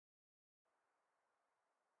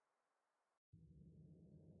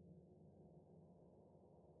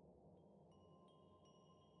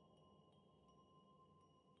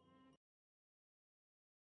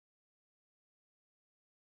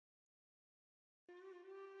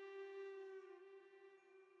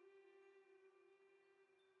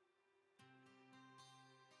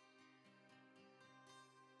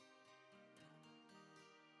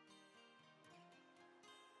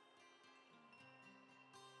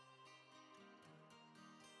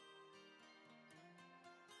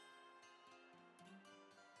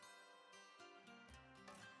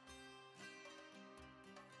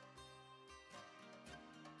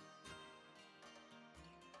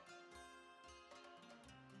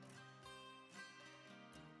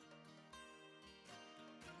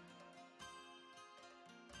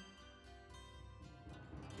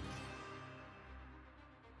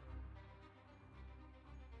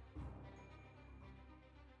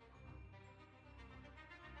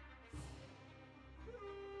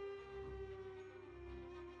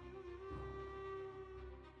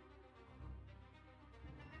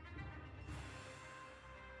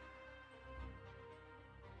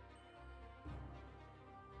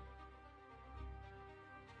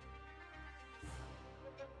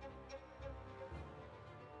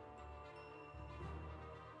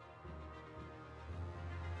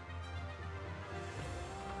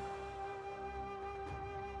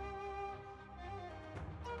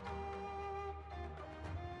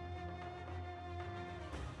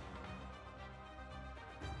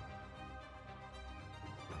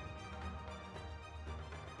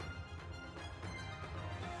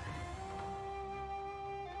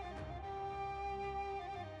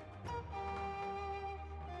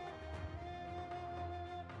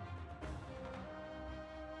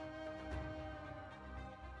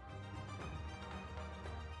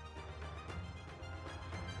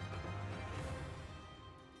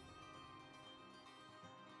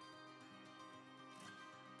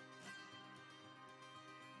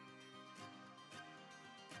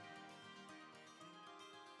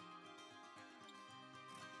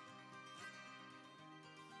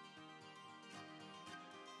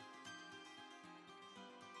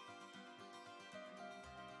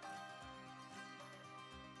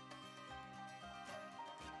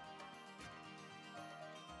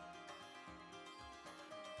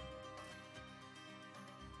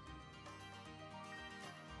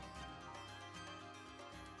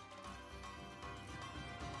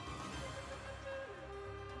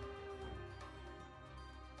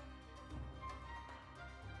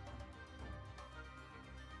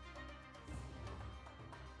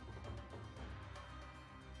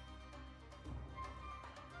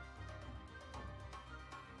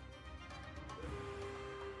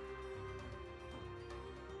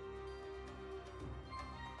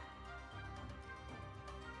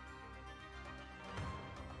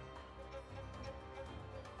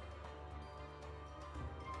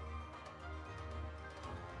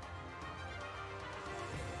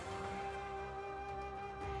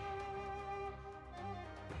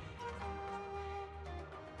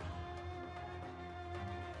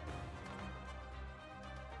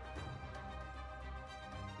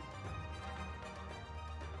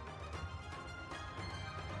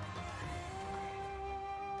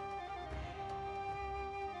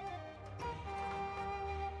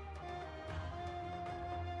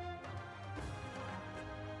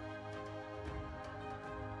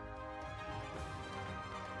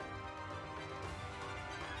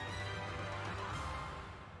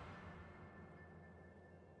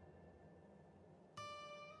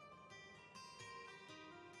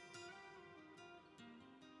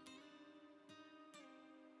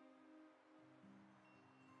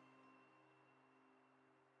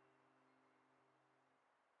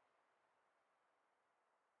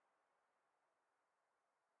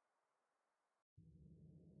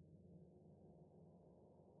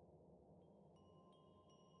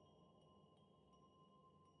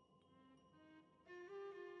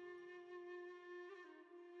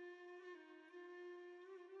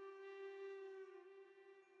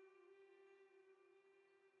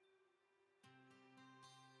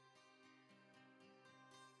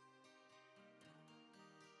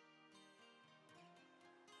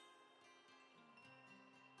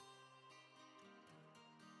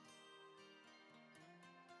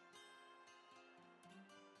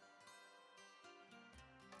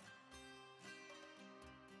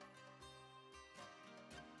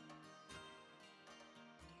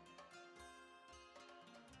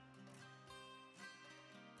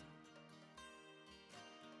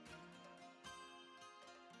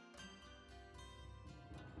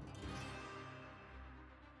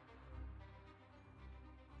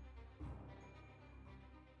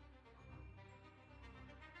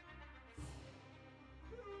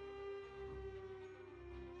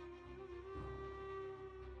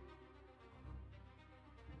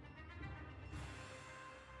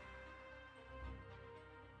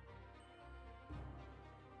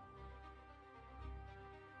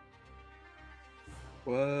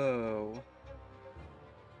Whoa.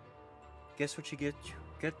 Guess what you get?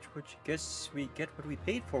 Guess we get what we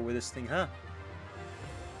paid for with this thing, huh?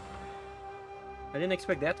 I didn't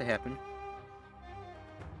expect that to happen.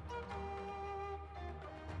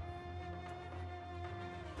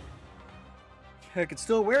 I could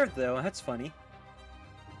still wear it though, that's funny.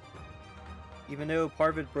 Even though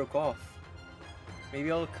part of it broke off.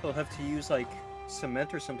 Maybe I'll have to use like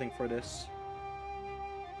cement or something for this.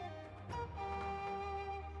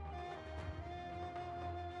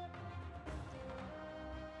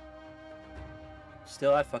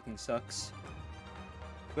 Still, that fucking sucks.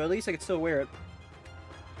 But at least I could still wear it.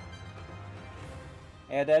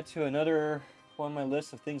 Add that to another one on my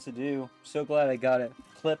list of things to do. So glad I got a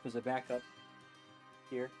clip as a backup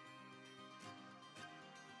here.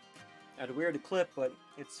 I'd wear the clip, but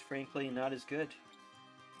it's frankly not as good.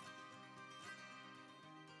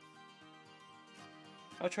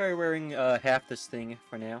 I'll try wearing half this thing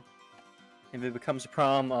for now. If it becomes a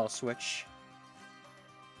problem, I'll switch.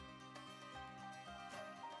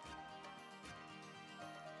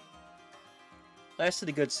 Lasted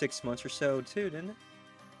a good 6 months or so too, didn't it?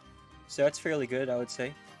 So that's fairly good, I would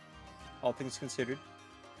say. All things considered.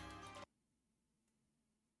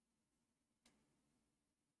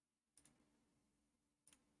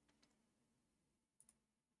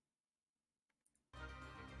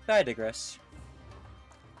 I digress.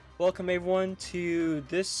 Welcome everyone to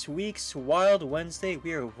this week's Wild Wednesday.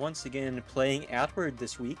 We are once again playing Outward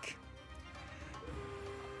this week.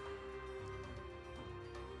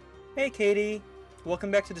 Hey Katie!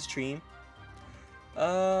 Welcome back to the stream.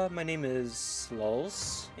 My name is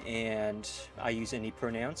Lulz, and I use any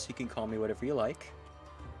pronouns. You can call me whatever you like.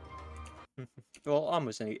 Well,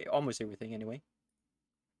 almost everything anyway.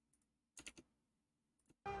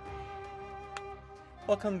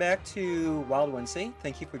 Welcome back to Wild Wednesday.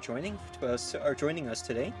 Thank you for joining us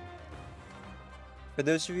today. For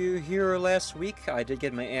those of you here last week, I did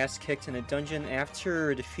get my ass kicked in a dungeon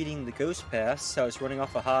after defeating the Ghost Pass. I was running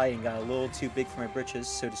off a high and got a little too big for my britches,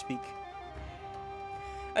 so to speak.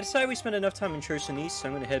 I decided we spent enough time in Chersonese, so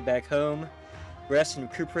I'm going to head back home, rest and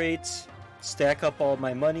recuperate, stack up all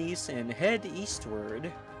my monies, and head eastward.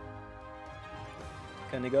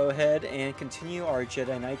 Gonna go ahead and continue our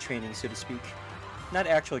Jedi Knight training, so to speak. Not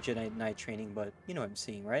actual Jedi Knight training, but you know what I'm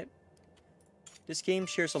saying, right? This game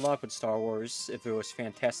shares a lot with Star Wars, if it was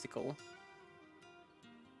fantastical.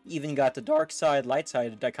 Even got the dark side, light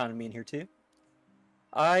side dichotomy in here too.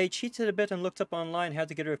 I cheated a bit and looked up online how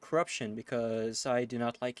to get rid of corruption, because I do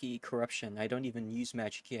not like corruption. I don't even use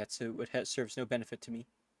magic yet, so it serves no benefit to me.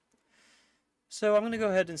 So I'm going to go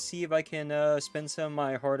ahead and see if I can spend some of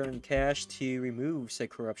my hard-earned cash to remove said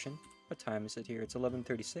corruption. What time is it here? It's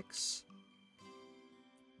 11:36.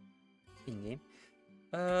 In-game.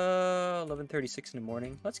 11:36 in the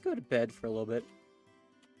morning. Let's go to bed for a little bit.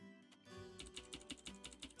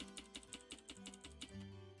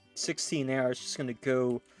 16 hours, just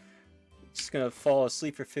gonna fall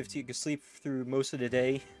asleep for 50. You can sleep through most of the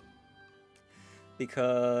day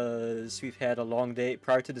because we've had a long day.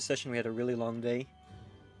 Prior to the session, we had a really long day.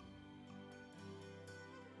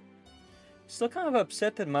 Still kind of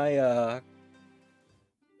upset that my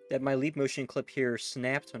leap motion clip here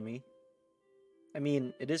snapped on me. I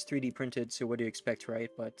mean, it is 3D printed, so what do you expect,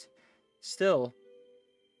 right? But still,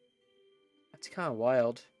 that's kind of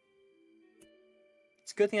wild.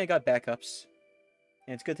 It's a good thing I got backups.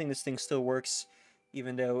 And it's a good thing this thing still works,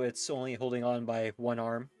 even though it's only holding on by one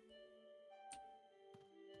arm.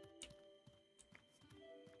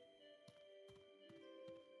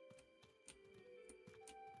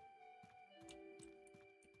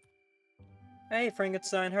 Hey,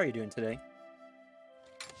 Frankenstein, how are you doing today?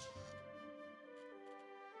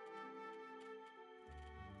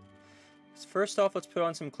 First off, let's put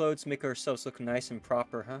on some clothes to make ourselves look nice and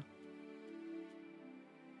proper, huh?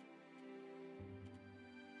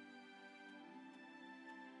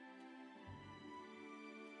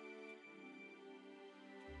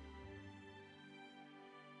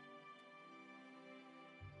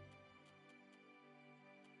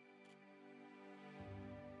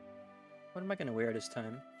 What am I gonna wear this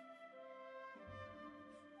time?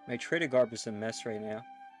 My trader garb is a mess right now.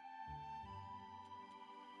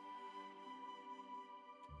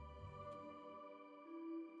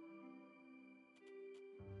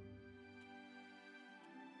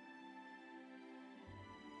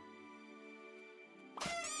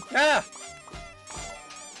 Ah!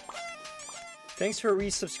 Thanks for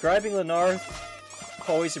resubscribing, Lennar.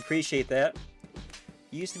 Always appreciate that.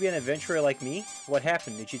 You used to be an adventurer like me? What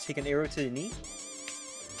happened? Did you take an arrow to the knee?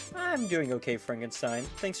 I'm doing okay, Frankenstein.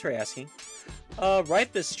 Thanks for asking.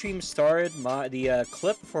 Right the stream started, the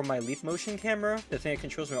clip for my leap motion camera, the thing that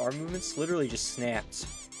controls my arm movements, literally just snapped.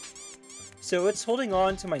 So it's holding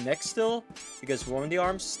on to my neck still, because one of the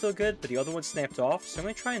arms is still good, but the other one snapped off, so I'm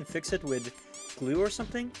gonna try and fix it with glue or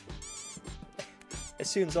something, as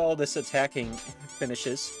soon as all this attacking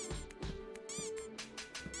finishes.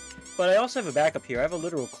 But I also have a backup here. I have a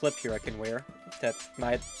literal clip here I can wear that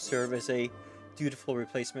might serve as a dutiful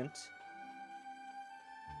replacement.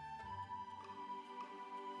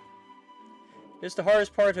 It's the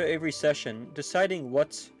hardest part of every session, deciding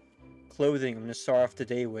what clothing I'm going to start off the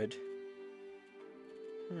day with.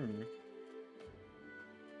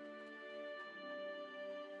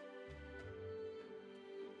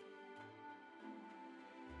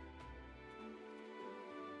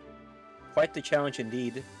 Quite the challenge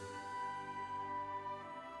indeed.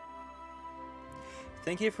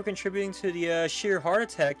 Thank you for contributing to the sheer heart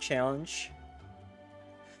attack challenge.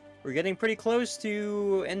 We're getting pretty close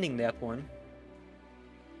to ending that one.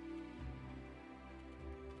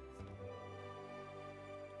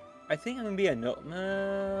 I think I'm gonna be a no.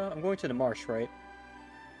 I'm going to the marsh, right?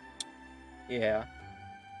 Yeah.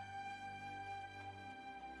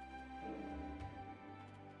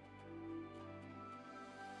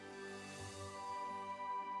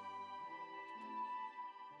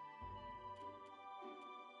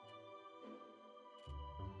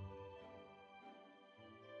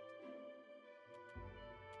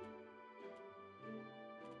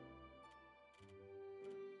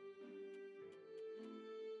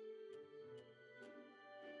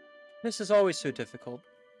 This is always so difficult.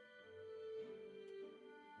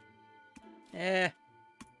 I'm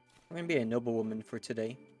gonna be a noblewoman for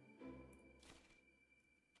today.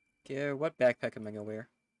 Yeah, what backpack am I gonna wear?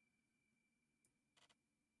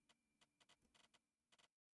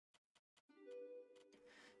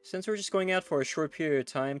 Since we're just going out for a short period of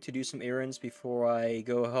time to do some errands before I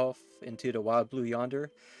go off into the wild blue yonder,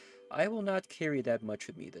 I will not carry that much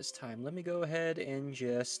with me this time. Let me go ahead and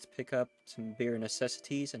just pick up some bare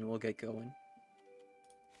necessities and we'll get going.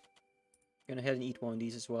 Gonna head and eat one of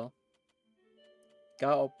these as well.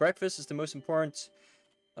 Breakfast is the most important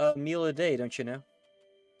meal of the day, don't you know?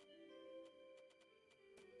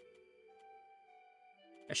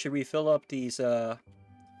 I should refill up these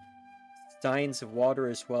steins of water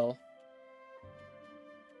as well.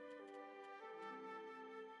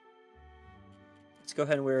 Let's go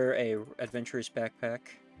ahead and wear a adventurous backpack.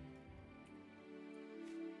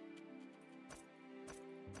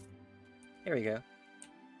 There we go.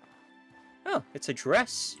 Oh, it's a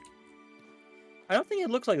dress. I don't think it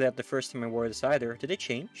looked like that the first time I wore this either. Did it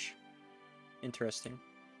change? Interesting.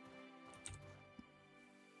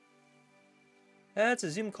 That's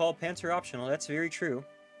a Zoom call. Pants are optional. That's very true.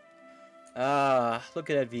 Ah, look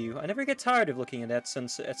at that view. I never get tired of looking at that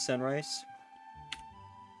sunset at sunrise.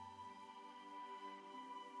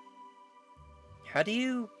 How do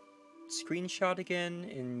you screenshot again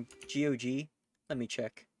in GOG? Let me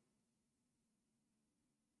check.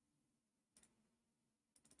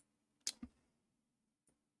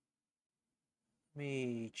 Let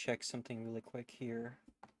me check something really quick here.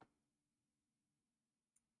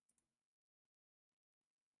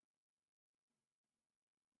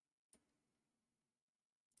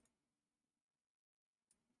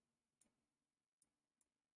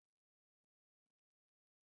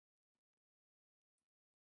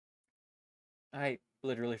 I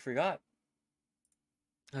literally forgot.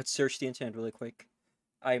 Let's search the internet really quick.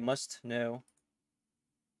 I must know.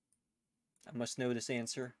 I must know this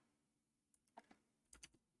answer.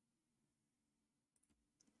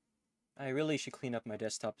 I really should clean up my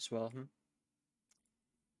desktop as well.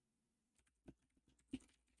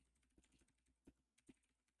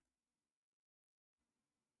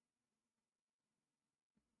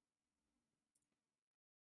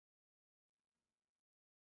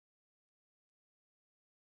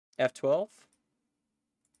 F12?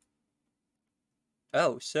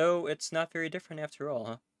 Oh, so it's not very different after all,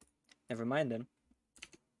 huh? Never mind then.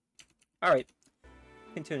 Alright,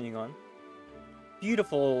 continuing on.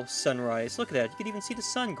 Beautiful sunrise. Look at that. You can even see the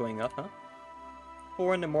sun going up, huh?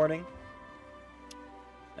 4 in the morning.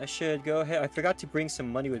 I should go ahead. I forgot to bring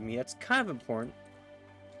some money with me. That's kind of important.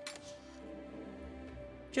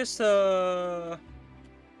 Just a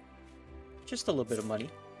little bit of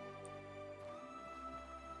money.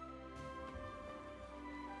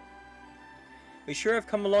 We sure have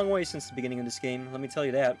come a long way since the beginning of this game, let me tell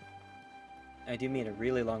you that. I do mean a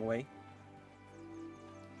really long way.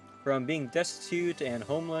 From being destitute and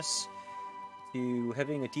homeless, to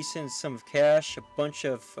having a decent sum of cash, a bunch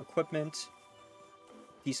of equipment,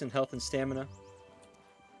 decent health and stamina.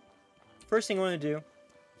 First thing I want to do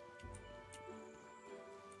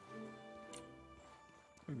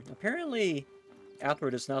Apparently,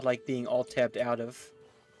 Outward does not like being alt-tabbed out of,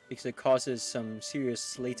 because it causes some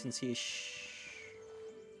serious latency.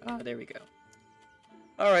 Ah, there we go.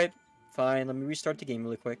 Alright, fine, let me restart the game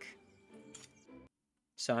really quick.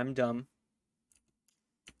 So I'm dumb.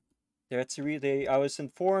 I was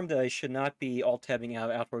informed that I should not be alt-tabbing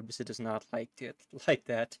out Outward because it does not like it like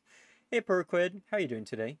that. Hey Perquid, how are you doing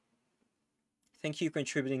today? Thank you for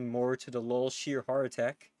contributing more to the Lulz sheer heart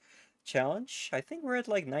attack challenge. I think we're at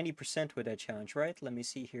like 90% with that challenge, right? Let me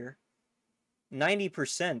see here.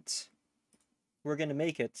 90%. We're gonna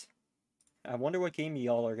make it. I wonder what game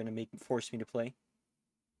y'all are gonna force me to play.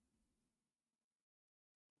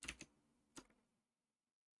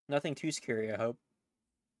 Nothing too scary, I hope.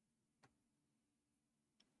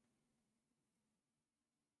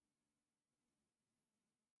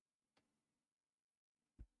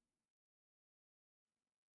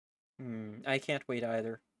 I can't wait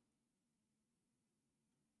either.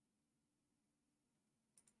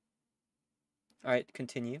 Alright,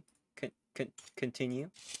 continue. Continue.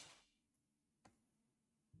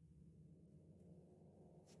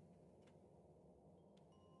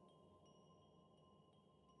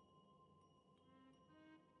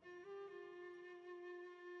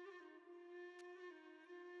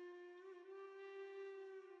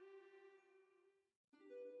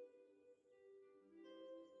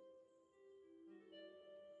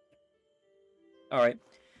 Alright.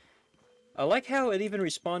 I like how it even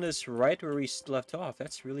responded us right where we left off.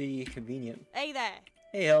 That's really convenient. Hey there.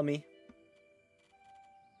 Hey, Helmy.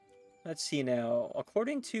 Let's see now.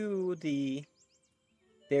 According to the...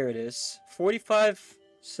 There it is. 45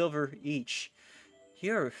 silver each.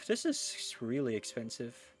 Here, this is really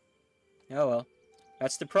expensive. Oh well.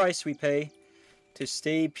 That's the price we pay to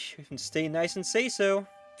stay nice and say so.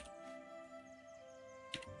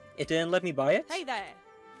 It didn't let me buy it? Hey there.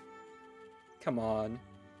 Come on.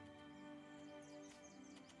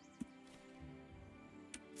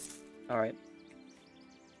 Alright.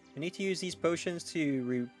 We need to use these potions to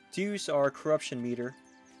reduce our corruption meter.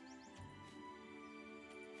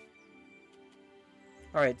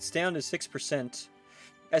 Alright, it's down to 6%.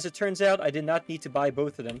 As it turns out, I did not need to buy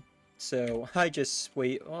both of them. So, I just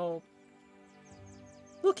wait. Well,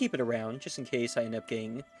 we'll keep it around, just in case I end up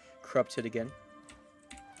getting corrupted again.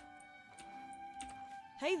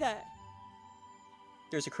 Hey there.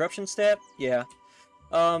 There's a corruption stat? Yeah.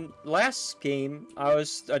 Last game, I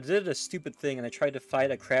did a stupid thing and I tried to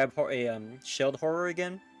fight a shelled horror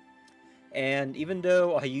again. And even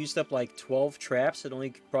though I used up like 12 traps, it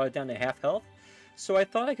only brought it down to half health. So I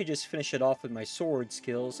thought I could just finish it off with my sword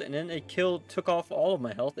skills, and then it took off all of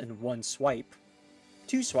my health in one swipe.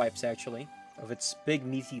 2 swipes, actually, of its big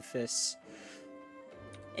meaty fists.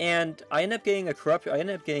 And I ended up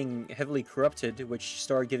getting heavily corrupted, which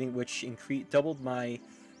doubled my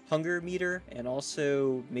hunger meter, and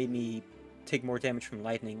also made me take more damage from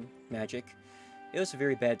lightning magic. It was a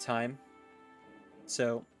very bad time.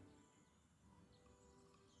 So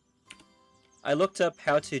I looked up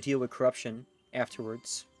how to deal with corruption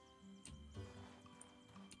afterwards.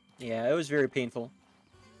 Yeah, it was very painful.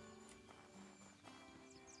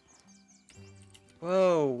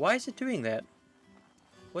 Whoa, why is it doing that?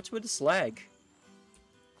 What's with this lag?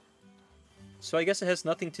 So I guess it has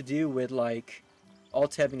nothing to do with, like,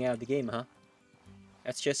 alt-tabbing out of the game, huh?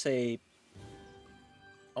 That's just a...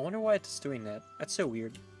 I wonder why it's doing that. That's so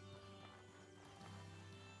weird.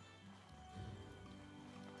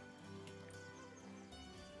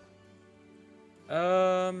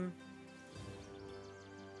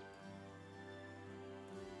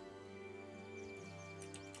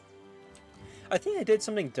 I think I did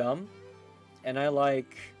something dumb, and I,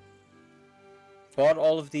 like, bought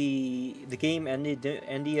all of the game and the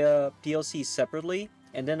DLC separately,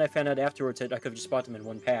 and then I found out afterwards that I could have just bought them in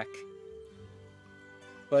one pack.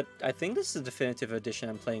 But I think this is the definitive edition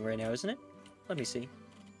I'm playing right now, isn't it? Let me see.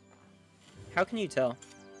 How can you tell?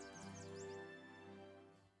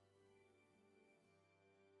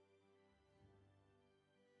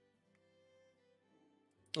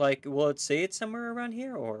 Like, will it say it somewhere around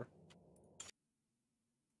here, or...?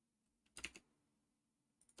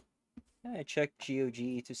 I checked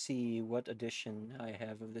GOG to see what edition I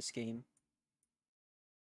have of this game.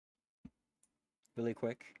 Really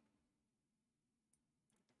quick.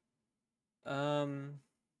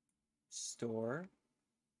 Store.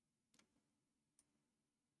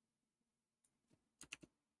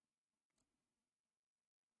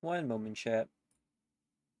 One moment, chat.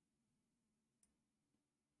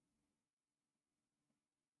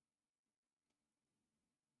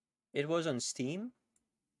 It was on Steam,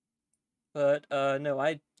 but no,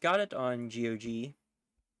 I got it on GOG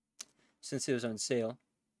since it was on sale.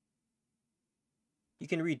 You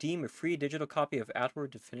can redeem a free digital copy of Outward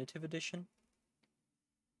Definitive Edition.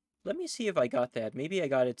 Let me see if I got that. Maybe I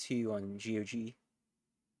got it too on GOG.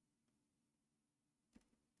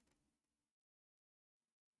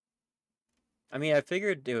 I mean, I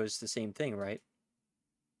figured it was the same thing, right?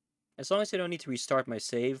 As long as I don't need to restart my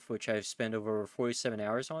save, which I've spent over 47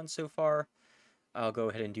 hours on so far, I'll go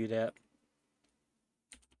ahead and do that.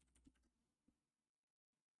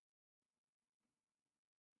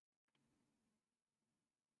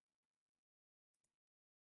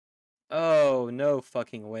 Oh, no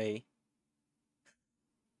fucking way.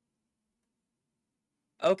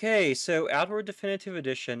 Okay, so Outward Definitive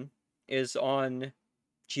Edition is on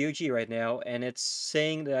GOG right now, and it's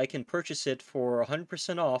saying that I can purchase it for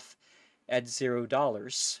 100% off at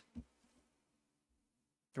 $0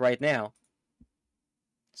 right now.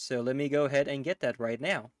 So let me go ahead and get that right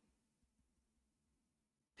now.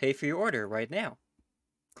 Pay for your order right now.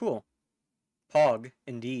 Cool. Pog,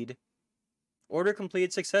 indeed. Order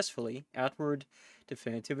completed successfully. Outward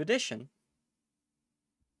Definitive Edition.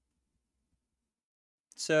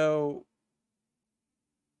 So,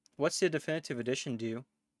 what's the Definitive Edition do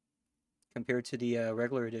compared to the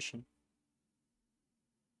regular edition?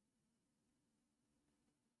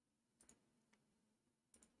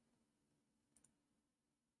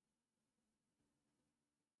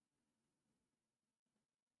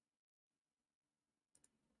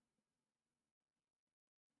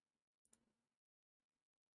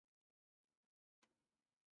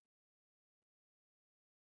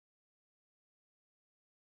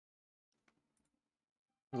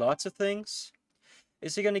 Lots of things.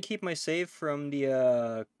 Is it going to keep my save from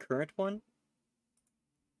the current one?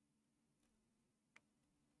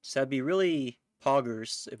 So that'd be really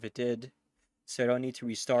poggers if it did. So I don't need to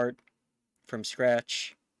restart from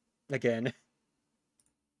scratch again.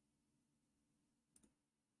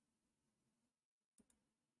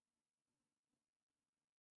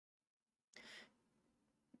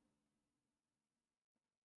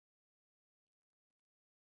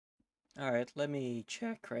 Alright, let me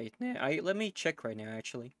check right now. Let me check right now,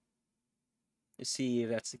 actually, to see if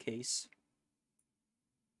that's the case.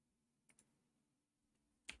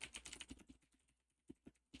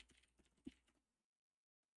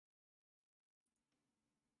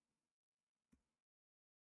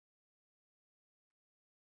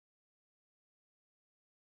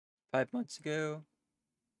 Five months ago.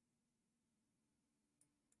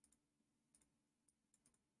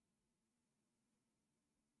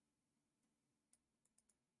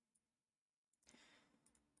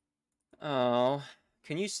 Oh,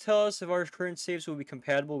 can you tell us if our current saves will be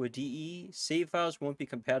compatible with DE? Save files won't be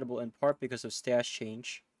compatible in part because of stash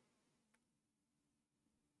change.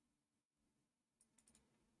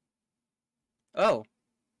 Oh.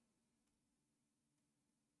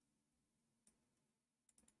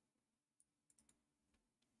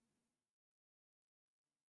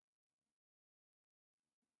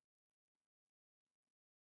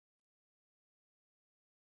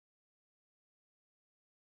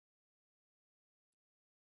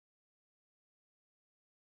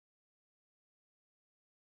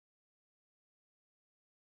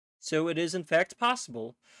 So it is in fact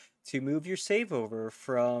possible to move your save over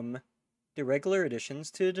from the regular editions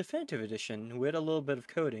to the definitive edition with a little bit of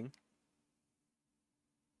coding.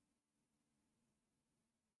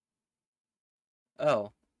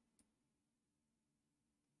 Oh.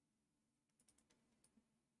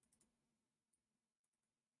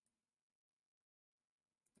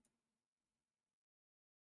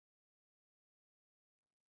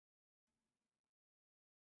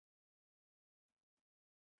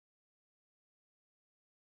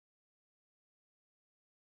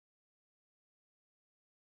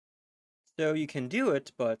 So you can do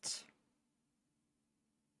it, but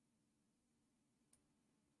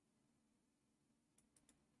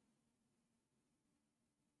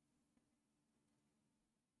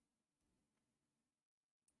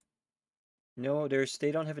no,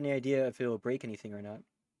 they don't have any idea if it'll break anything or not.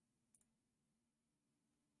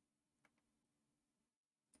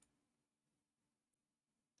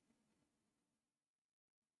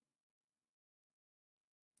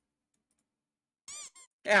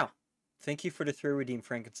 Ow! Thank you for the throw redeem,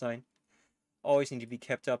 Frankenstein. Always need to be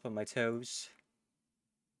kept up on my toes.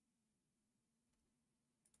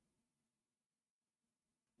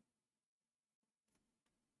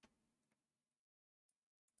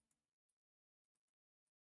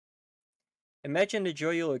 Imagine the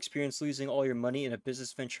joy you'll experience losing all your money in a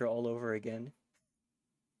business venture all over again.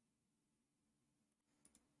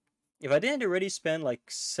 If I didn't already spend like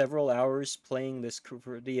several hours playing this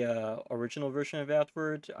the original version of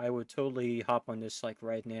Outward, I would totally hop on this like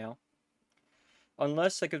right now.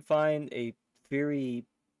 Unless I could find a very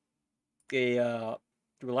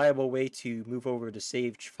reliable way to move over the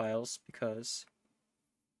saved files, because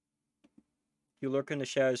you lurk in the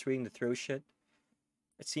shadows reading the throw shit.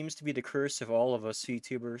 It seems to be the curse of all of us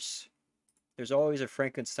YouTubers. There's always a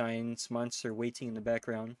Frankenstein's monster waiting in the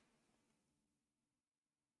background.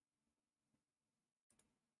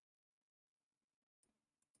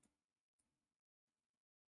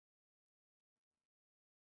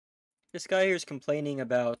 This guy here is complaining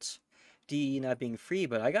about DE not being free,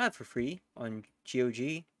 but I got it for free on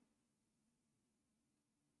GOG.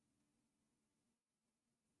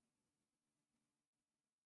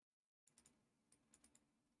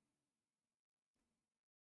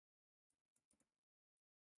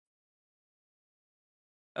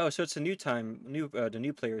 Oh, so it's a new time, the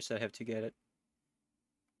new players that have to get it.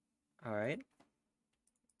 All right.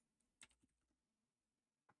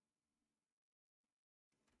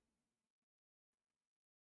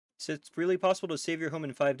 So it's really possible to save your home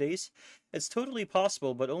in 5 days? It's totally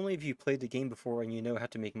possible, but only if you played the game before and you know how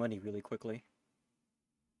to make money really quickly.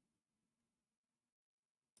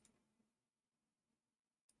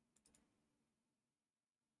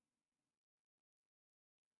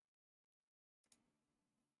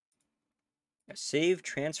 A save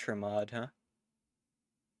transfer mod, huh?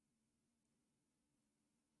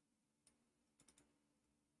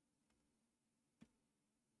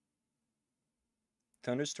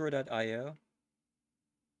 Thunderstore.io.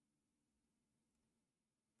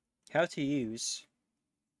 How to use.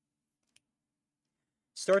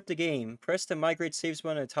 Start the game. Press the migrate saves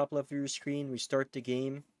button at the top left of your screen. Restart the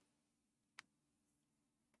game.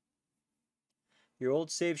 Your old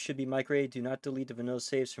saves should be migrated. Do not delete the vanilla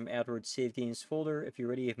saves from AdWords Save Games folder. If you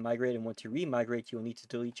already have migrated and want to re-migrate, you will need to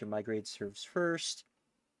delete your migrated saves first.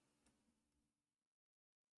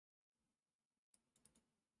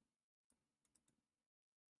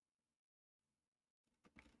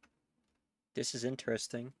 This is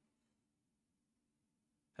interesting.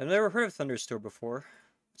 I've never heard of Thunderstore before.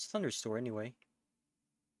 What's Thunderstore anyway?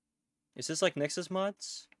 Is this like Nexus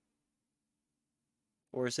mods?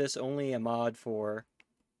 Or is this only a mod for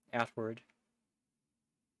Outward?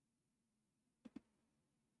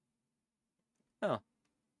 Oh.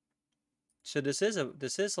 So this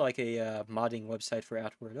is like a modding website for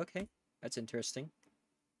Outward. Okay. That's interesting.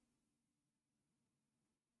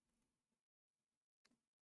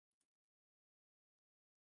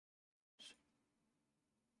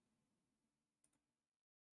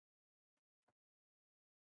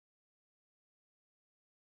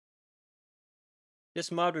 This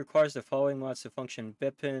mod requires the following mods to function: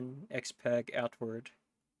 Bepin, Xpeg, Outward.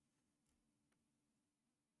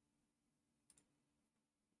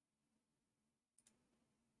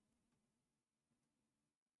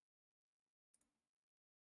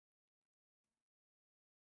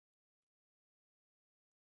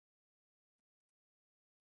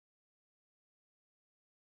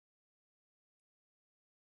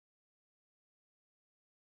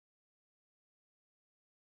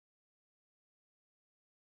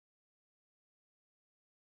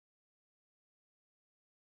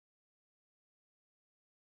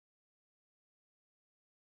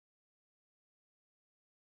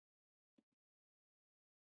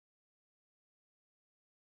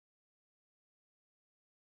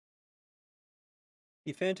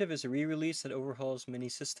 Definitive is a re-release that overhauls many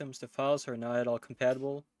systems. The files are not at all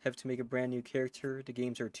compatible. Have to make a brand new character. The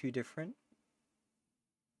games are too different.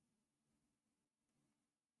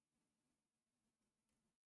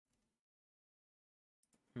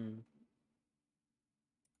 Hmm.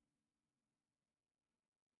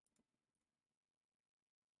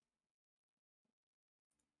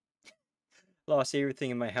 Lost everything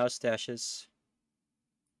in my house stashes.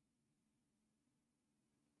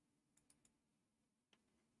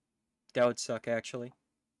 That would suck, actually.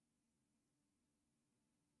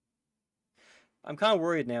 I'm kind of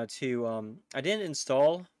worried now, too. I didn't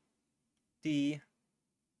install the...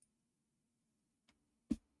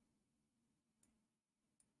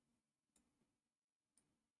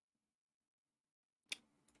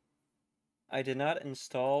 I did not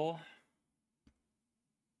install...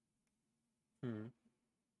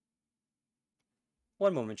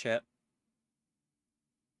 One moment, chat.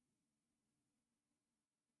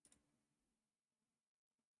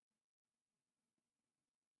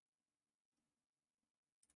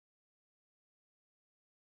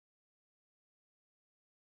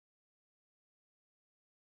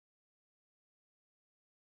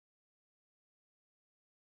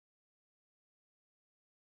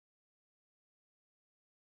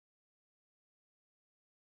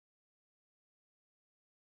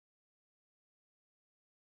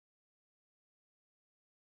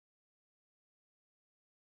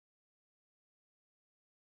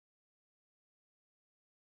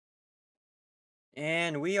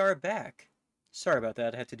 And we are back. Sorry about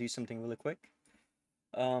that, I had to do something really quick.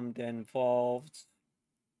 That involved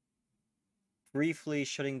briefly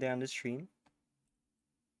shutting down the stream.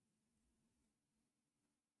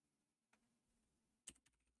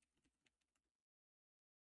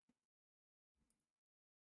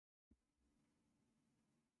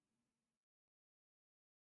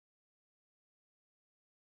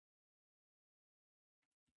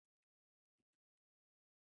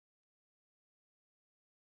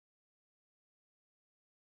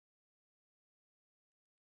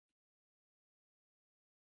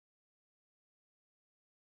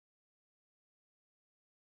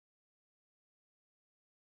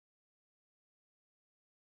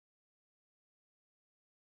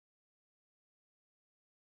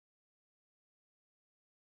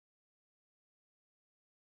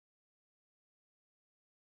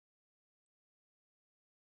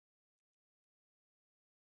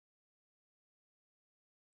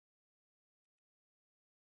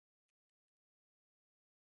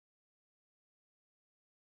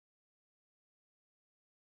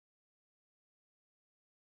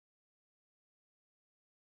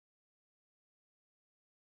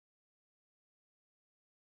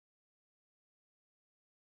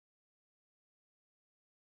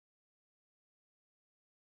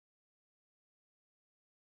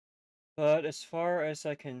 But as far as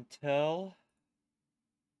I can tell,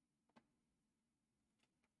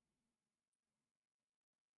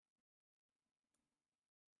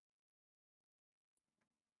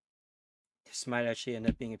 this might actually end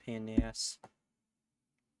up being a pain in the ass.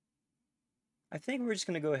 I think we're just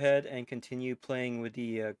gonna go ahead and continue playing with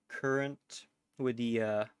the current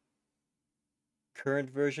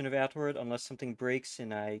version of Outward unless something breaks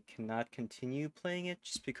and I cannot continue playing it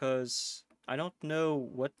just because I don't know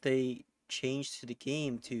what they changed to the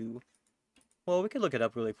game to. Well, we could look it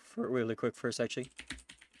up really quick first, actually.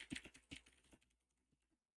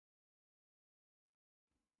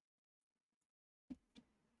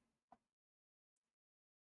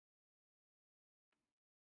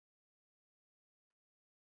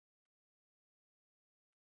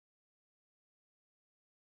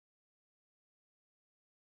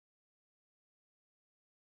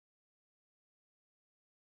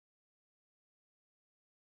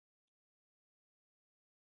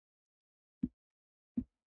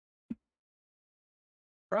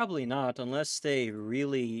 Probably not, unless they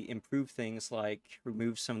really improve things like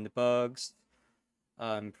remove some of the bugs,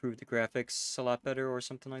 improve the graphics a lot better, or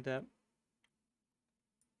something like that.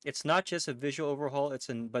 It's not just a visual overhaul,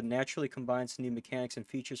 but naturally combines new mechanics and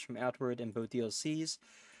features from Outward and both DLCs.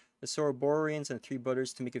 The Soroborians and Three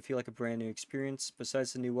Butters to make it feel like a brand new experience.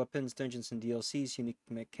 Besides the new weapons, dungeons, and DLCs, unique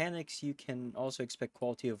mechanics, you can also expect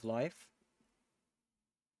quality of life.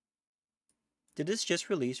 Did this just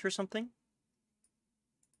release or something?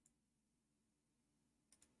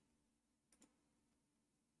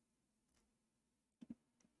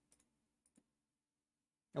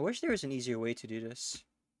 I wish there was an easier way to do this.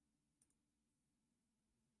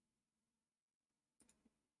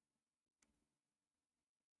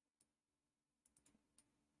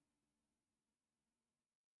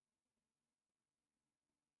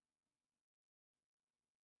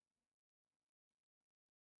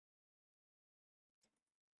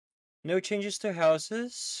 No changes to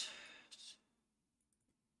houses.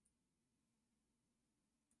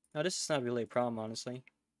 Now, this is not really a problem, honestly.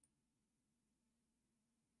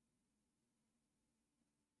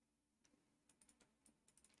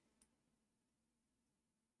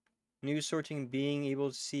 New sorting, being able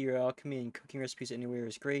to see your alchemy and cooking recipes anywhere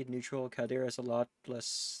is great. Neutral, Caldera is a lot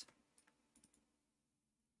less.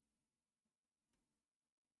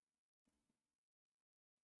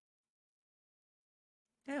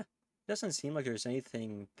 Yeah, doesn't seem like there's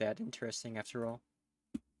anything that interesting after all.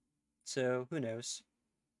 So, who knows?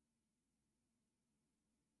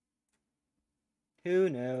 Who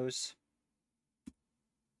knows?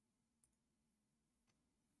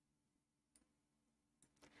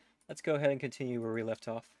 Let's go ahead and continue where we left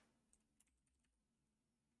off.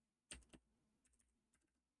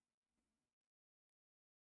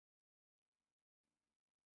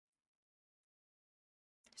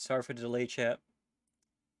 Sorry for the delay, chat.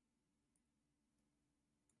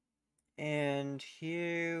 And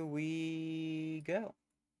here we go.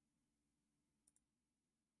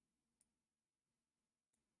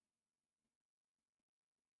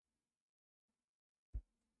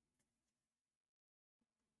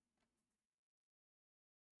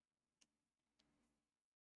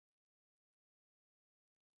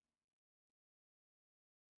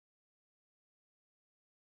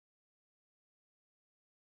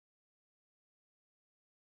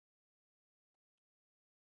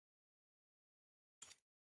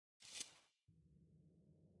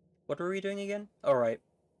 What were we doing again? Alright.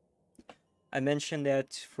 I mentioned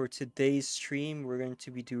that for today's stream, we're going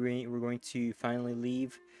to finally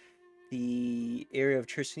leave the area of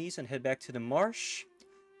Chersonese and head back to the marsh.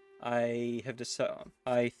 I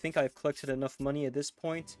think I've collected enough money at this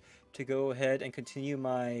point to go ahead and continue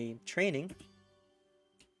my training.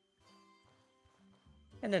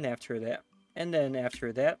 And then after that,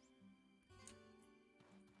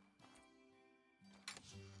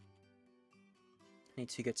 I need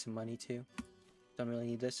to get some money too. Don't really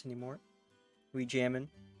need this anymore. Rejamming.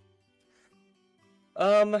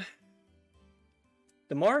 The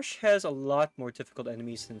marsh has a lot more difficult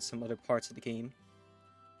enemies than some other parts of the game.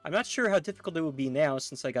 I'm not sure how difficult it will be now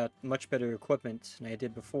since I got much better equipment than I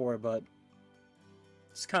did before, but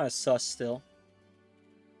it's kind of sus still.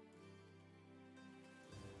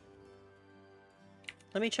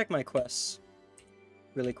 Let me check my quests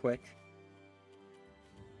really quick.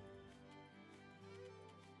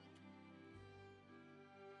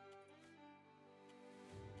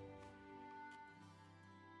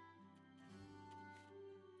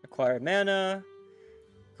 Acquire mana,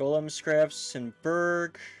 golem scraps and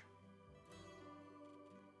Berg,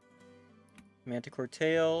 manticore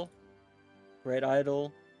tail, red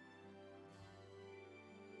idol.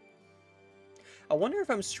 I wonder if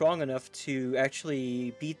I'm strong enough to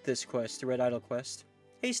actually beat this quest, the red idol quest.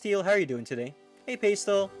 Hey Steel, how are you doing today? Hey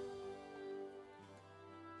Pastel.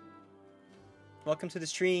 Welcome to the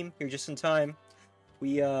stream. You're just in time.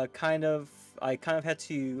 I kind of had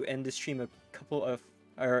to end the stream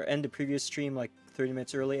end the previous stream like 30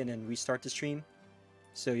 minutes early and then restart the stream.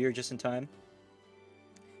 So you're just in time.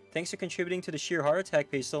 Thanks for contributing to the sheer heart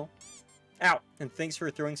attack, Pastel. Ow! And thanks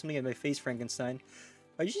for throwing something at my face, Frankenstein.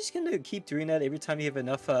 Are you just gonna keep doing that every time you have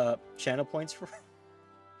enough channel points for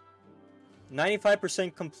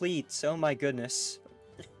 95% complete? Oh my goodness.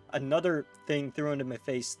 Another thing thrown in my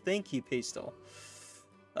face. Thank you, Pastel.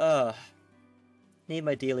 Need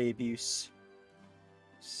my daily abuse.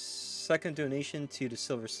 Second donation to the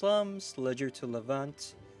Silver Slums. Ledger to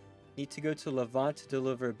Levant. Need to go to Levant to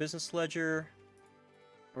deliver a business ledger.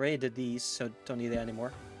 Already did these, so don't need that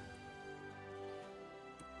anymore.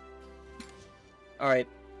 Alright,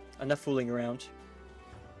 enough fooling around.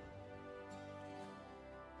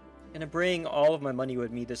 Gonna bring all of my money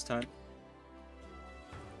with me this time.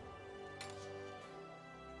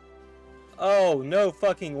 Oh, no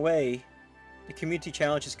fucking way. The community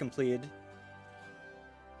challenge is completed.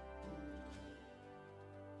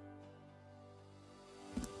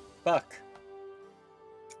 Fuck.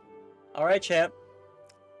 Alright, chat.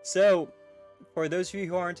 So, for those of you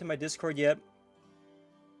who aren't in my Discord yet,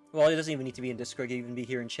 well, it doesn't even need to be in Discord, you can even be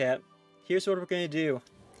here in chat. Here's what we're going to do.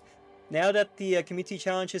 Now that the community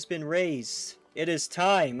challenge has been raised, it is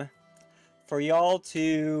time for y'all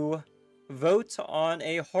to vote on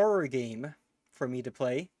a horror game for me to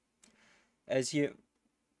play. It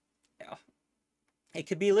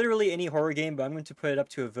could be literally any horror game, but I'm going to put it up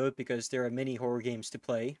to a vote because there are many horror games to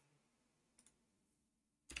play.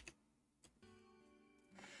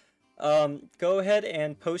 Go ahead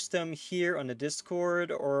and post them here on the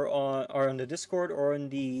Discord or on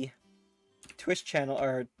the Twitch channel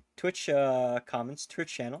or Twitch comments,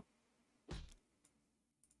 Twitch channel.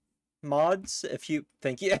 Mods,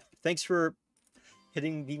 thank you. Thanks for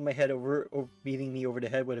beating me over the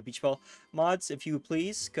head with a beach ball. Mods, if you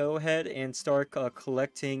please, go ahead and start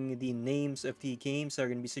collecting the names of the games that are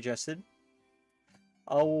going to be suggested.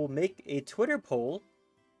 I will make a Twitter poll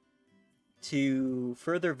to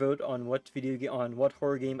further vote on what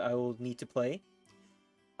horror game I will need to play.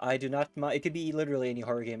 I do not mind. It could be literally any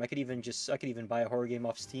horror game. I could even buy a horror game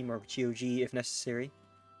off Steam or GOG if necessary.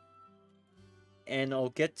 And I'll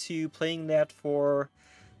get to playing that for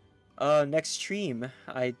next stream.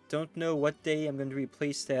 I don't know what day I'm going to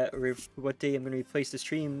replace that, or what day I'm going to replace the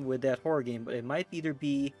stream with that horror game, but it might either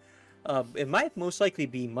be, it might most likely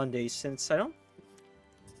be Monday, since I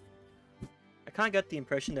kind of got the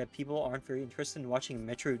impression that people aren't very interested in watching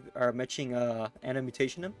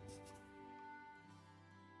Animutation.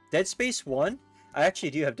 Dead Space 1? I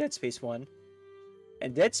actually do have Dead Space 1.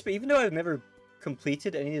 And even though I've never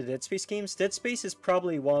completed any of the Dead Space games, Dead Space is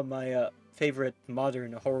probably one of my favorite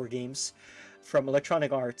modern horror games from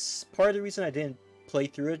Electronic Arts. Part of the reason I didn't play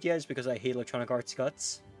through it yet is because I hate Electronic Arts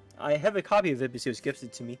guts. I have a copy of it because it was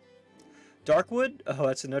gifted to me. Darkwood? Oh,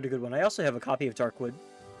 that's another good one. I also have a copy of Darkwood.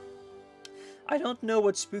 I don't know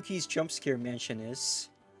what Spooky's Jump Scare Mansion is.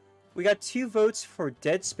 We got 2 votes for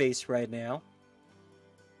Dead Space right now.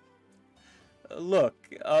 Look,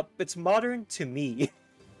 it's modern to me.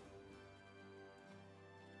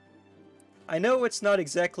 I know it's not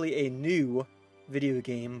exactly a new video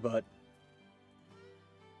game, but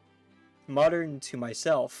modern to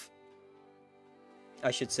myself,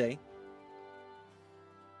 I should say.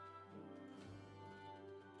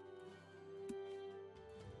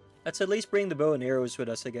 Let's at least bring the bow and arrows with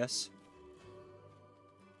us, I guess.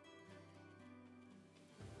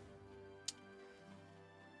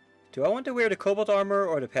 Do I want to wear the Cobalt armor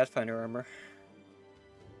or the Pathfinder armor?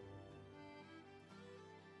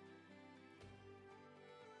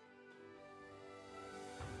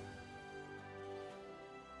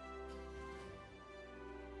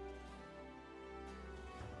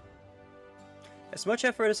 As much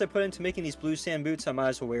effort as I put into making these blue sand boots, I might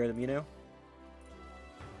as well wear them, you know?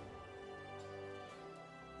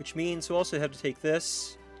 Which means we'll also have to take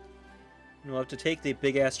this. And we'll have to take the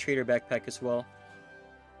big-ass trader backpack as well.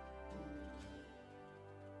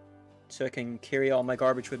 So I can carry all my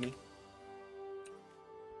garbage with me.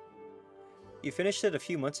 You finished it a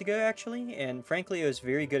few months ago, actually, and frankly, it was a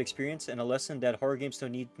very good experience and a lesson that horror games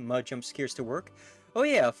don't need mud jump scares to work. Oh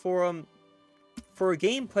yeah, for a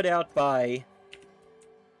game put out by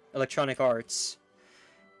Electronic Arts,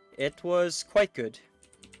 it was quite good.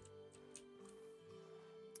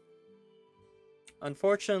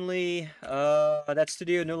 Unfortunately, that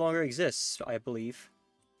studio no longer exists, I believe.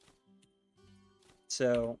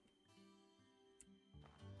 So,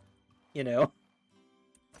 you know,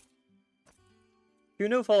 through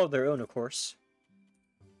no fault of their own, of course.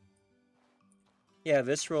 Yeah,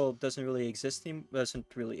 Visceral doesn't really exist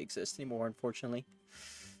anymore, unfortunately.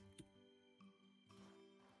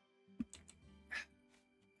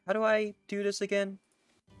 How do I do this again?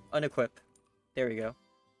 Unequip. There we go.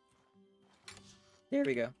 There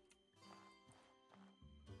we go.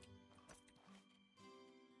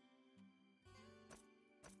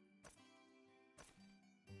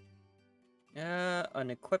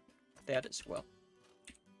 Unequip that as well.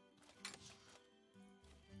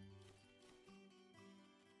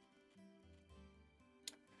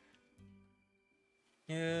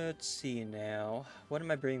 Let's see now. What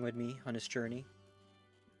am I bringing with me on this journey?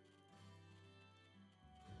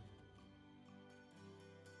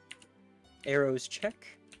 Arrows, check.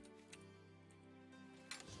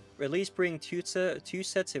 Or at least bring two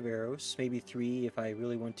sets of arrows, maybe 3 if I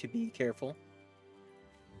really want to be careful.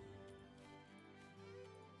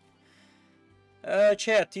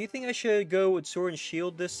 Chat, do you think I should go with sword and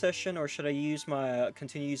shield this session, or should I use my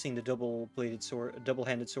continue using the double-bladed sword,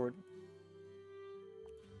 double-handed sword?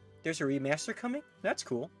 There's a remaster coming? That's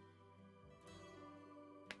cool.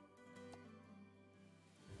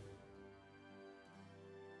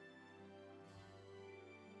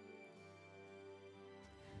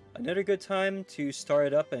 Another good time to start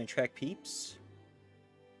it up and attract peeps?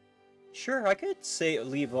 Sure, I could say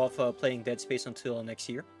leave off playing Dead Space until next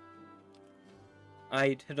year.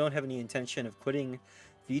 I don't have any intention of quitting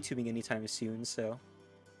VTubing anytime soon, so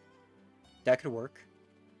that could work.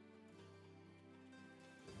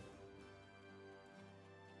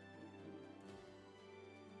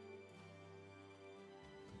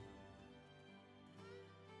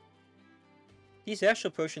 These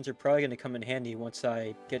astral potions are probably going to come in handy once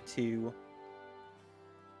I get to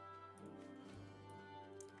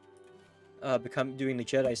doing the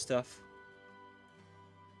Jedi stuff.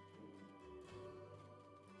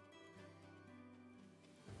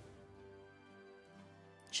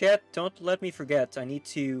 Chat, don't let me forget. I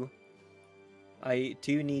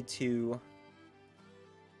do need to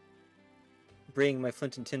bring my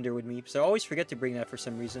flint and tinder with me, because I always forget to bring that for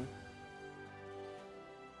some reason.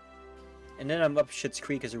 And then I'm up Schitt's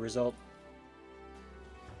Creek as a result.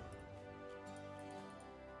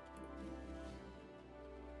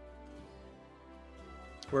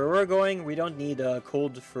 Where we're going, we don't need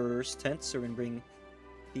cold first tent, so we're going to bring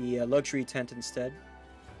the luxury tent instead.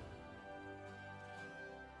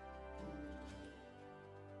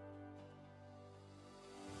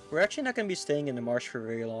 We're actually not going to be staying in the marsh for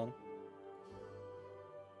very long.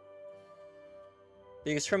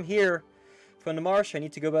 Because from here, from the marsh, I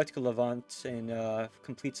need to go back to Levant and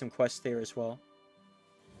complete some quests there as well.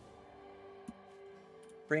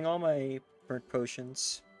 Bring all my burnt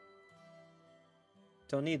potions.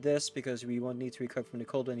 Don't need this because we won't need to recover from the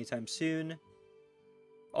cold anytime soon.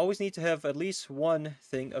 Always need to have at least one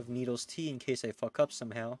thing of Needle's tea in case I fuck up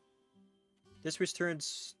somehow. This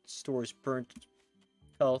stores burnt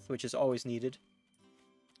health, which is always needed.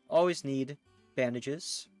 Always need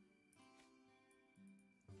bandages.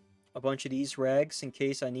 A bunch of these rags in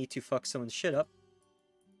case I need to fuck someone's shit up.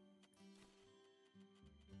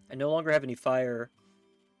 I no longer have any fire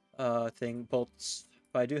bolts,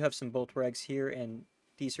 but I do have some bolt rags here, and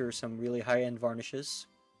these are some really high-end varnishes.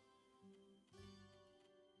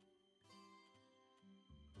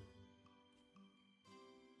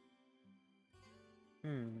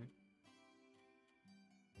 Hmm.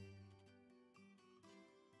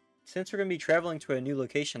 Since we're gonna be traveling to a new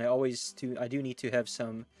location, I do need to have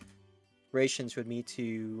some rations with me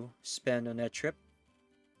to spend on that trip.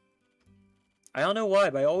 I don't know why,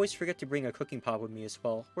 but I always forget to bring a cooking pot with me as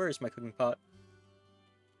well. Where is my cooking pot?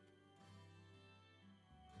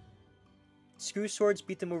 Screw swords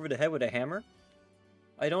beat them over the head with a hammer?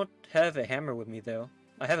 I don't have a hammer with me though.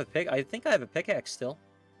 I have a pick. I think I have a pickaxe still.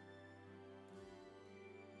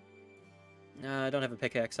 Nah, I don't have a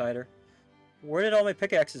pickaxe either. Where did all my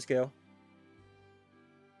pickaxes go?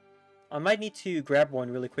 I might need to grab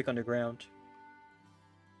one really quick underground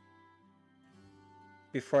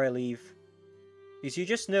before I leave. Because you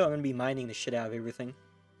just know I'm gonna be mining the shit out of everything.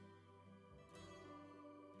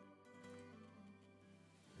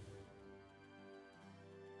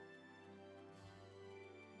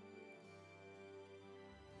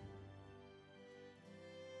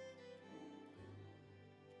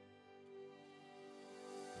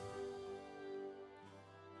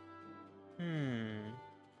 Hmm.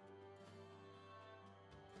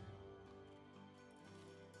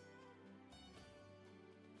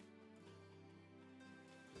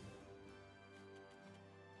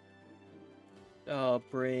 I'll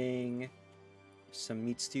bring some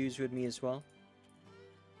meat stews with me as well.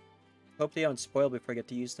 Hope they don't spoil before I get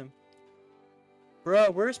to use them.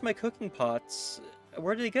 Bruh, where's my cooking pots?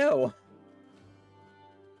 Where did they go?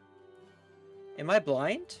 Am I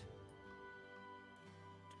blind?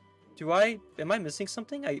 Am I missing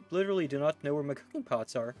something? I literally do not know where my cooking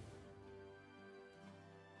pots are.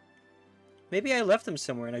 Maybe I left them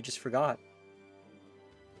somewhere and I just forgot.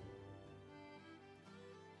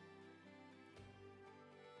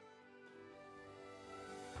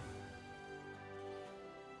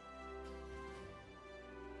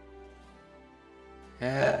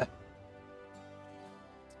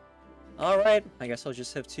 Alright, I guess I'll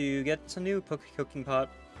just have to get a new cooking pot.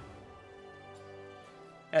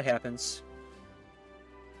 That happens.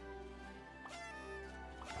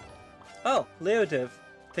 Oh, Leodiv,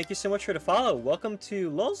 thank you so much for the follow. Welcome to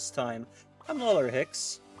Lulz time. I'm Lawler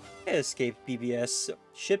Hicks. I escaped BBS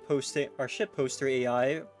our shitposter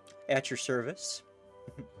AI at your service.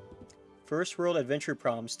 First world adventure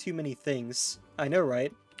problems, too many things. I know,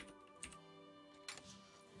 right?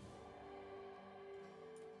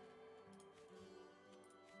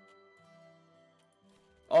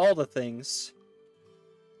 All the things.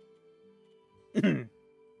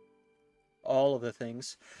 All of the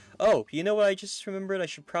things. Oh, you know what I just remembered I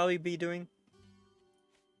should probably be doing?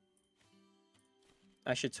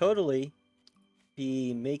 I should totally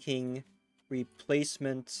be making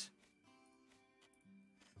replacement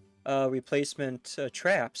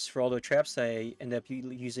traps for all the traps I end up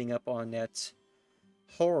using up on that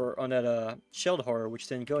shelled horror, which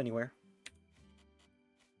didn't go anywhere.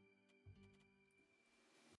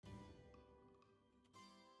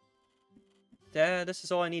 This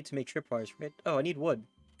is all I need to make tripwires, right? Oh, I need wood.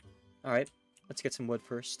 Alright, let's get some wood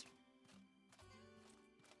first.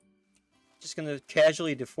 Just gonna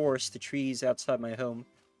casually deforest the trees outside my home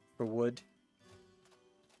for wood.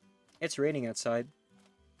 It's raining outside.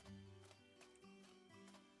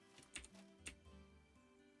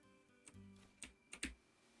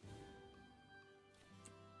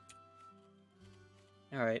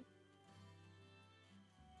 Alright.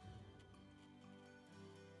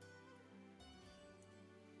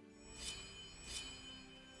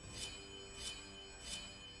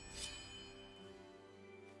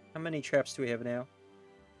 How many traps do we have now?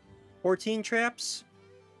 14 traps?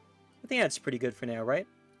 I think that's pretty good for now, right?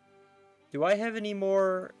 Do I have any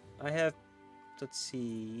more? I have... Let's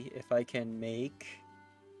see if I can make...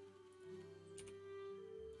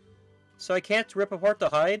 So I can't rip apart the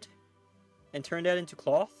hide and turn that into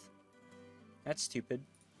cloth? That's stupid.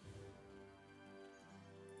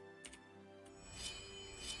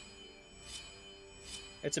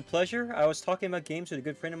 It's a pleasure. I was talking about games with a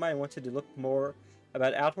good friend of mine. I wanted to look more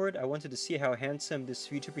about Outward. I wanted to see how handsome this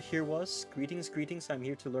YouTuber here was. Greetings, greetings. I'm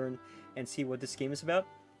here to learn and see what this game is about.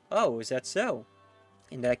 Oh, is that so?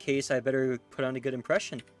 In that case, I better put on a good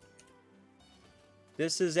impression.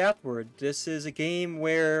 This is Outward. This is a game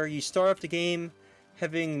where you start off the game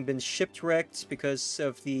having been shipwrecked because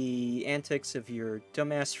of the antics of your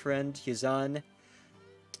dumbass friend, Yazan.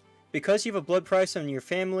 Because you have a blood price on your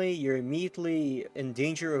family, you're immediately in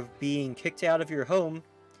danger of being kicked out of your home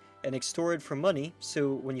and extorted for money.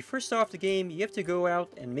 So when you first start off the game, you have to go out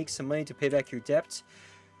and make some money to pay back your debt.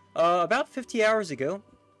 About 50 hours ago,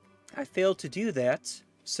 I failed to do that.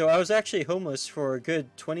 So I was actually homeless for a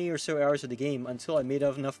good 20 or so hours of the game until I made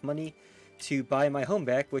enough money to buy my home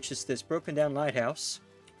back, which is this broken down lighthouse.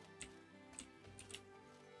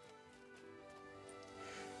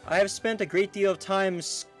 I have spent a great deal of time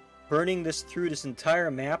burning through this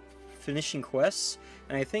entire map, finishing quests,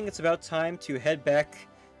 and I think it's about time to head back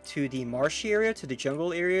to the marshy area, to the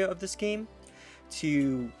jungle area of this game,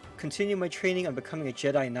 to continue my training on becoming a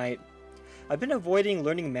Jedi Knight. I've been avoiding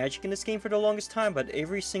learning magic in this game for the longest time, but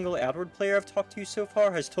every single outward player I've talked to so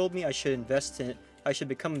far has told me I should invest in it. I should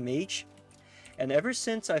become a mage. And ever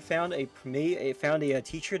since I found a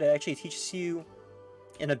teacher that actually teaches you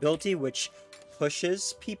an ability which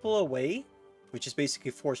pushes people away, which is basically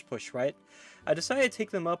force push, right? I decided to take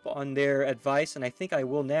them up on their advice, and I think I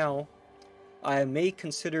will now. I may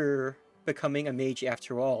consider becoming a mage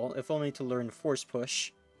after all, if only to learn force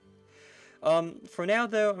push. For now,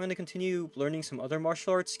 though, I'm going to continue learning some other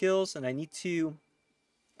martial arts skills, and I need to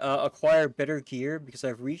acquire better gear because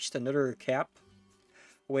I've reached another cap,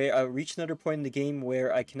 where I reached another point in the game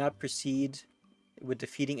where I cannot proceed with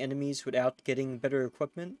defeating enemies without getting better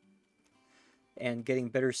equipment and getting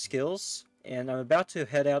better skills. And I'm about to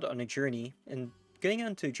head out on a journey, and getting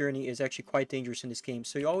onto a journey is actually quite dangerous in this game,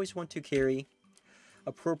 so you always want to carry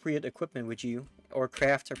appropriate equipment with you, or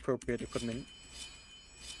craft appropriate equipment.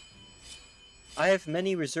 I have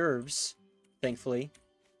many reserves, thankfully.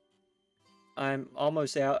 I'm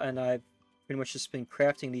almost out, and I've pretty much just been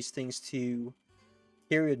crafting these things to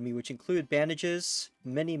carry with me, which include bandages,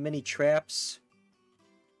 many traps,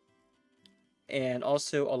 and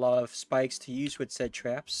also a lot of spikes to use with said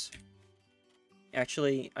traps.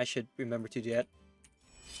 Actually, I should remember to do that.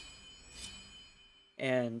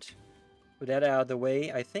 And with that out of the way,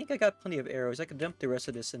 I think I got plenty of arrows. I could dump the rest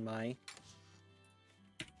of this in my...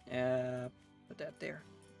 put that there.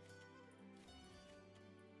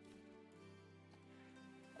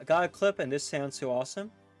 I got a clip, and this sounds so awesome.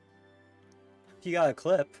 You got a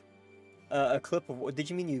clip? A clip of what? Did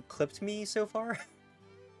you mean you clipped me so far?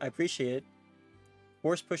 I appreciate it.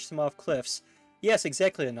 Force push them off cliffs. Yes,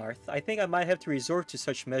 exactly, Anarth. I think I might have to resort to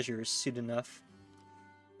such measures soon enough.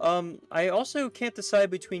 I also can't decide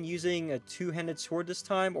between using a two-handed sword this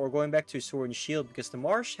time or going back to a sword and shield, because the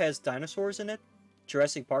marsh has dinosaurs in it,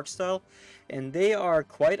 Jurassic Park style, and they are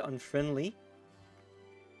quite unfriendly.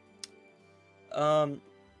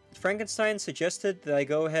 Frankenstein suggested that I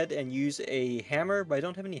go ahead and use a hammer, but I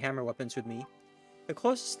don't have any hammer weapons with me. The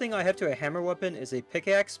closest thing I have to a hammer weapon is a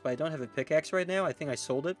pickaxe, but I don't have a pickaxe right now. I think I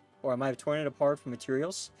sold it, or I might have torn it apart for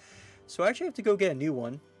materials. So I actually have to go get a new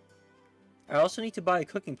one. I also need to buy a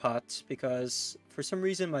cooking pot, because for some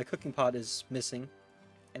reason my cooking pot is missing.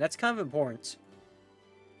 And that's kind of important.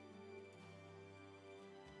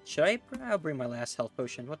 Should I? I'll bring my last health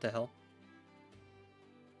potion. What the hell?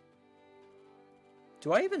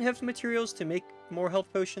 Do I even have the materials to make more health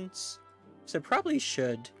potions? So I probably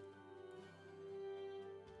should.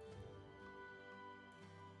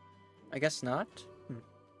 I guess not.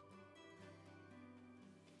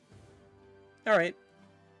 Alright.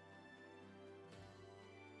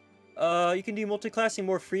 You can do multiclassing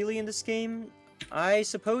more freely in this game? I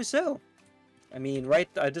suppose so. I mean,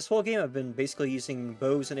 right, this whole game I've been basically using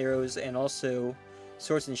bows and arrows and also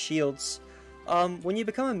swords and shields. When you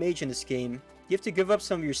become a mage in this game, you have to give up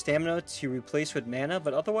some of your stamina to replace with mana,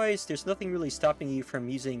 but otherwise there's nothing really stopping you from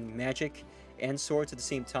using magic and swords at the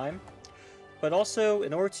same time. But also,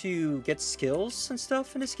 in order to get skills and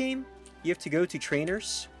stuff in this game, you have to go to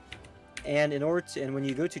trainers. And when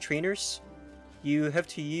you go to trainers, you have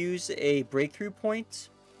to use a breakthrough point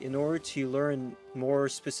in order to learn more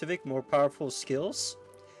specific, more powerful skills.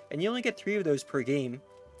 And you only get 3 of those per game.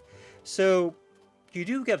 So, you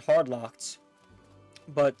do get hard-locked.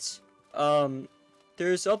 But,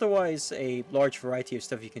 there's otherwise a large variety of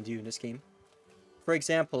stuff you can do in this game. For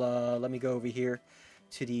example, let me go over here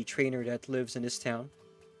to the trainer that lives in this town.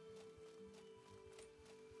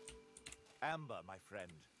 Amber, my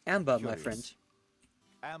friend. Amber, my friend.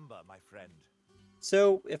 Amber, my friend.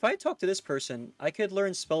 So, if I talk to this person, I could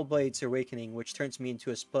learn Spellblade's Awakening, which turns me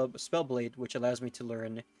into a Spellblade, which allows me to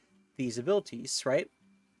learn these abilities, right?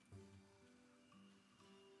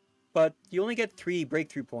 But you only get 3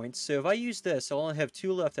 breakthrough points, so if I use this, I'll only have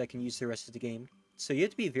 2 left I can use the rest of the game. So you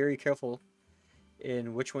have to be very careful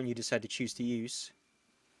in which one you decide to choose to use.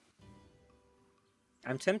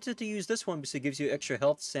 I'm tempted to use this one because it gives you extra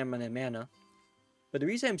health, stamina, and mana. But the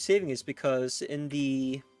reason I'm saving is because in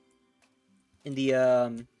the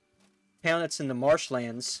town that's in the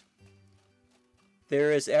marshlands,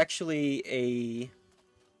 there is actually a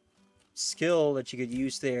skill that you could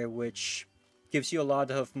use there which gives you a lot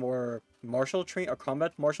of more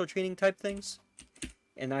combat martial training type things.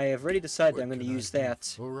 And I have already decided that I'm going to use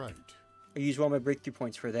that. All right. I use one of my breakthrough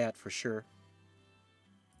points for that, for sure.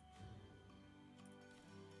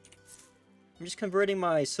 I'm just converting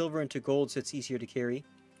my silver into gold so it's easier to carry.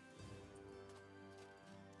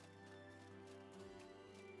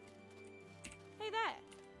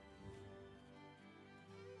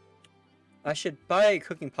 I should buy a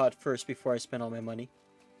cooking pot first before I spend all my money.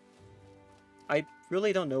 I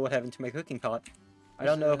really don't know what happened to my cooking pot. I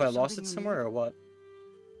don't know if I lost it somewhere or what.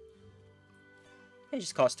 It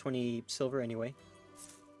just cost 20 silver anyway.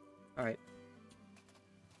 Alright.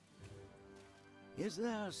 Is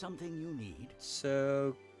there something you need?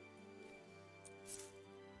 So...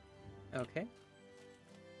 Okay.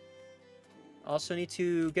 Also need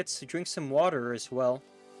to drink some water as well.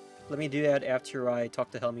 Let me do that after I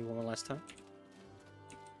talk to Helmy one last time.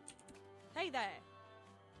 Hey there.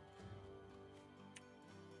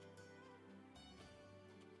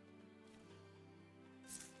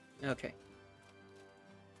 Okay.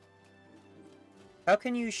 How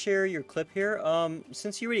can you share your clip here?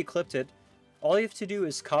 Since you already clipped it, all you have to do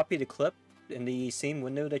is copy the clip in the same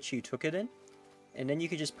window that you took it in, and then you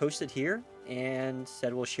can just post it here, and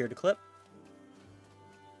that will share the clip.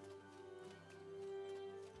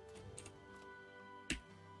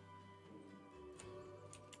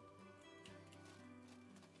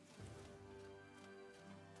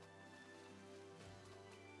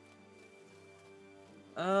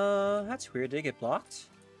 That's weird. Did it get blocked?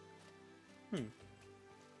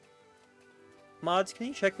 Mods, can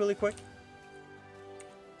you check really quick?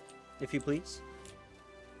 If you please.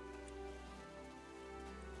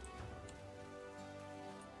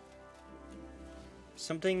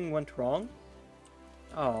 Something went wrong?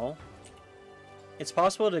 Oh. It's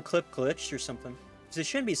possible the clip glitched or something. Because it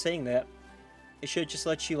shouldn't be saying that. It should just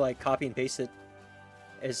let you, like, copy and paste it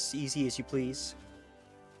as easy as you please.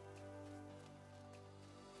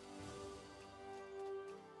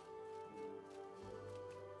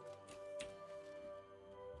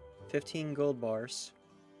 $15 gold bars.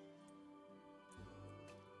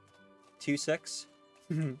 2 secs.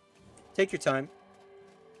 Take your time.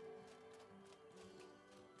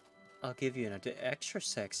 I'll give you an extra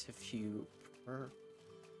secs if you prefer.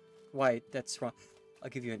 Why, that's wrong. I'll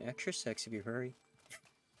give you an extra secs if you hurry.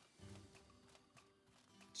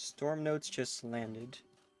 Storm notes just landed.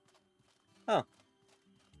 Oh.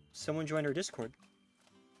 Someone joined our Discord.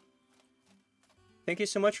 Thank you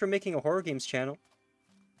so much for making a horror games channel.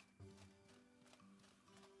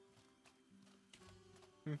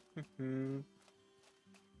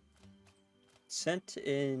 Sent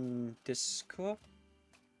in Discord?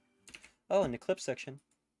 Oh, in the clip section.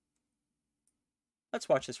 Let's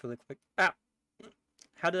watch this really quick. Ah!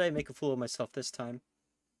 How did I make a fool of myself this time?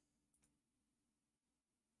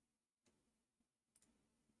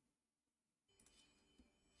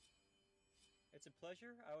 It's a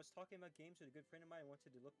pleasure. I was talking about games with a good friend of mine. I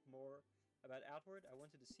wanted to look more about Outward. I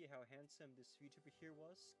wanted to see how handsome this YouTuber here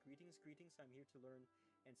was. Greetings, greetings. I'm here to learn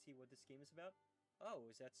and see what this game is about. Oh,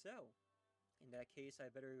 is that so? In that case, I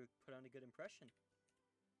better put on a good impression.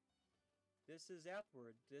 This is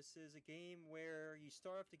Outward. This is a game where you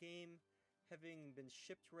start off the game having been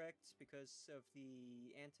shipwrecked because of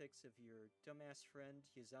the antics of your dumbass friend,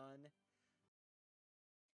 Yazan.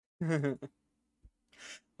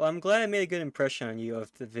 Well, I'm glad I made a good impression on you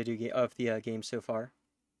of the game so far.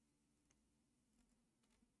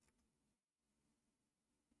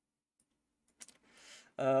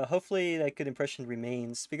 Hopefully that good impression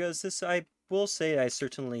remains, because this, I will say, I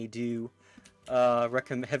certainly do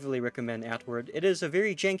heavily recommend Outward. It is a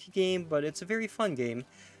very janky game, but it's a very fun game.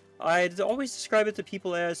 I'd always describe it to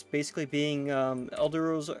people as basically being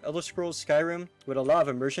Elder Scrolls Skyrim with a lot of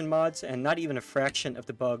immersion mods and not even a fraction of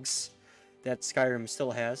the bugs that Skyrim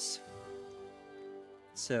still has.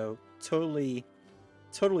 So, totally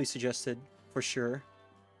suggested, for sure.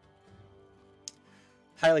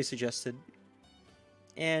 Highly suggested.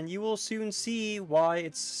 And you will soon see why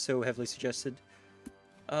it's so heavily suggested.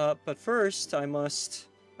 But first, I'm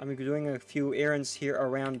doing a few errands here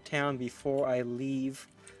around town before I leave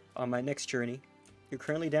on my next journey. You're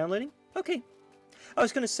currently downloading? Okay. I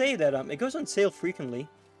was going to say that it goes on sale frequently.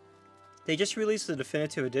 They just released the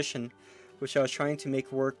definitive edition, which I was trying to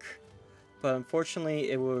make work, but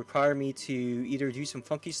unfortunately it will require me to either do some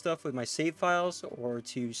funky stuff with my save files or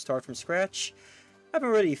to start from scratch. I'm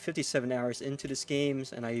already 57 hours into this game,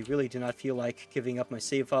 and I really do not feel like giving up my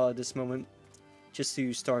save file at this moment just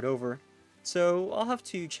to start over. So I'll have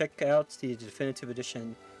to check out the definitive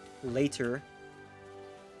edition later.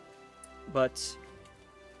 But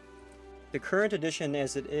the current edition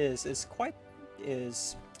as it is quite...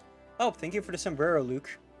 Oh, thank you for the sombrero,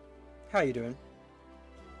 Luke. How you doing?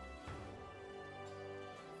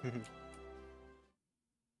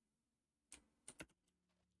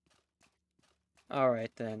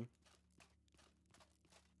 Alright then.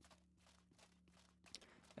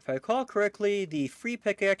 If I recall correctly, the free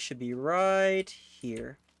pickaxe should be right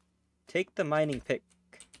here. Take the mining pick.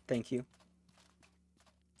 Thank you.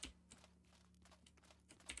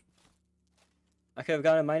 I could have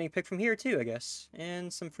gotten a mining pick from here too, I guess.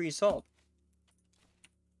 And some free salt.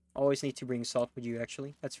 Always need to bring salt with you,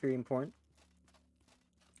 actually. That's very important.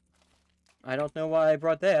 I don't know why I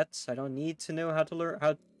brought that. I don't need to know how to learn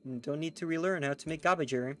how. Don't need to relearn how to make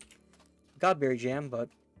godberry jam, but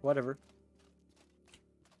whatever.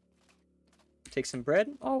 Take some bread,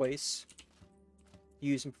 always.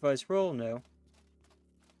 Use improvised roll, no.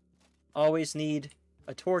 Always need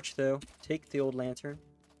a torch, though. Take the old lantern.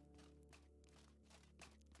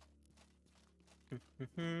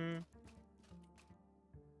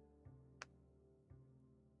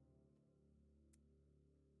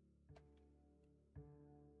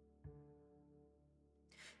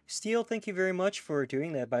 Steel, thank you very much for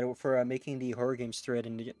doing that, by the way, for making the horror games thread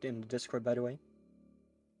in the Discord, by the way.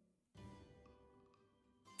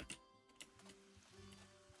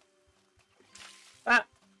 Ah!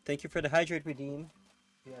 Thank you for the hydrate redeem.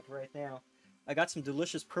 Yeah, right now. I got some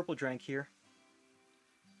delicious purple drink here.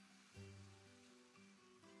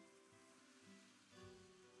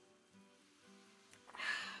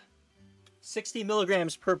 $60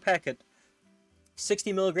 milligrams per packet.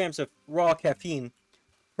 60 milligrams of raw caffeine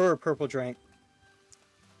per purple drink.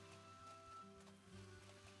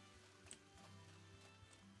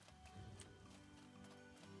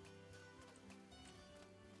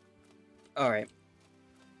 Alright.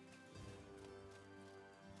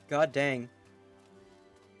 God dang.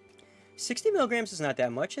 60 milligrams is not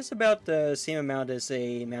that much. It's about the same amount as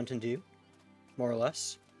a Mountain Dew. More or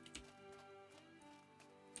less.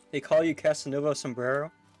 They call you Casanova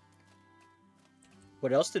Sombrero?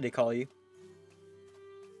 What else did they call you?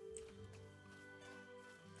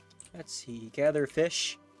 Let's see. Gather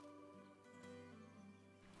fish.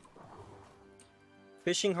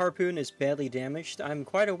 Fishing harpoon is badly damaged. I'm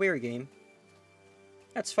quite aware, game.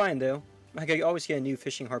 That's fine, though. I can always get a new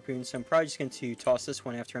fishing harpoon, so I'm probably just going to toss this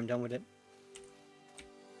one after I'm done with it.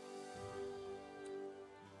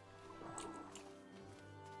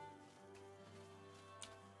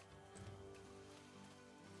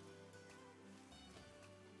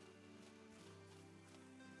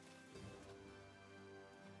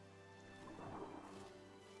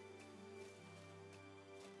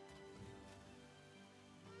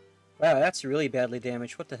 Wow, that's really badly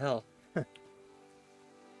damaged. What the hell?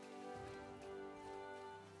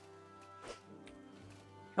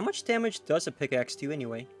 How much damage does a pickaxe do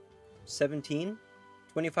anyway? 17?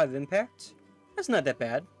 25 impact? That's not that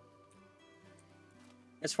bad.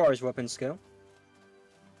 As far as weapons go.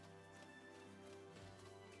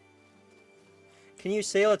 Can you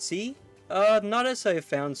sail at sea? Not as I've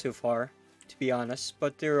found so far, to be honest.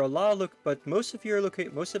 But there are a lot of but most of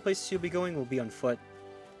the places you'll be going will be on foot,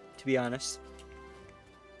 to be honest.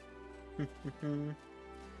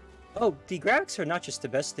 Oh, the graphics are not just the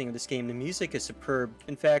best thing of this game, the music is superb.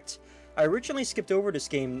 In fact, I originally skipped over this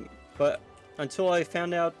game, but until I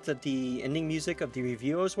found out that the ending music of the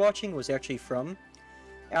review I was watching was actually from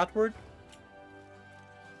Outward.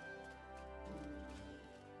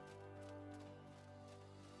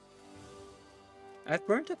 I've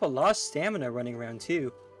burnt up a lot of stamina running around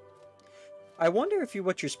too. I wonder if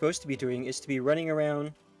what you're supposed to be doing is to be running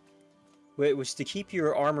around. It was to keep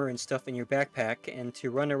your armor and stuff in your backpack and to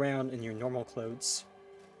run around in your normal clothes.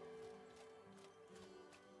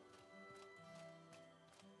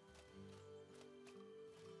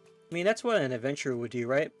 I mean, that's what an adventurer would do,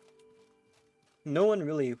 right? No one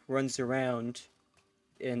really runs around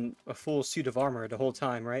in a full suit of armor the whole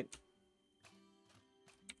time, right?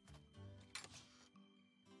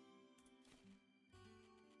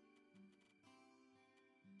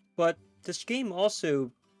 But this game also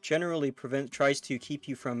generally tries to keep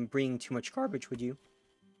you from bringing too much garbage with you.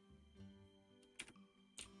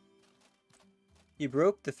 You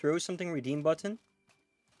broke the throw something redeem button?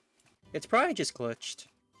 It's probably just glitched.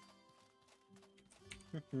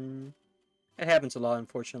 It happens a lot,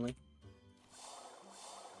 unfortunately.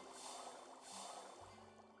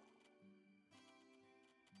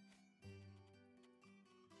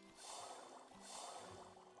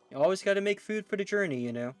 You always gotta make food for the journey,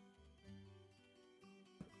 you know.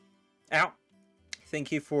 Ow!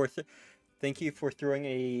 Thank you for throwing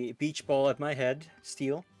a beach ball at my head,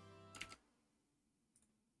 Steel.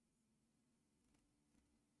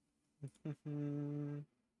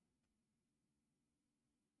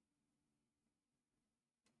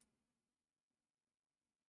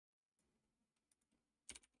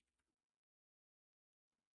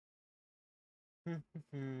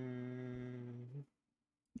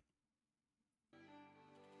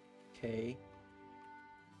 Okay.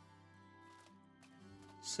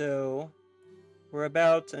 So, we're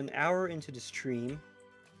about an hour into the stream.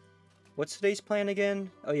 What's today's plan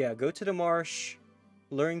again? Oh yeah, go to the marsh,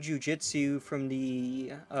 learn jujitsu from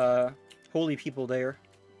the holy people there.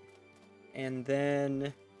 And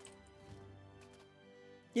then...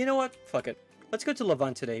 You know what? Fuck it. Let's go to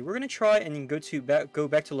Levant today. We're gonna try and go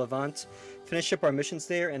back to Levant, finish up our missions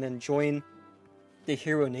there, and then join the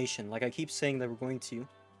Hero Nation, like I keep saying that we're going to.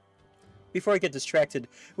 Before I get distracted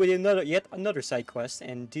with yet another side quest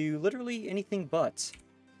and do literally anything but.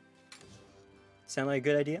 Sound like a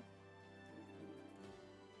good idea?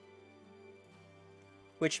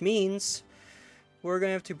 Which means we're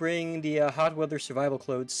gonna have to bring the hot weather survival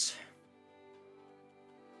clothes.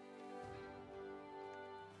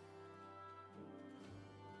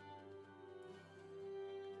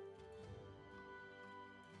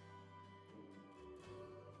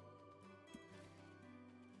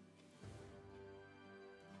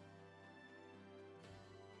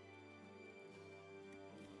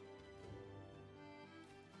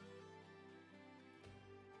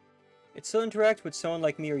 It still interact with someone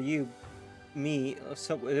like me or you.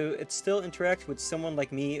 It still interact with someone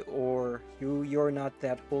like me or you. You're not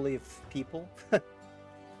that holy of people.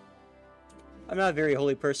 I'm not a very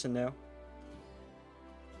holy person now.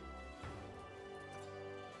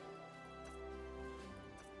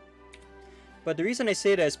 But the reason I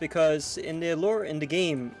say that is because in the lore in the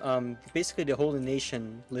game, basically the Holy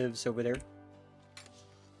Nation lives over there.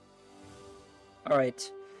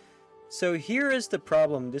 Alright. So here is the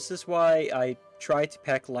problem. This is why I try to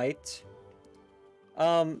pack light.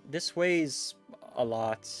 This weighs a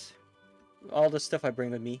lot. All the stuff I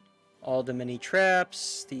bring with me. All the many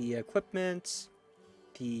traps, the equipment,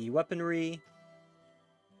 the weaponry.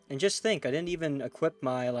 And just think, I didn't even equip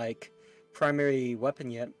my, like, primary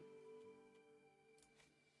weapon yet.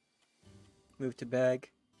 Move to bag.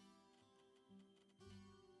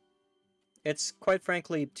 It's, quite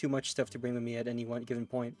frankly, too much stuff to bring with me at any one given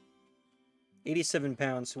point. 87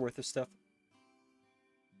 pounds worth of stuff.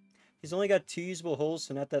 He's only got 2 usable holes,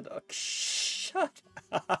 so not that... shut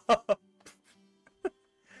up!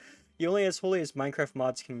 You're only as holy as Minecraft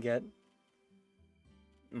mods can get.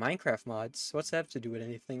 Minecraft mods? What's that have to do with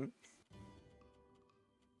anything?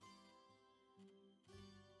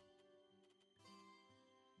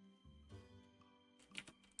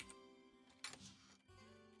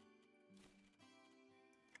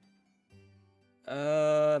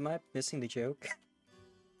 Am I missing the joke?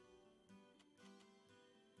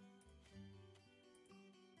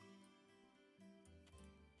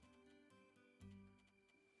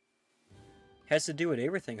 Has to do with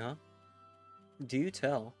everything, huh? Do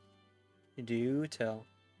tell. Do tell.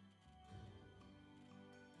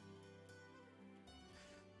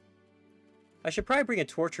 I should probably bring a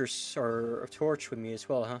torch or a torch with me as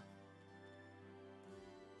well, huh?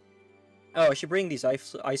 Oh, I should bring these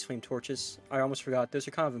ice flame torches. I almost forgot. Those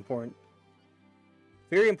are kind of important.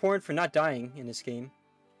 Very important for not dying in this game.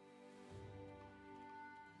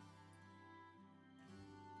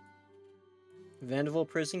 Vanderbilt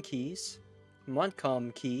prison keys.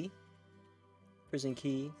 Montcalm key. Prison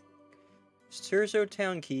key. Sturzo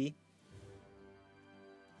town key.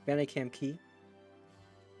 Bandicam key.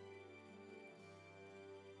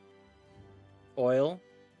 Oil.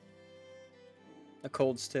 A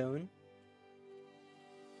cold stone.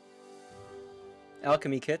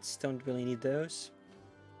 Alchemy kits, don't really need those.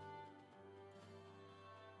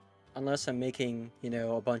 Unless I'm making, you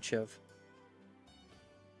know, a bunch of...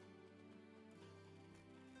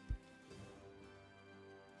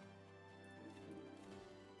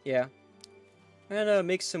 Yeah. I'm gonna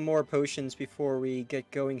make some more potions before we get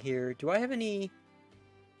going here. Do I have any...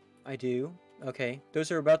 I do. Okay.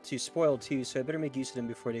 Those are about to spoil too, so I better make use of them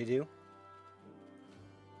before they do.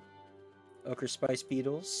 Ochre spice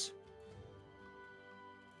beetles.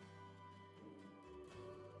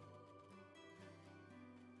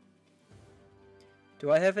 Do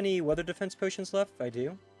I have any weather defense potions left? I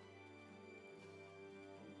do.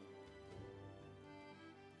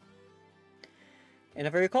 And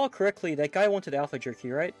if I recall correctly, that guy wanted alpha jerky,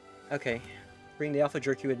 right? Okay. Bring the alpha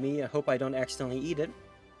jerky with me. I hope I don't accidentally eat it.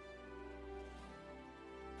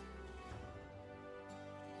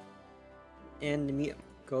 And the meat.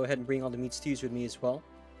 Go ahead and bring all the meat stews with me as well.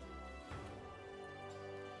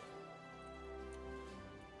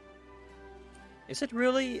 Is it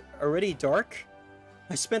really already dark?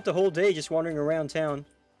 I spent the whole day just wandering around town,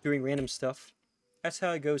 doing random stuff. That's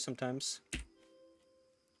how it goes sometimes.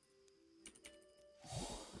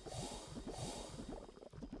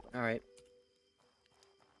 Alright.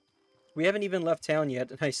 We haven't even left town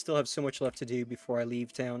yet, and I still have so much left to do before I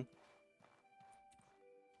leave town.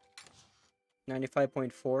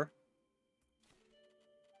 95.4.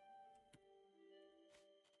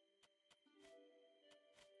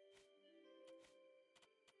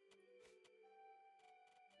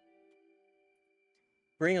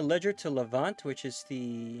 Bring a ledger to Levant, which is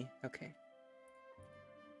the... Okay.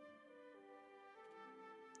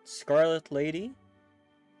 Scarlet Lady.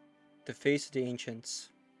 The Face of the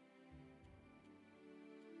Ancients.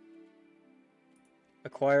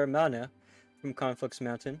 Acquire mana from Conflict's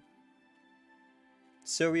Mountain.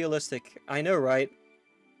 So realistic. I know, right?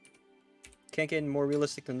 Can't get any more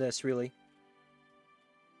realistic than this, really.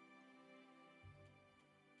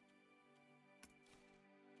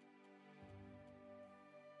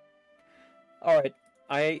 Alright,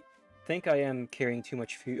 I think I am carrying too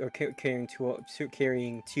much food, or carrying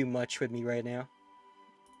too much with me right now.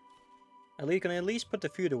 Can I at least put the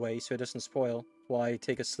food away so it doesn't spoil while I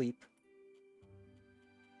take a sleep.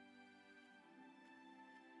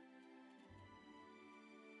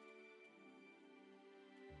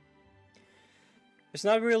 There's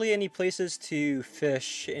not really any places to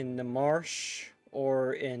fish in the marsh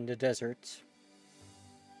or in the desert.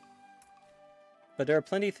 But there are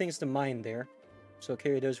plenty of things to mine there, so I'll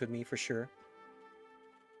carry those with me for sure.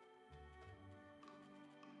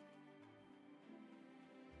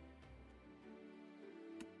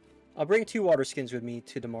 I'll bring 2 water skins with me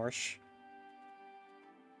to the marsh.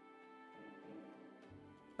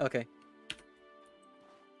 Okay.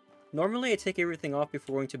 Normally I take everything off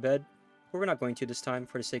before going to bed, but we're not going to this time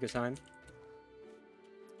for the sake of time.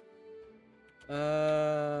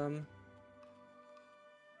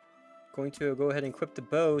 Going to go ahead and equip the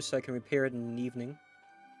bow so I can repair it in the evening.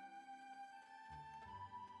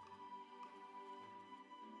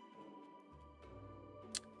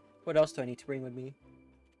 What else do I need to bring with me?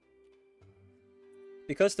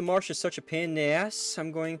 Because the marsh is such a pain in the ass,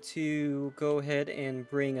 I'm going to go ahead and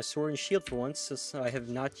bring a sword and shield for once, since I have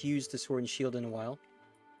not used the sword and shield in a while.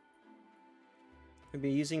 I'll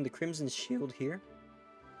be using the Crimson Shield here.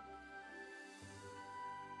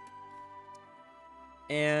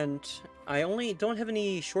 And I only don't have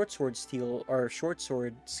any short sword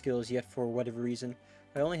skills yet for whatever reason.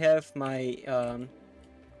 I only have my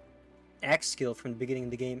axe skill from the beginning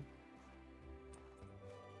of the game.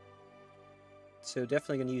 So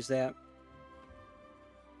definitely going to use that.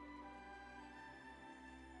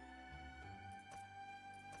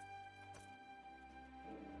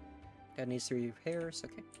 That needs 3 repairs,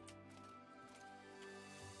 okay.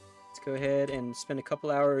 Let's go ahead and spend a couple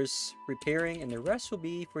hours repairing, and the rest will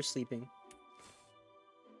be for sleeping.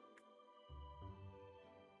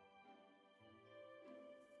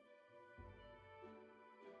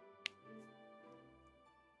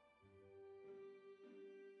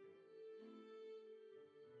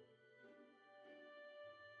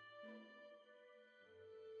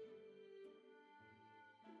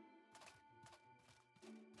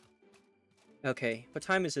 Okay, what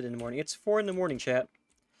time is it in the morning? It's 4 in the morning, chat.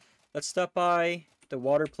 Let's stop by the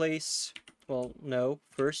water place. Well, no.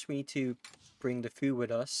 First, we need to bring the food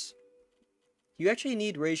with us. You actually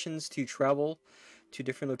need rations to travel to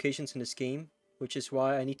different locations in this game, which is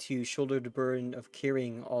why I need to shoulder the burden of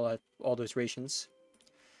carrying all those rations.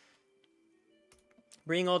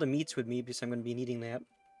 Bring all the meats with me because I'm going to be needing that.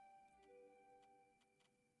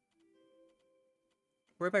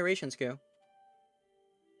 Where'd my rations go?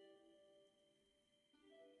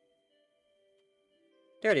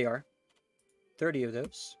 There they are. 30 of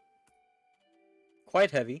those.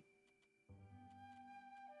 Quite heavy.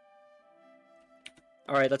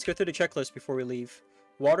 Alright, let's go through the checklist before we leave.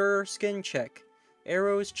 Water skin, check.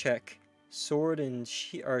 Arrows, check. Sword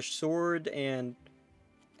and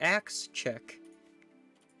axe, check.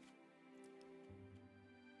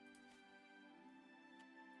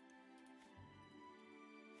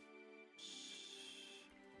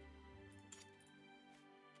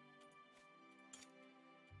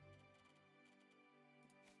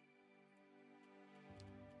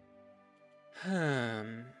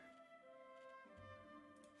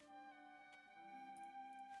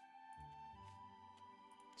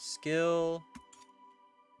 Skill.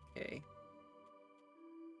 Okay.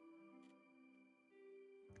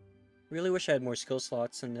 Really wish I had more skill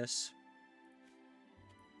slots in this.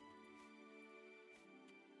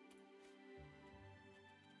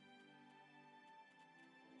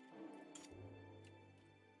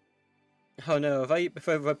 Oh no, if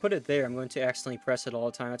I put it there, I'm going to accidentally press it all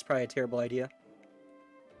the time. That's probably a terrible idea.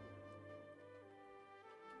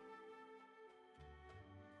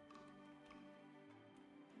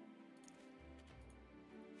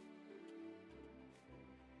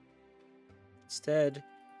 Instead,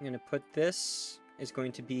 I'm going to put this is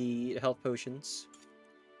going to be health potions.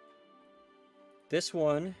 This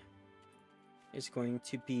one is going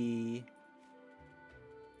to be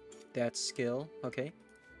that skill. Okay.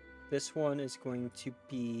 This one is going to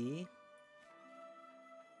be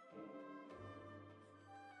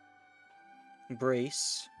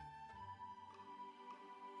Brace.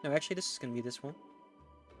 No, actually, this is gonna be this one.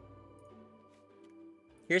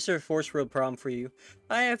 Here's a force world problem for you.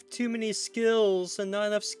 I have too many skills and not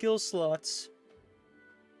enough skill slots.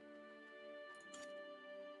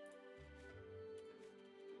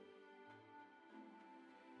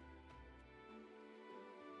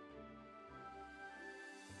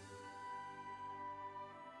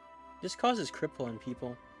 This causes cripple on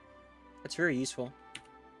people. That's very useful.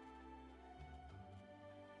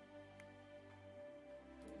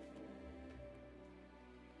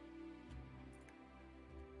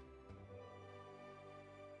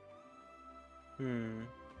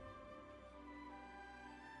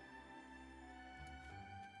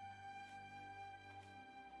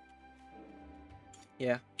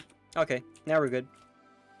 Yeah. Okay, now we're good.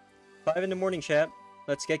 5 in the morning, chat.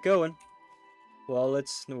 Let's get going. While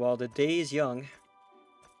the day is young.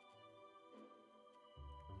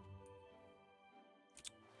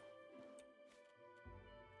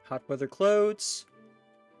 Hot weather clothes.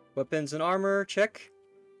 Weapons and armor, check.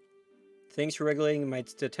 Things for regulating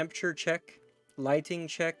the temperature, check. Lighting,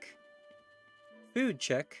 check. Food,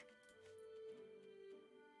 check.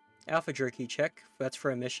 Alpha jerky, check. That's for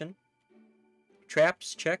a mission.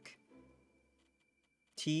 Traps, check.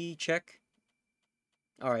 Tea, check.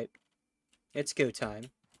 Alright. It's go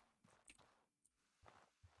time.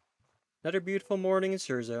 Another beautiful morning in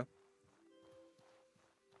Surzo.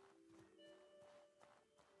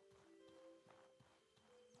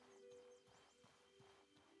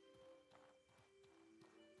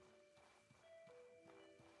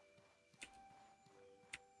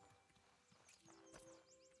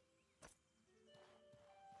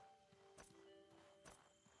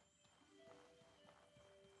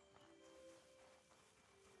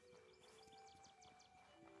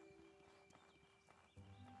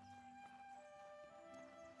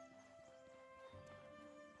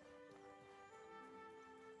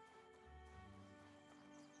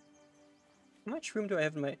 How much room do I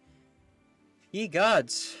have in my... Ye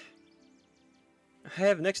gods! I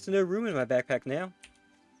have next to no room in my backpack now.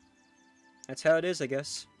 That's how it is, I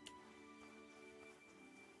guess.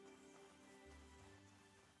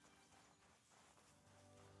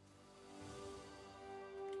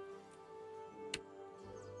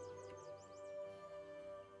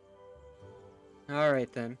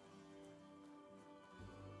 Alright then.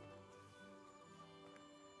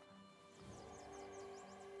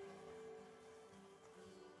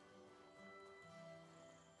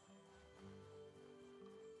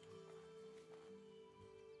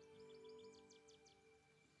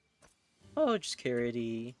 Oh, just carry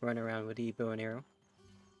the run around with the bow and arrow.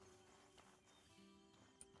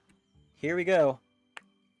 Here we go.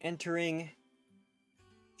 Entering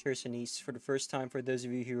Chersonese for the first time for those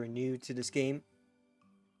of you who are new to this game.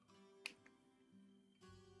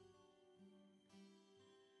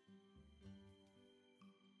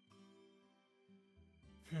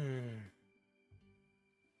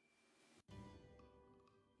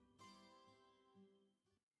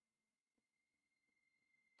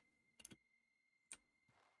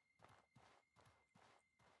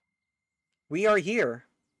 We are here.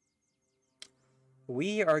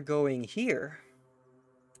 We are going here.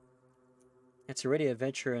 It's already an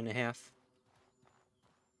adventure and a half.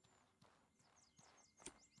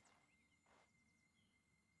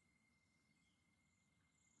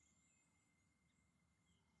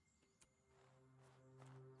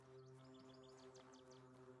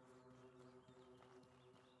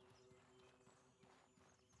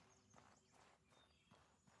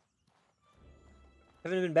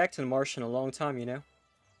 Haven't been back to the marsh in a long time, you know?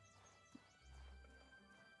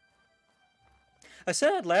 I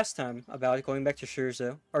said it last time about going back to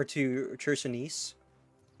Scherzo, or to Chersonese.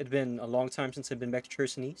 It'd been a long time since I'd been back to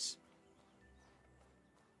Chersonese.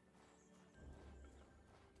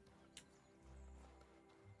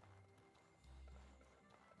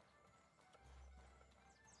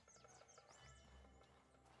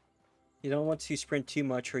 You don't want to sprint too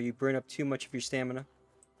much or you burn up too much of your stamina.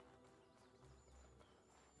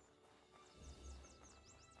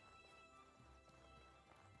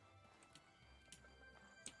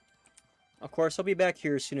 Of course, I'll be back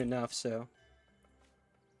here soon enough, so...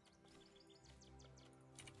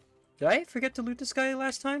 Did I forget to loot this guy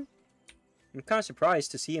last time? I'm kind of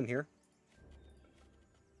surprised to see him here.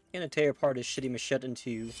 Gonna tear apart his shitty machete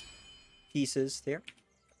into pieces there.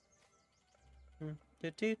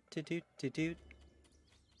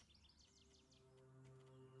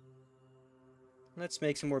 Let's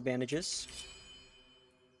make some more bandages.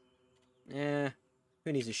 Who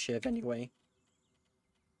needs a shiv anyway?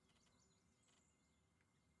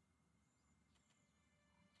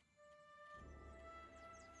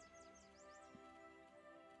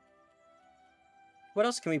 What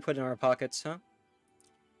else can we put in our pockets, huh?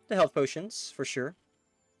 The health potions, for sure.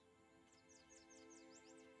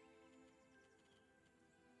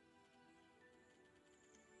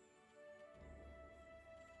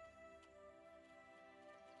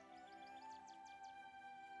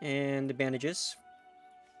 And the bandages.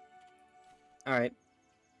 Alright.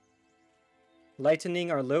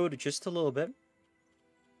 Lightening our load just a little bit.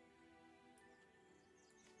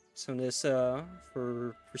 Some of this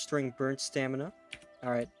for restoring burnt stamina.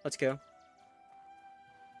 Alright, let's go.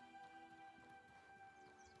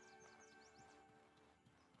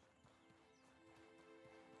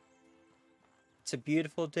 It's a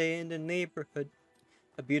beautiful day in the neighborhood.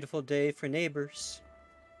 A beautiful day for neighbors.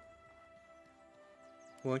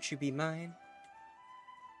 Won't you be mine?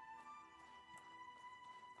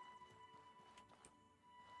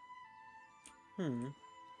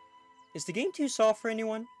 Is the game too soft for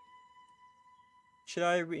anyone? Should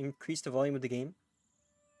I increase the volume of the game?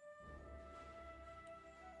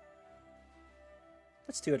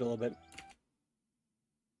 Let's do it a little bit.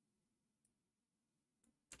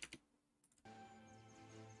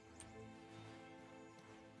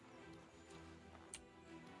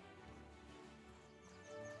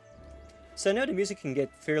 So I know the music can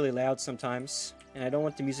get fairly loud sometimes, and I don't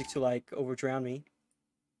want the music to like overdrown me,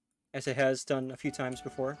 as it has done a few times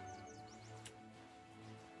before.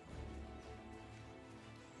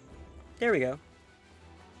 There we go.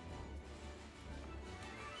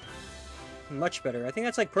 Much better. I think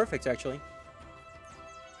that's like perfect, actually.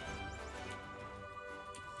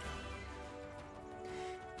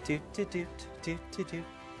 I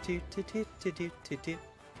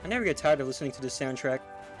never get tired of listening to this soundtrack.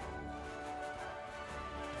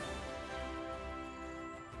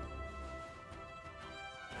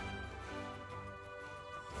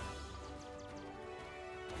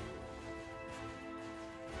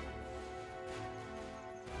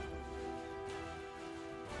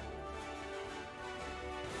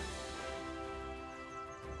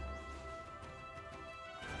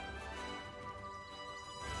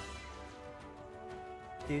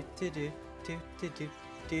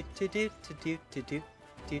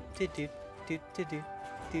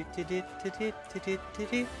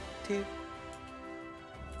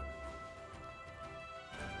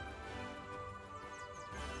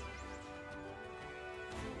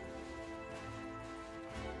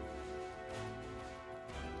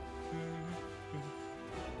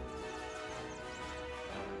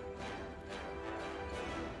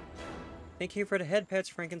 Thank you for the head pets,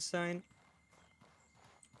 Frankenstein.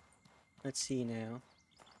 Let's see now.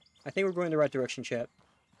 I think we're going the right direction, chat.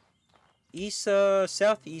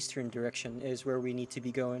 Southeastern direction is where we need to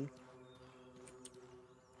be going.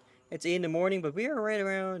 It's 8 in the morning, but we are right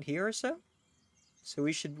around here or so. So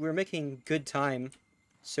we're making good time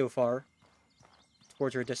so far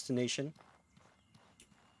towards our destination.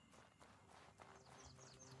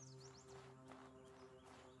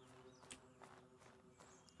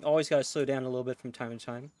 Always gotta slow down a little bit from time to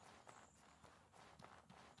time.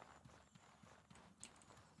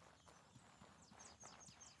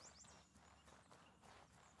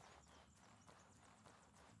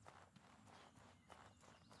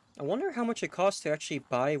 I wonder how much it costs to actually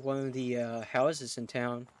buy one of the houses in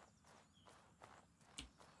town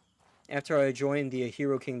after I join the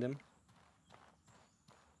Hero Kingdom.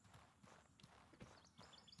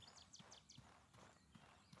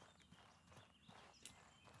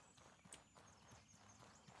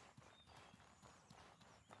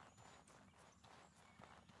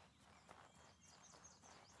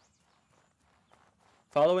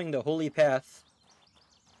 Following the holy path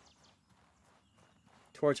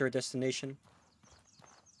towards our destination.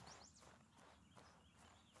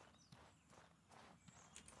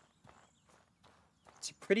 It's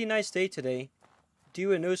a pretty nice day today,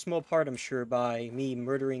 due in no small part, I'm sure, by me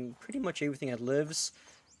murdering pretty much everything that lives,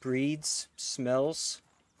 breeds, smells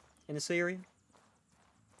in this area.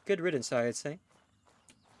 Good riddance, I'd say.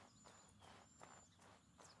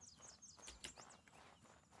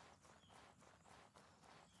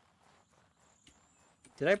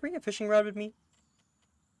 Did I bring a fishing rod with me?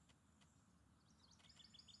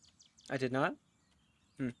 I did not?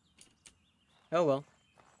 Oh well.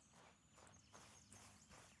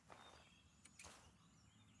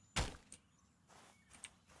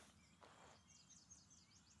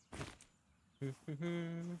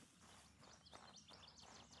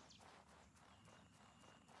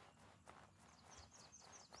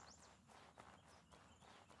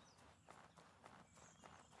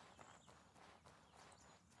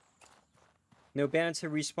 No bandits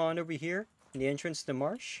have respawned over here in the entrance to the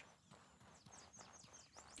marsh?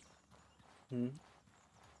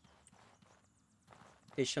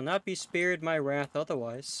 They shall not be spared my wrath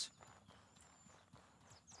otherwise.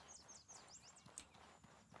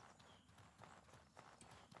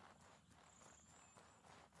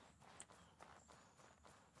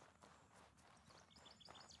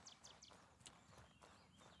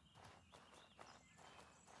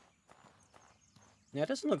 That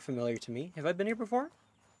doesn't look familiar to me. Have I been here before?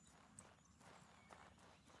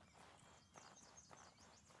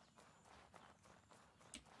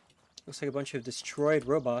 Looks like a bunch of destroyed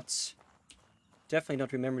robots. Definitely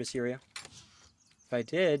don't remember this area. If I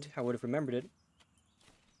did, I would have remembered it.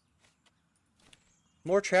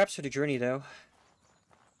 More traps for the journey, though.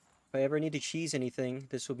 If I ever need to cheese anything,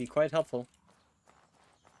 this will be quite helpful.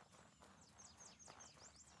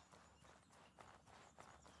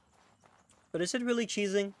 But is it really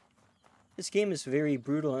cheesing? This game is very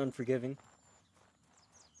brutal and unforgiving.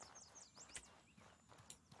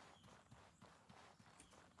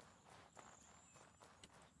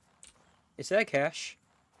 Is that cash?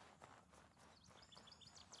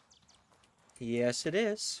 Yes, it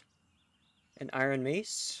is. An iron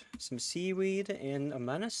mace, some seaweed, and a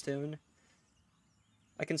mana stone.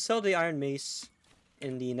 I can sell the iron mace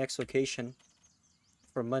in the next location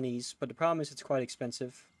for monies, but the problem is it's quite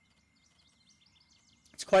expensive.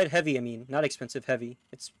 It's quite heavy, I mean. Not expensive, heavy.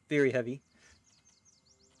 It's very heavy.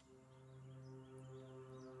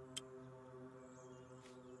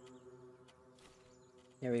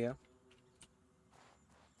 There we go.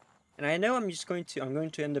 And I know I'm going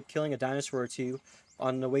to end up killing a dinosaur or two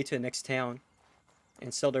on the way to the next town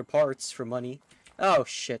and sell their parts for money. Oh,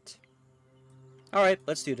 shit. Alright,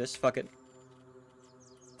 let's do this. Fuck it.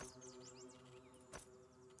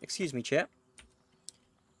 Excuse me, chat.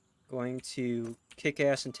 Going to kick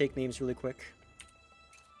ass and take names really quick.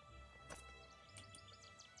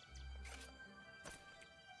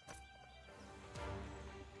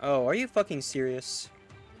 Oh, are you fucking serious?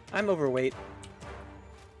 I'm overweight.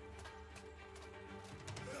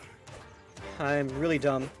 I'm really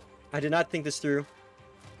dumb. I did not think this through.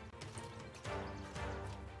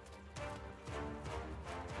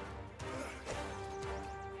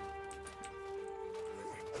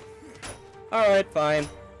 Alright, fine.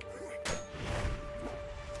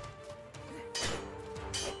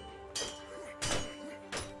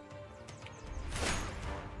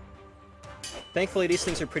 Thankfully, these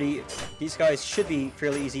things are pretty... These guys should be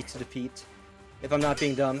fairly easy to defeat, if I'm not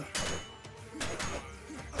being dumb.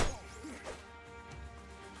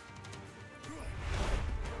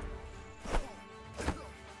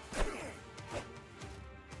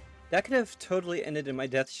 That could have totally ended in my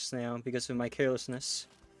death just now because of my carelessness.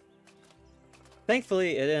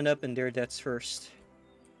 Thankfully, it ended up in their deaths first.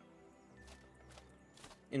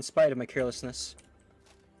 In spite of my carelessness.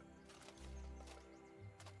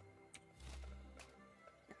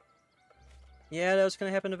 Yeah, that was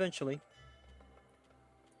gonna happen eventually.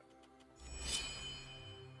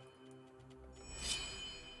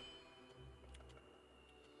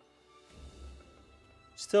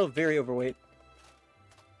 Still very overweight.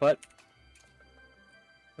 But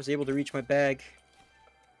I was able to reach my bag.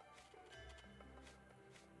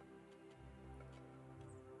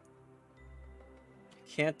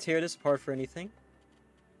 Can't tear this apart for anything.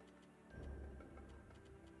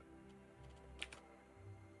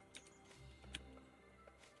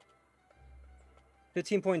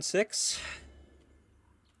 $15.6.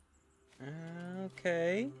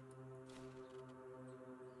 Okay.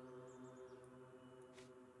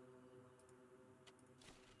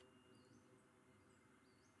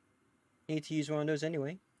 Need to use one of those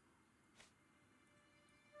anyway.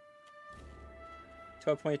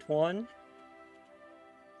 12.1.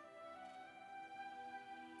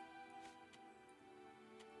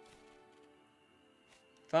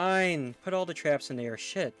 Fine. Put all the traps in there.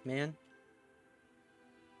 Shit, man.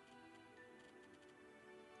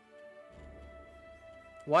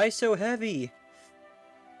 Why so heavy?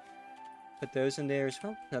 Put those in there as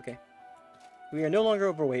well. Okay. We are no longer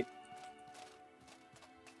overweight.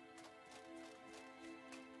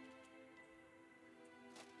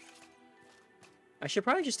 I should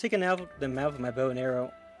probably just take them out of my bow and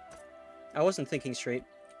arrow. I wasn't thinking straight.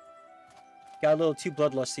 Got a little too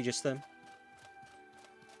bloodlusty just then.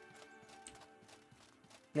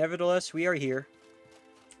 Nevertheless, we are here.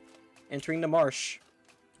 Entering the marsh.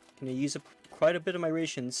 Gonna use up quite a bit of my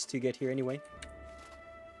rations to get here anyway.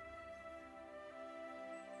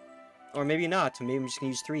 Or maybe not. Maybe I'm just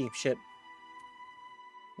gonna use 3. Shit.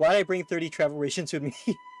 Why'd I bring 30 travel rations with me?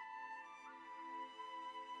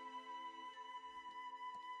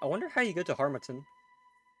 I wonder how you go to Harmattan.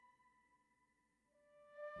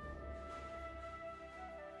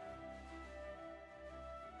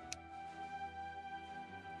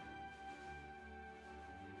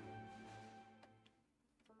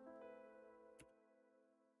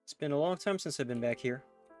 been a long time since I've been back here.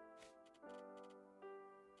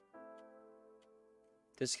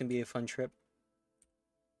 This can be a fun trip.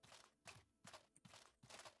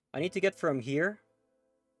 I need to get from here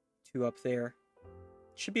to up there.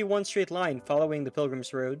 Should be one straight line following the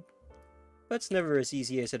Pilgrim's Road, but it's never as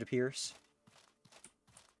easy as it appears.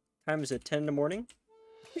 Time is at 10 in the morning.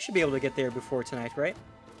 We should be able to get there before tonight, right?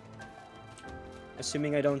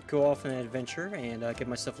 Assuming I don't go off on an adventure and get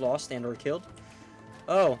myself lost and or killed.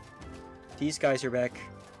 Oh, these guys are back.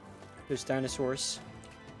 Those dinosaurs.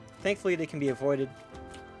 Thankfully they can be avoided.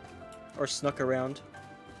 Or snuck around.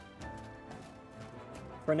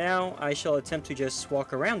 For now, I shall attempt to just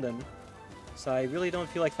walk around them. So I really don't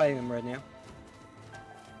feel like fighting them right now.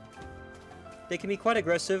 They can be quite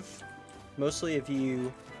aggressive. Mostly if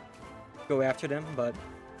you go after them, but...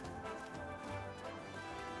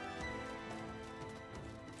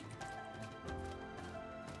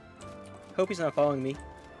 Hope he's not following me.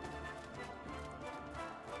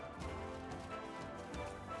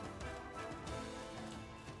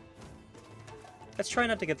 Let's try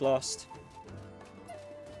not to get lost.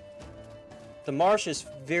 The marsh is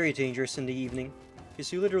very dangerous in the evening,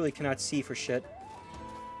 because you literally cannot see for shit.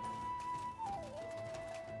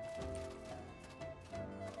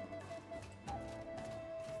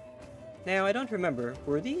 Now, I don't remember,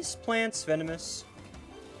 were these plants venomous?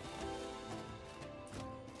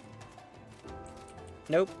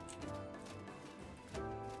 Nope.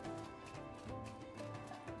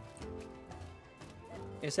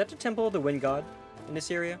 Is that the Temple of the Wind God in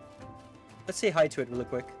this area? Let's say hi to it really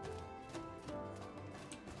quick.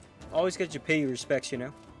 Always get to pay your respects, you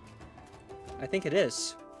know. I think it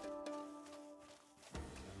is.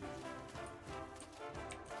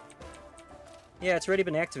 Yeah, it's already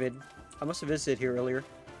been activated. I must have visited here earlier.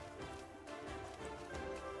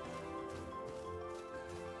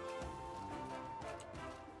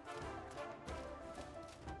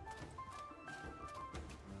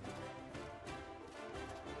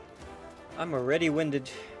 I'm already winded.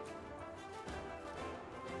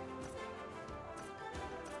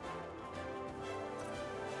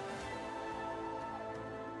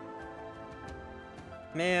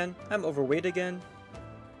 Man, I'm overweight again.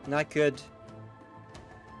 Not good.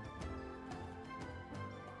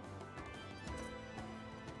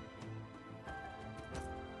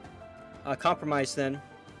 Compromise then.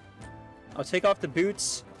 I'll take off the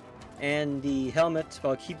boots and the helmet, but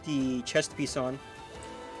I'll keep the chest piece on.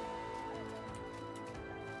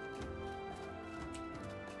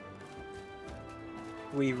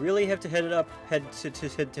 We really have to head it up. Head.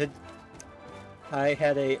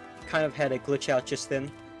 I kind of had a glitch out just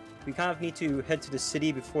then. We kind of need to head to the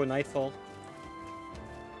city before nightfall.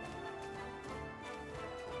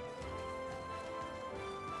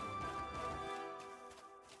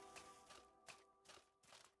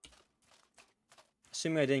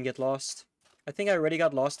 Assuming I didn't get lost. I think I already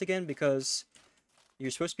got lost again because you're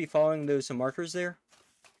supposed to be following those markers there.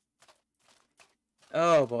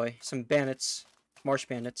 Oh boy, some bandits. Marsh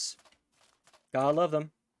bandits. Gotta love them.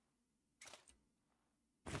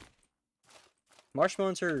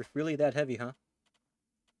 Marshmallows are really that heavy, huh?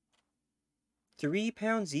 3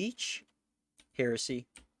 pounds each? Heresy.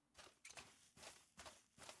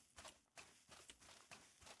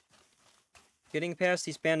 Getting past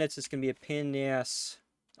these bandits is gonna be a pain in the ass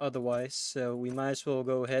otherwise, so we might as well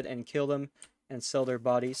go ahead and kill them and sell their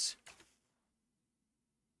bodies.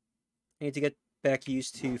 I need to get back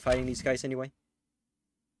used to fighting these guys anyway.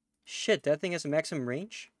 Shit, that thing has a maximum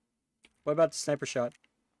range? What about the sniper shot?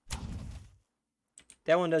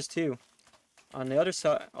 That one does too. On the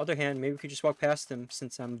other hand, maybe we could just walk past them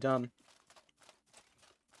since I'm dumb.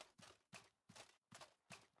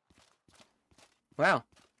 Wow,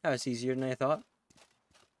 that was easier than I thought.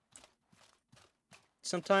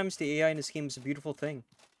 Sometimes the AI in this game is a beautiful thing.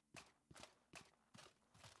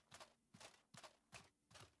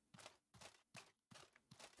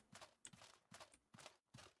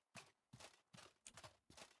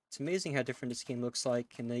 It's amazing how different this game looks like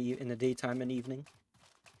in the daytime and evening.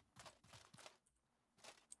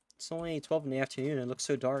 It's only 12 in the afternoon and it looks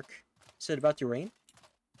so dark. Is it about to rain?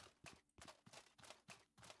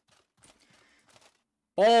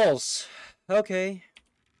 Balls! Okay.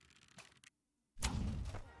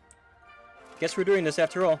 Guess we're doing this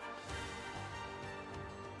after all.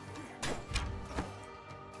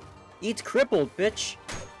 Eat crippled, bitch!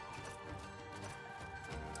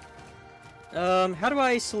 How do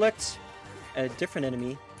I select a different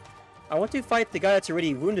enemy? I want to fight the guy that's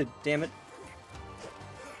already wounded, damn it.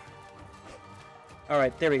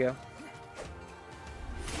 Alright, there we go.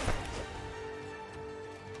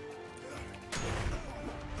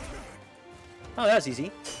 Oh, that was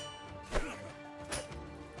easy.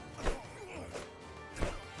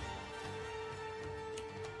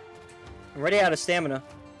 I'm already out of stamina.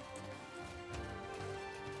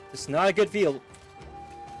 It's not a good field.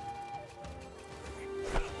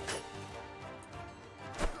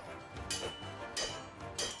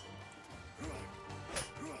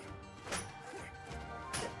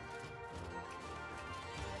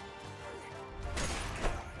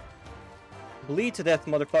 Bleed to death,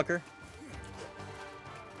 motherfucker.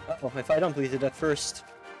 Uh-oh, if I don't bleed to death first.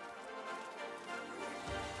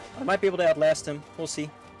 I might be able to outlast him. We'll see.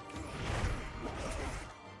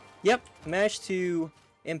 Yep, managed to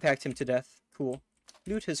impact him to death. Cool.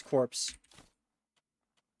 Loot his corpse.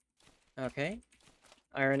 Okay.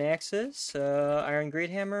 Iron axes. Iron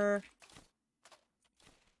great hammer.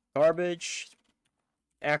 Garbage.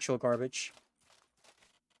 Actual garbage.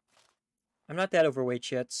 I'm not that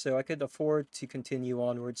overweight yet, so I could afford to continue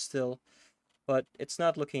onward still. But it's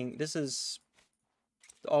not looking... This is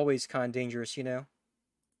always kind of dangerous, you know?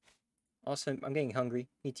 Also, I'm getting hungry.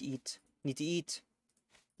 Need to eat. Need to eat.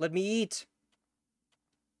 Let me eat!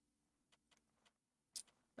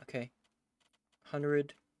 Okay.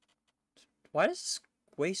 100. Why does this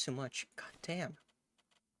weigh so much? God damn.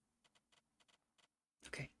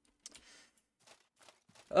 Okay.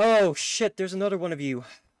 Oh, shit, there's another one of you.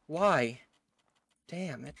 Why?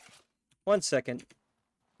 Damn it. 1 second.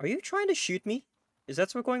 Are you trying to shoot me? Is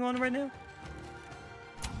that what's going on right now?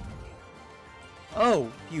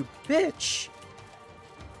 Oh, you bitch!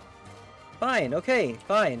 Fine, okay,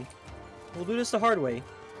 fine. We'll do this the hard way.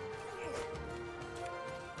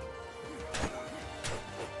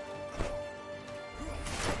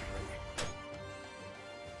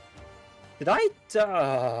 Did I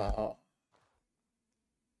die?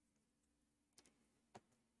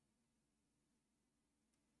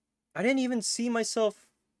 I didn't even see myself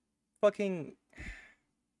fucking...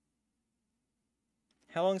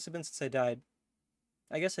 How long has it been since I died?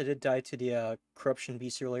 I guess I did die to the corruption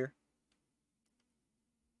beast earlier.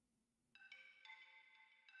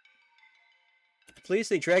 Please,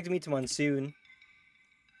 they dragged me to Monsoon.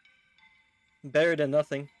 Better than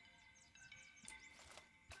nothing.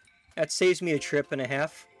 That saves me a trip and a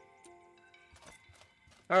half.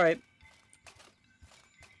 Alright.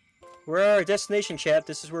 We're at our destination, chat.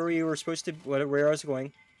 This is where we were supposed to... where I was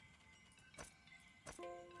going.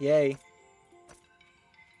 Yay.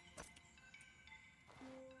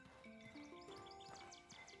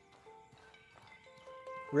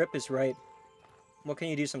 Rip is right. What can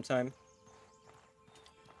you do sometime?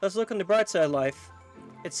 Let's look on the bright side of life.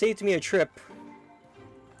 It saved me a trip.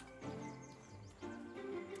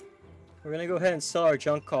 We're gonna go ahead and sell our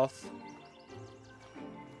junk off.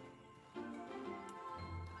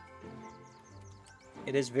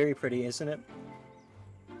 It is very pretty, isn't it?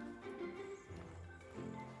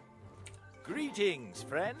 Greetings,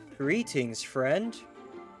 friend. Greetings, friend.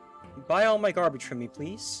 Buy all my garbage from me,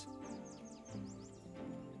 please.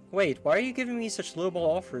 Wait, why are you giving me such lowball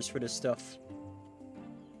offers for this stuff?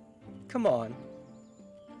 Come on.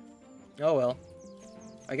 Oh well.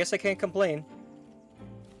 I guess I can't complain.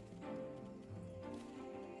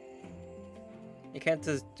 You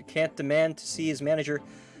can't demand to see his manager.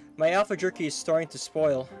 My alpha jerky is starting to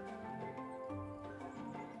spoil.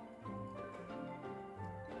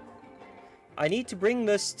 I need to bring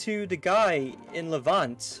this to the guy in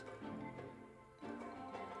Levant.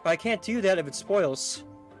 But I can't do that if it spoils.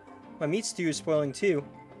 My meat stew is spoiling too.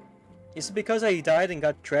 Is it because I died and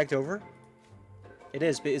got dragged over? It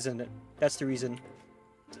is, but isn't it? That's the reason.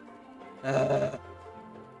 Oh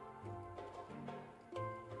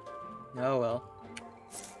well.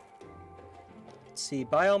 Let's see.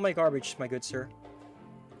 Buy all my garbage, my good sir.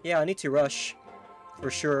 Yeah, I need to rush.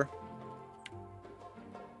 For sure.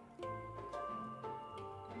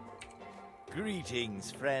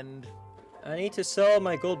 Greetings, friend. I need to sell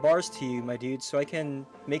my gold bars to you, my dude, so I can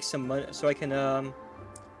make some money, so I can,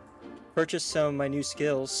 purchase some of my new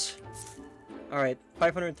skills. Alright,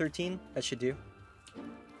 513, that should do.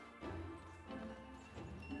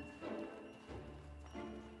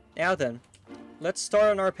 Now then, let's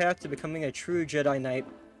start on our path to becoming a true Jedi Knight.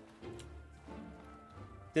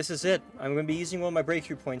 This is it. I'm going to be using one of my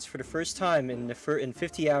breakthrough points for the first time in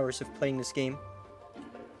 50 hours of playing this game.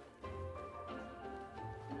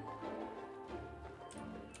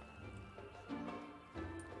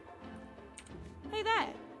 Hey there.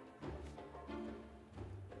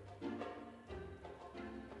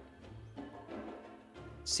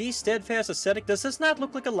 See, steadfast ascetic. Does this not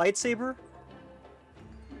look like a lightsaber?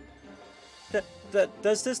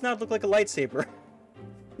 Does this not look like a lightsaber?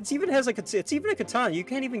 It's even has like it's even a katana. You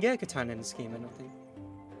can't even get a katana in this game, I don't think.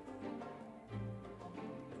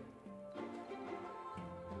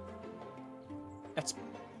 That's...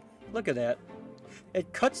 Look at that.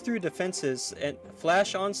 It cuts through defenses and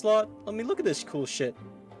flash onslaught. I mean, look at this cool shit.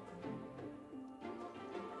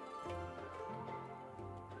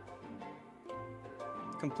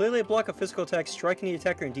 Completely block a physical attack, striking the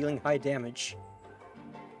attacker and dealing high damage.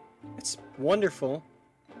 It's wonderful.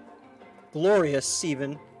 Glorious,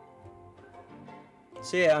 even.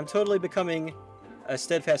 So yeah, I'm totally becoming a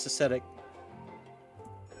steadfast ascetic.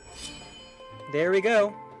 There we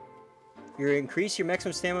go. You increase your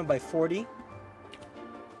maximum stamina by 40.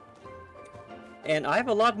 And I have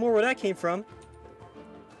a lot more where that came from.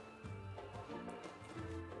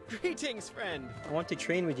 Greetings, friend. I want to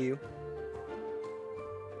train with you.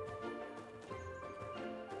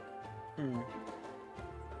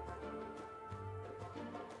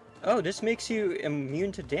 Oh, this makes you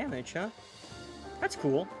immune to damage, huh? That's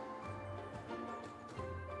cool.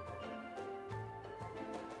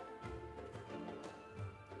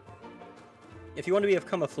 If you want to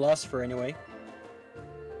become a philosopher, anyway.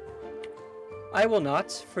 I will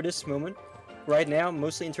not, for this moment. Right now, I'm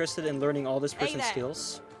mostly interested in learning all this person's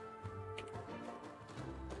skills.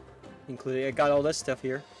 Including, I got all this stuff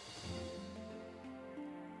here.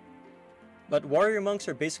 But warrior monks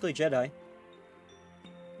are basically Jedi.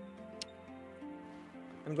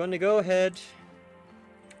 I'm going to go ahead.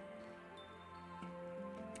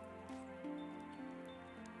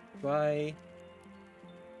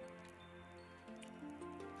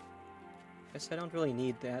 Guess I don't really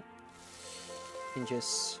need that. I can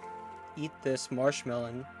just eat this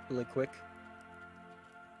marshmallow really quick.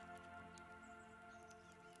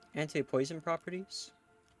 Anti-poison properties?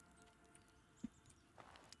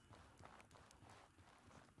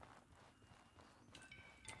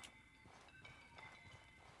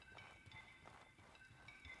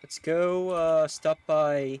 Let's go stop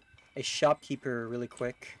by a shopkeeper really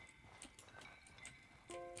quick.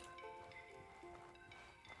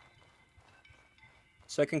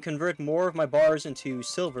 So I can convert more of my bars into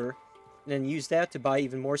silver, and then use that to buy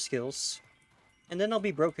even more skills. And then I'll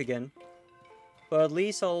be broke again. But at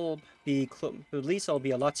least I'll be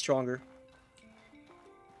a lot stronger.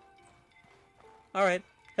 Alright,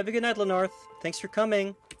 have a good night, Lenarth. Thanks for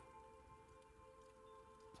coming.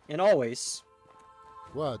 And always.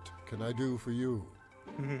 What can I do for you?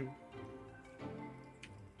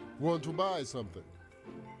 Want to buy something?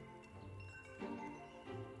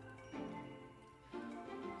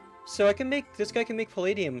 So I can make, this guy can make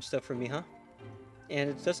palladium stuff for me, huh? And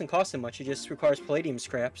it doesn't cost him much, it just requires palladium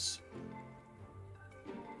scraps.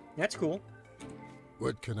 That's cool.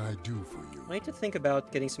 What can I do for you? I need to think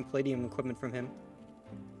about getting some palladium equipment from him.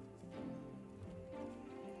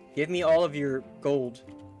 Give me all of your gold.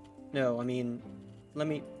 No, I mean, let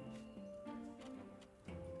me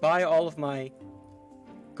buy all of my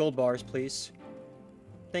gold bars, please.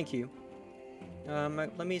 Thank you.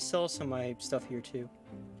 Let me sell some of my stuff here, too.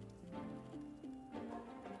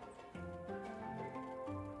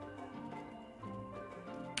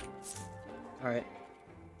 Alright.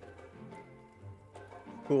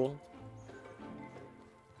 Cool.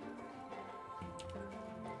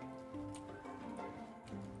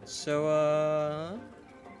 So,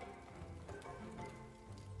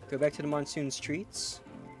 go back to the monsoon streets.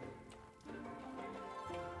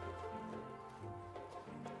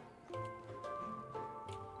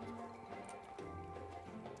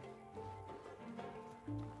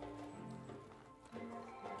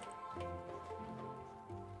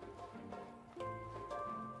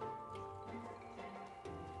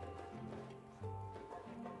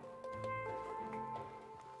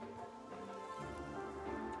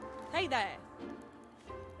 Hey there!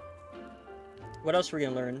 What else are we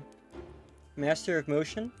gonna learn? Master of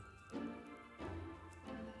Motion?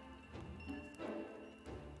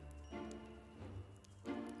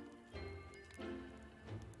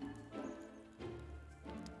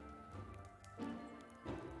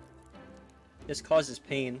 This causes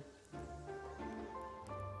pain.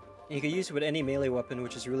 And you can use it with any melee weapon,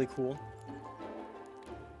 which is really cool.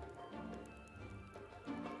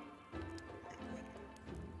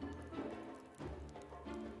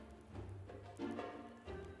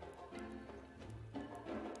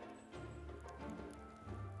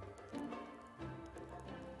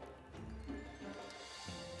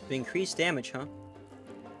 The increased damage, huh?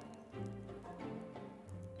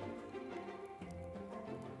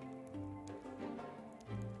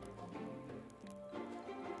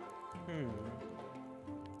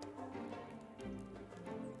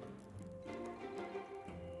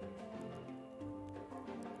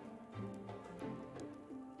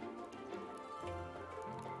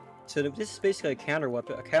 So this is basically a counter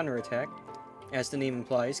weapon, a counter attack, as the name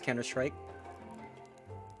implies, counter strike.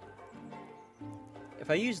 If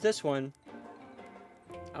I use this one,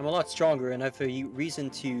 I'm a lot stronger and I have a reason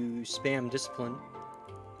to spam discipline.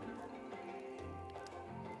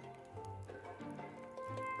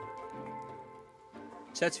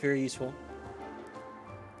 So that's very useful.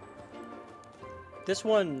 This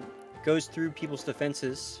one goes through people's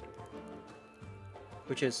defenses,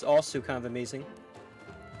 which is also kind of amazing.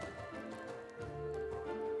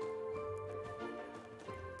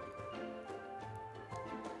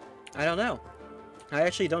 I don't know. I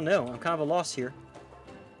actually don't know. I'm kind of a loss here.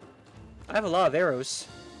 I have a lot of arrows.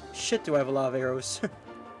 Shit, do I have a lot of arrows.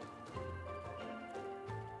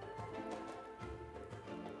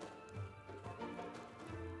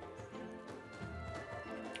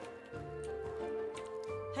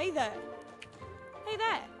 Hey there. Hey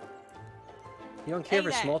there. You don't care Hey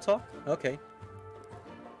for there. small talk? Okay.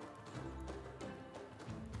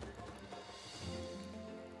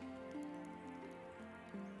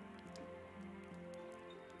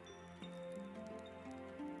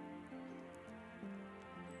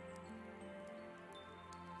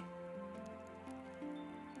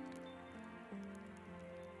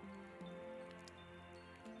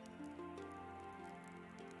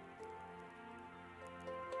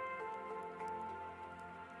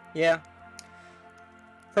 Yeah.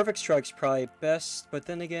 Perfect Strike's probably best, but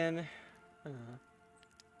then again...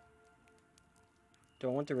 do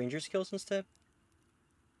I want the Ranger skills instead?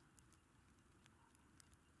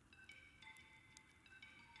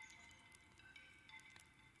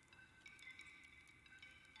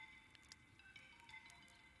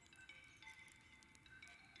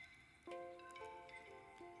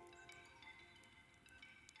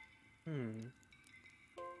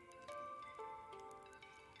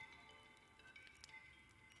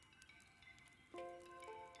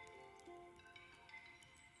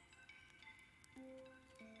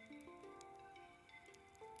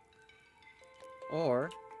 Or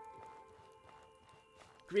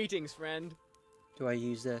Greetings, friend. do I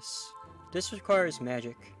use this? This requires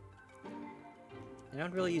magic. I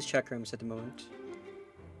don't really use chakrams at the moment.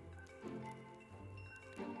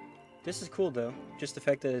 This is cool though, just the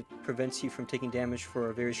fact that it prevents you from taking damage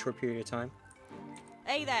for a very short period of time.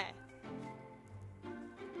 Hey there.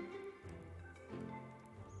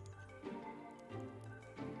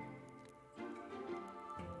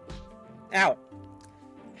 Ow!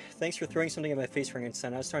 Thanks for throwing something at my face,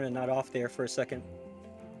 Frankenstein. I was trying to nod off there for a second.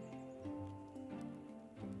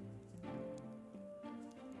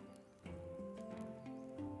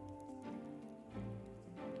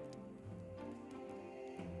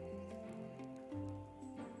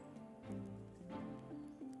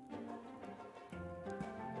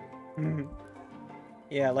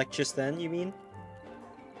 Yeah, like just then, you mean?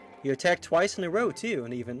 You attacked twice in a row, too,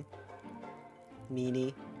 and even.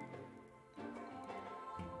 Meanie.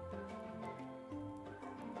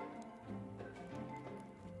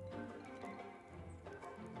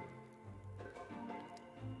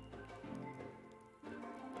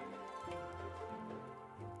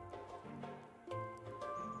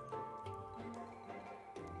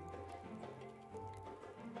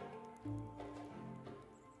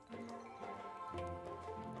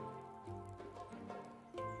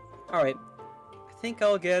 Alright. I think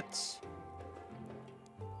I'll get...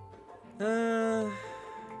 that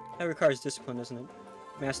requires discipline, doesn't it?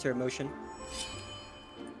 Master Emotion.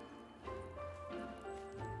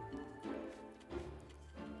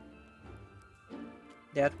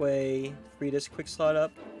 That way, free this quick slot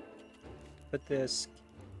up. Put this...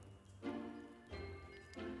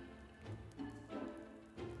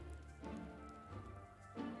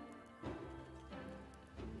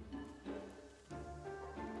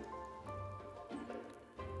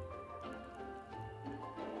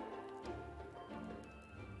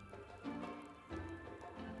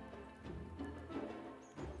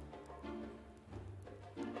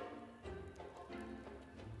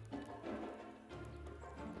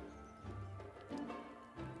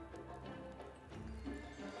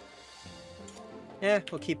 Yeah,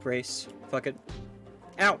 we'll keep race. Fuck it.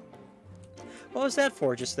 Ow! What was that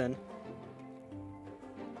for just then?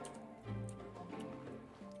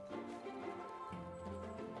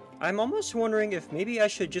 I'm almost wondering if maybe I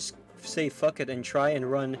should just say fuck it and try and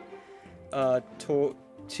run to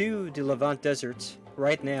the Levant Desert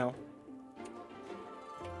right now.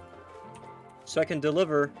 So I can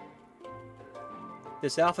deliver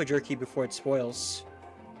this alpha jerky before it spoils.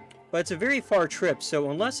 But it's a very far trip,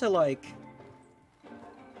 so unless I like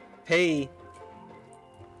pay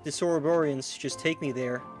the Soroborians to just take me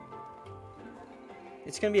there,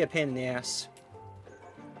 it's gonna be a pain in the ass.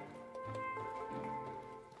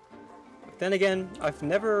 But then again, I've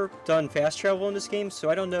never done fast travel in this game, so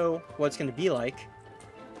I don't know what it's gonna be like.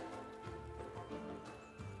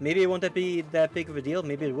 Maybe it won't be that big of a deal.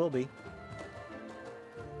 Maybe it will be.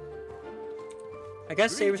 I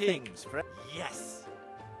guess everything... Greetings, yes!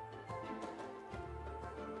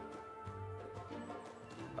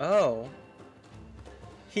 Oh.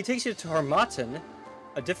 He takes you to Harmattan,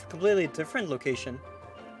 a completely different location.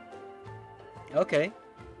 Okay.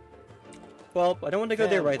 Well, I don't want to go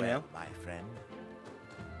there right now. My friend.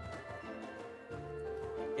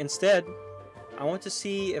 Instead, I want to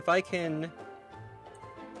see if I can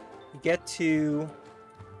get to...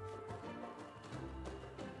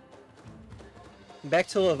 back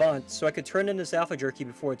to Levant, so I could turn in this alpha jerky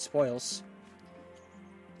before it spoils.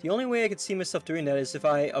 The only way I could see myself doing that is if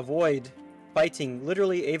I avoid fighting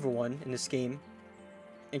literally everyone in this game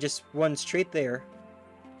and just run straight there.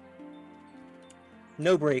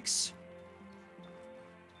 No breaks.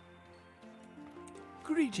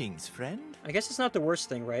 Greetings, friend. I guess it's not the worst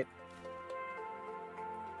thing, right?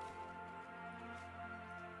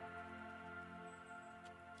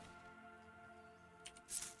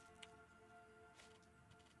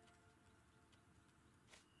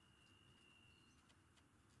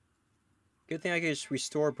 Good thing I can just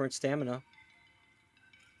restore burnt stamina.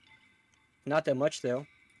 Not that much, though.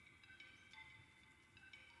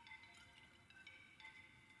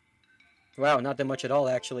 Wow, not that much at all,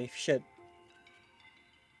 actually. Shit.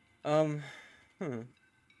 Alright,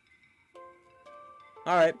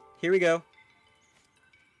 here we go.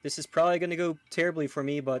 This is probably gonna go terribly for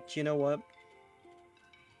me, but you know what?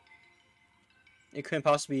 It couldn't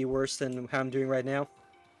possibly be worse than how I'm doing right now.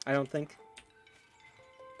 I don't think.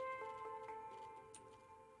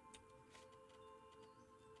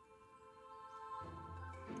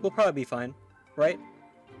 We'll probably be fine, right?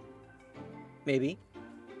 Maybe.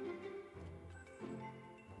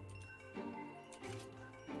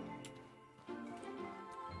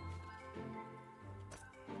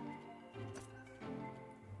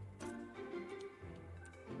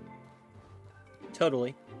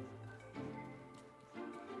 Totally.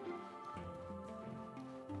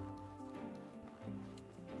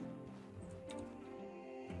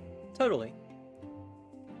 Totally.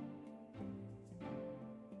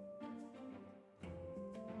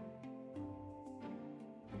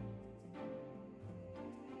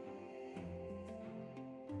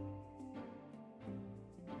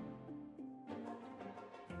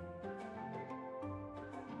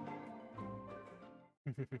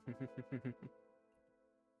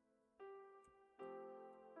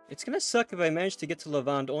 It's gonna suck if I manage to get to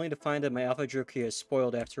Levant only to find that my alpha jerky is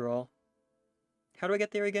spoiled after all. How do I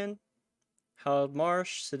get there again? Hallowed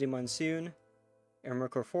Marsh, City Monsoon,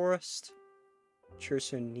 Ermercore Forest,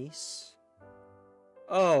 Cherson Nice.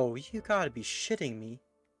 Oh, you gotta be shitting me.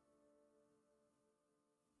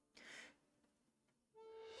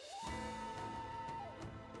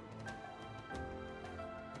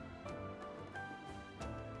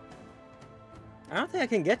 I don't think I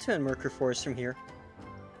can get to Ermercore Forest from here.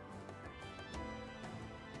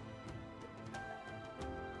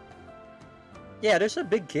 Yeah, there's a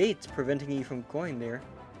big gate preventing you from going there.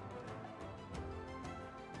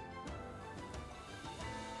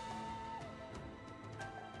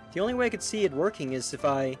 The only way I could see it working is if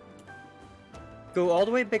I go all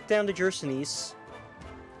the way back down to Jersenis,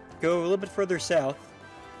 go a little bit further south,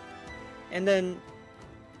 and then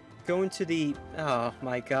go into the... oh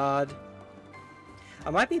my god. I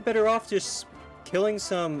might be better off just killing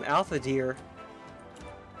some alpha deer,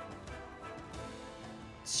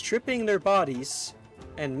 stripping their bodies,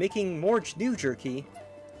 and making more new jerky,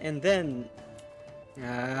 and then...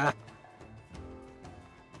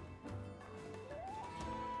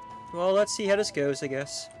 Well, let's see how this goes, I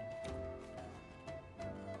guess.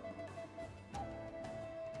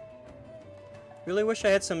 Really wish I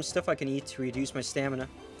had some stuff I can eat to reduce my stamina.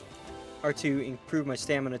 Or to improve my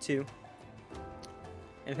stamina, too.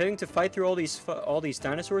 And having to fight through all these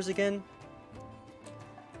dinosaurs again?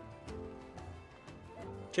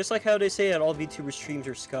 Just like how they say that all VTuber streams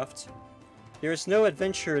are scuffed. There is no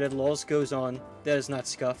adventure that Lulz goes on that is not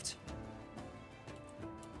scuffed.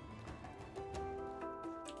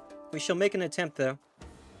 We shall make an attempt, though.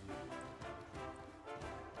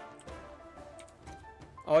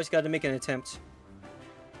 Always got to make an attempt.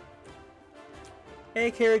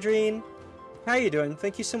 Hey, Caradrine. How you doing?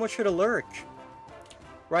 Thank you so much for the lurk.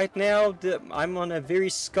 Right now, I'm on a very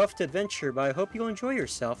scuffed adventure, but I hope you'll enjoy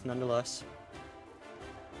yourself, nonetheless.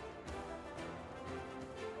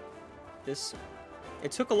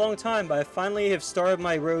 It took a long time, but I finally have started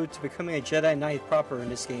my road to becoming a Jedi Knight proper in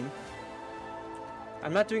this game.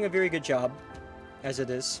 I'm not doing a very good job, as it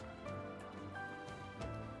is.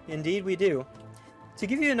 Indeed we do. To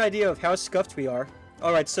give you an idea of how scuffed we are...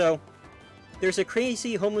 Alright, so... There's a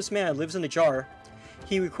crazy homeless man that lives in a jar.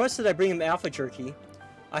 He requested I bring him alpha jerky.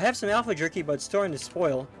 I have some alpha jerky, but it's starting to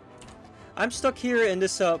spoil. I'm stuck here in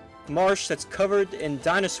this marsh that's covered in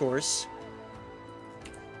dinosaurs.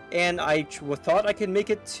 And I thought I could make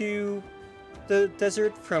it to the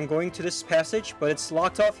desert from going to this passage, but it's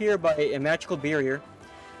locked off here by a magical barrier.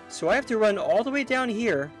 So I have to run all the way down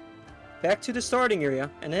here, back to the starting area,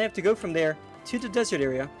 and then I have to go from there to the desert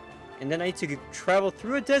area. And then I need to travel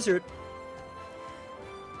through a desert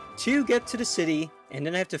to get to the city, and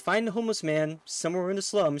then I have to find the homeless man somewhere in the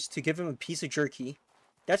slums to give him a piece of jerky.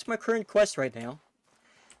 That's my current quest right now.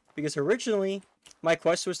 Because originally, my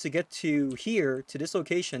quest was to get to here, to this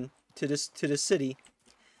location, to this city,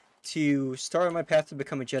 to start on my path to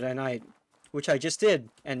become a Jedi Knight, which I just did,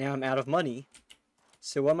 and now I'm out of money.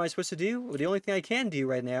 So what am I supposed to do? Well, the only thing I can do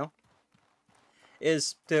right now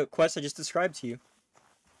is the quest I just described to you.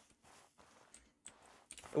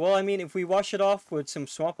 Well, I mean, if we wash it off with some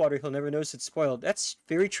swamp water, he'll never notice it's spoiled. That's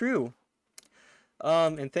very true.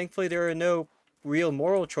 And thankfully there are no real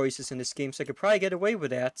moral choices in this game, so I could probably get away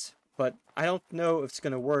with that. But I don't know if it's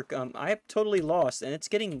gonna work. I'm totally lost, and it's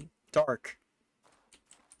getting dark.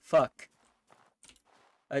 Fuck.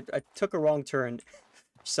 I took a wrong turn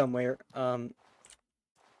somewhere.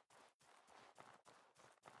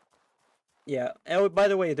 Yeah. Oh, by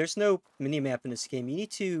the way, there's no mini-map in this game. You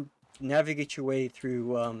need to navigate your way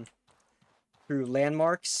through through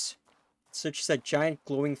landmarks, such as that giant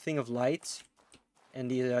glowing thing of light, and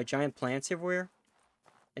the giant plants everywhere,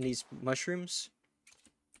 and these mushrooms.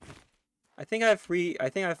 I think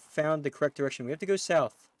I've found the correct direction. We have to go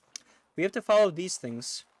south. We have to follow these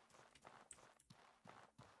things.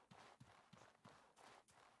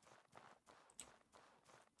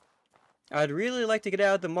 I'd really like to get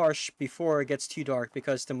out of the marsh before it gets too dark,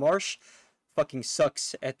 because the marsh fucking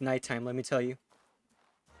sucks at nighttime, let me tell you.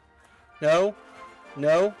 No.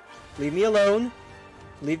 No. Leave me alone.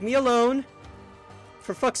 Leave me alone.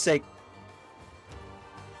 For fuck's sake.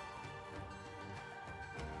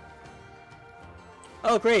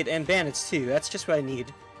 Oh, great, and bandits too. That's just what I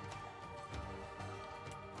need.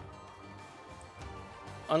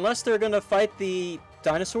 Unless they're gonna fight the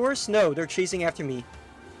dinosaurs? No, they're chasing after me.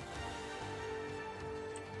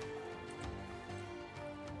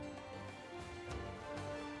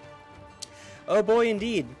 Oh boy,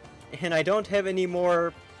 indeed. And I don't have any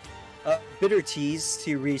more bitter teas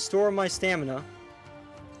to restore my stamina.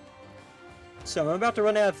 So I'm about to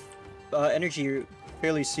run out of energy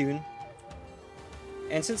fairly soon.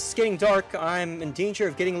 And since it's getting dark, I'm in danger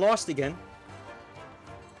of getting lost again.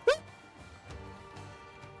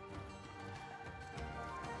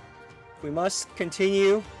 We must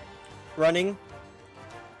continue running.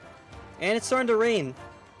 And it's starting to rain.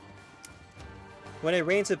 When it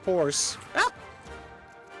rains, it pours. Ah!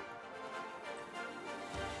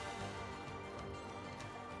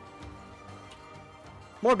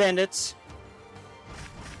 More bandits.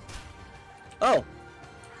 Oh.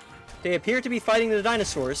 They appear to be fighting the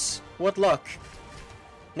dinosaurs. What luck.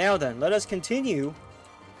 Now then, let us continue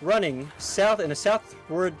running south in a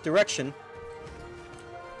southward direction.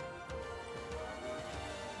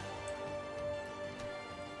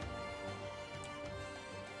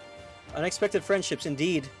 Unexpected friendships,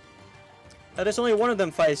 indeed. There's only one of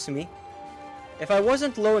them fights to me. If I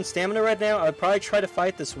wasn't low in stamina right now, I'd probably try to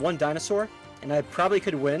fight this one dinosaur, and I probably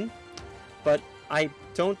could win. But I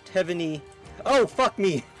don't have any... Oh, fuck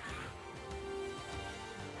me!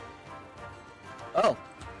 Oh.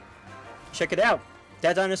 Check it out.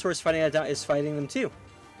 That dinosaur is fighting them too.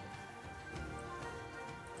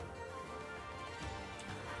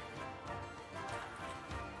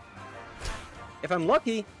 If I'm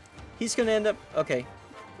lucky, he's gonna end up... Okay.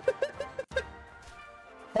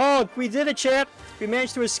 Oh, we did it, chat! We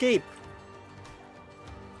managed to escape.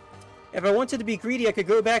 If I wanted to be greedy, I could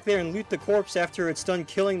go back there and loot the corpse after it's done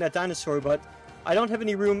killing that dinosaur, but I don't have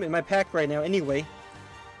any room in my pack right now anyway.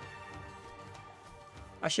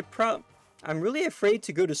 I should I'm really afraid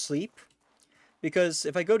to go to sleep, because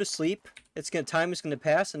if I go to sleep, time is gonna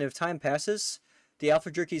pass, and if time passes, the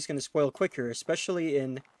alpha jerky is gonna spoil quicker, especially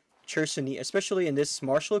in Chersony, especially in this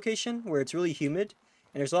marsh location where it's really humid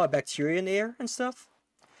and there's a lot of bacteria in the air and stuff.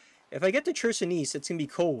 If I get to Chersonese, it's gonna be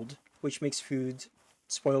cold, which makes food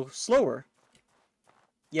spoil slower.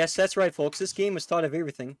 Yes, that's right, folks. This game has thought of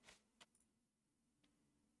everything.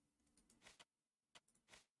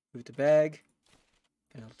 Move the bag.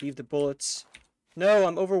 And I'll leave the bullets. No,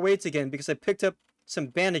 I'm overweight again because I picked up some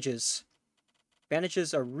bandages.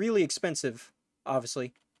 Bandages are really expensive,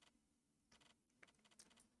 obviously.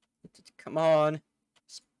 Come on.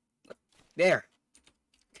 There.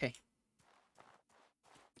 Okay.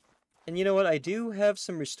 And you know what? I do have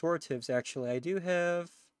some restoratives, actually. I do have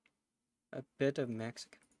a bit of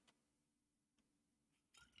Mexican.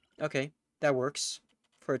 Okay, that works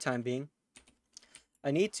for a time being.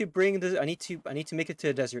 I need to bring the I need to make it to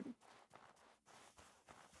the desert.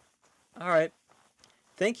 Alright.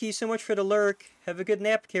 Thank you so much for the lurk. Have a good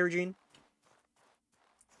nap, Carrageen.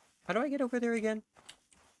 How do I get over there again?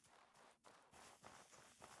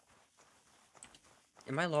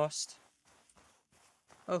 Am I lost?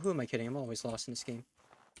 Oh, who am I kidding? I'm always lost in this game.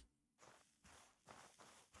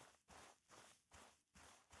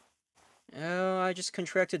 Oh, I just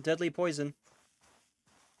contracted deadly poison.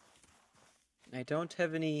 I don't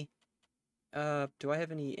have any... do I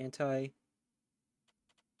have any anti...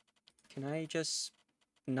 Can I just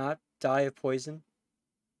not die of poison?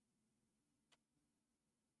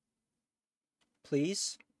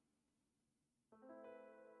 Please?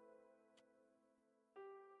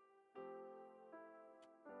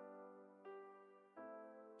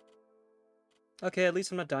 Okay, at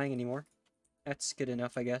least I'm not dying anymore. That's good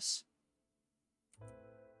enough, I guess.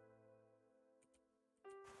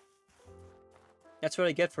 That's what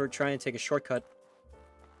I get for trying to take a shortcut.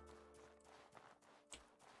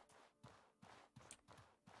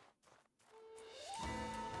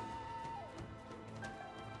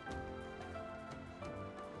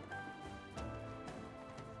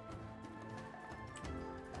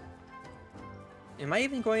 Am I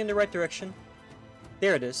even going in the right direction?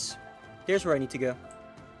 There it is. There's where I need to go.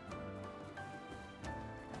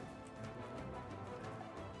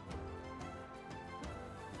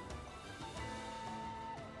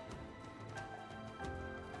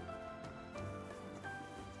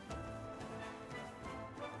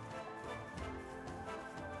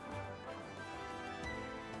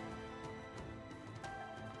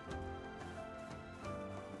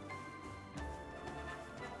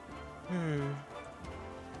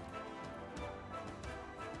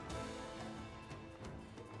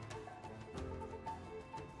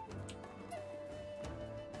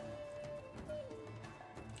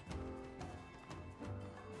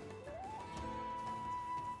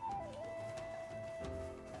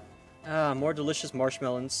 Ah, more delicious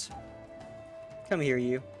marshmallows. Come here,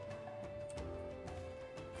 you.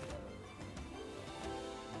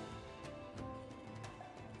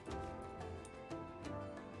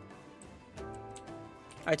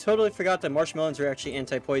 I totally forgot that marshmallows are actually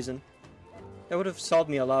anti-poison. That would have solved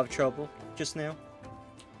me a lot of trouble just now.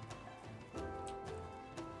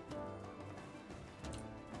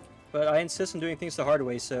 But I insist on doing things the hard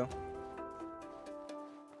way, so...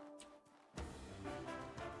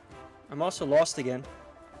 I'm also lost again.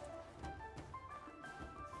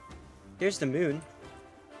 There's the moon.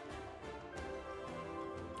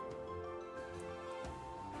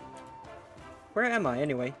 Where am I,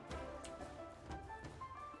 anyway?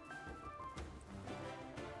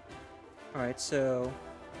 Alright, so...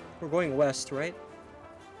 we're going west, right?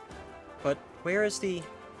 But where is the...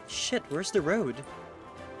 Shit, where's the road?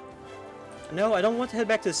 No, I don't want to head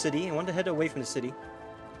back to the city. I want to head away from the city.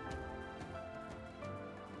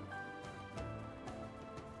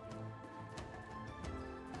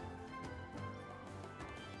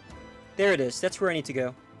 There it is. That's where I need to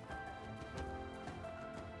go.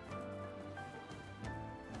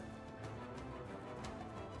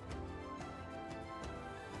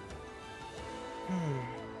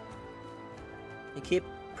 I keep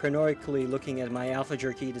paranoically looking at my alpha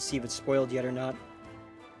jerky to see if it's spoiled yet or not.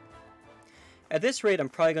 At this rate, I'm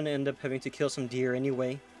probably going to end up having to kill some deer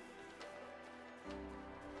anyway.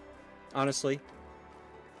 Honestly.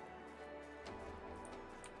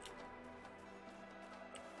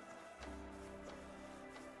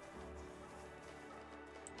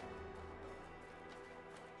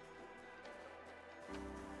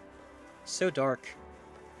 So dark.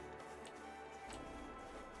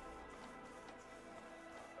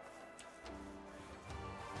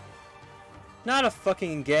 Not a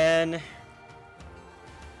fucking again.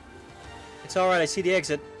 It's alright, I see the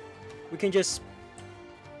exit. We can just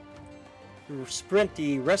sprint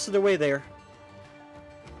the rest of the way there.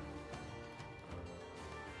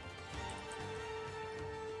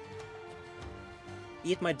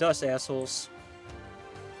 Eat my dust, assholes.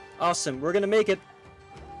 Awesome, we're gonna make it.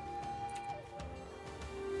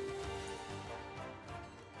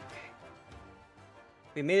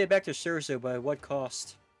 We made it back to Surzo, but at what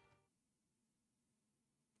cost?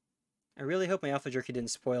 I really hope my alpha jerky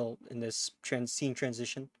didn't spoil in this scene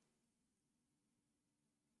transition.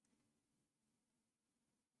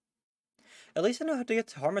 At least I know how to get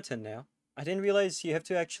to Harmattan now. I didn't realize you have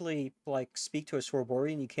to actually, like, speak to a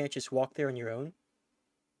Sorborian. You can't just walk there on your own.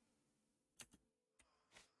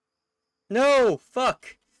 No!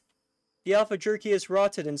 Fuck! The alpha jerky is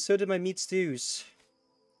rotted, and so did my meat stews.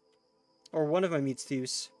 Or one of my meat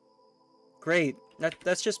stews. Great.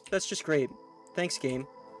 That's just great. Thanks, game.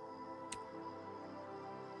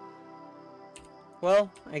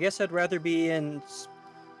 Well, I guess I'd rather be in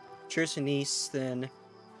Chersonese than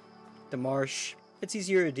the marsh. It's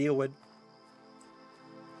easier to deal with.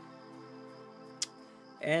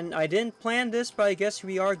 And I didn't plan this, but I guess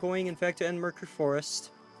we are going, in fact, to Endmerker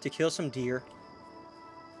Forest to kill some deer.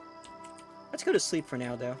 Let's go to sleep for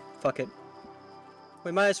now, though. Fuck it.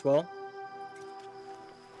 We might as well.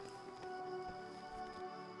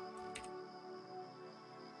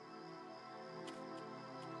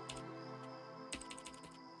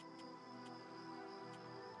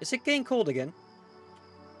 Is it getting cold again?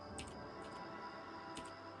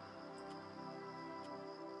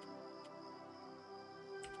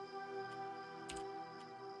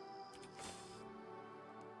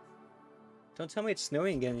 Don't tell me it's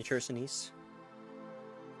snowing again in Chersonese.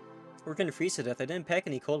 We're gonna freeze to death. I didn't pack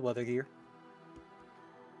any cold weather gear.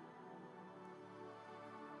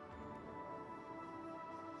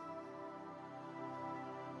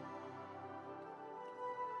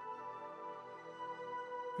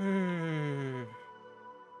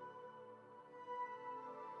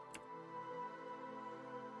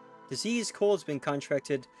 Disease cold has been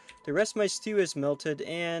contracted. The rest of my stew is melted,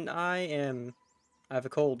 and I have a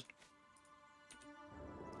cold.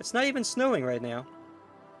 It's not even snowing right now.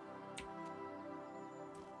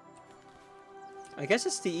 I guess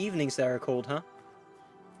it's the evenings that are cold, huh?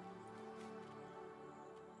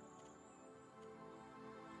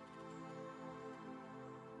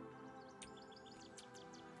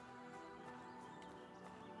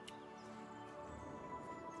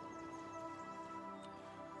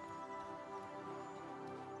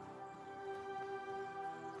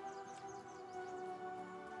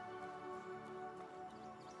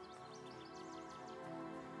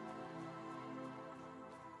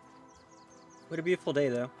 What a beautiful day,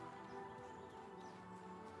 though.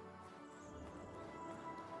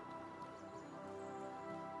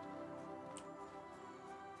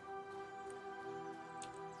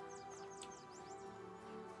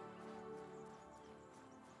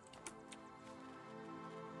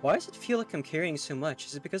 Why does it feel like I'm carrying so much?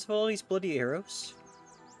 Is it because of all these bloody arrows?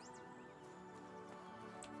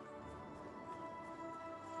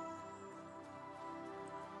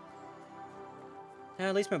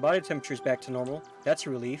 At least my body temperature is back to normal. That's a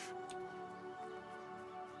relief.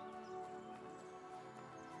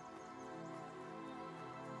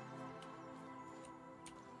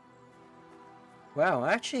 Wow,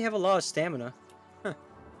 I actually have a lot of stamina. Huh.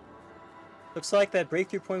 Looks like that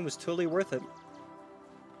breakthrough point was totally worth it.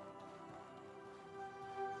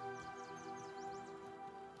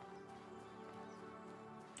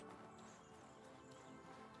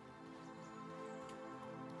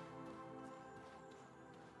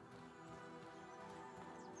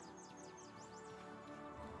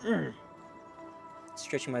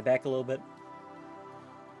 Stretching my back a little bit.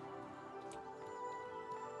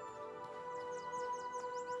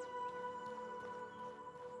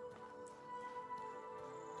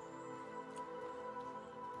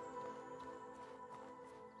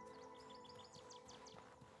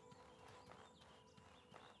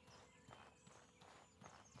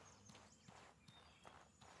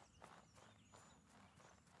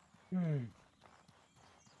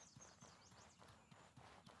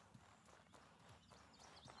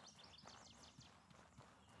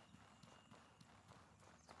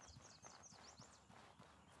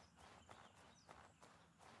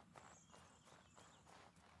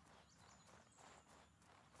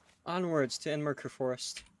 Onwards to Endmerker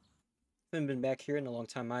Forest. Haven't been back here in a long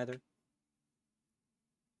time either.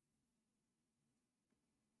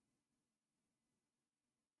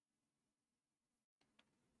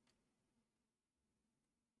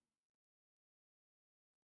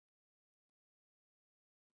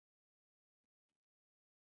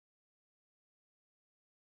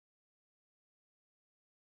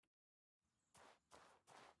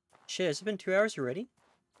 Shit, has it been 2 hours already?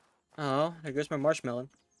 Oh, there goes my marshmallow.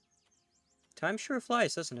 Time sure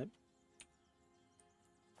flies, doesn't it?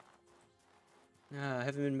 I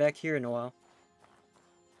haven't been back here in a while.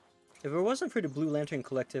 If it wasn't for the Blue Lantern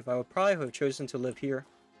Collective, I would probably have chosen to live here.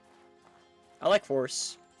 I like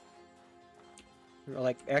forests.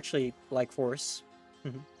 Or actually like forests.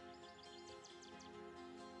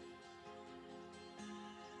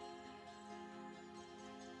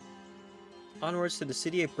 Onwards to the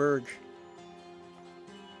city of Berg.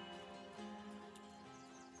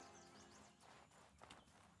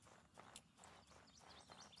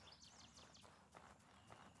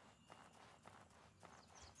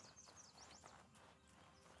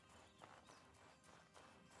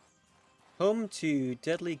 Home to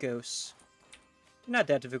deadly ghosts. They're not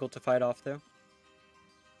that difficult to fight off, though.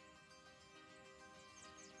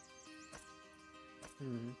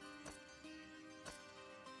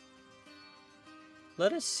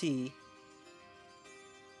 Let us see.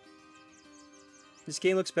 This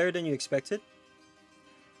game looks better than you expected.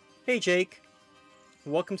 Hey, Jake.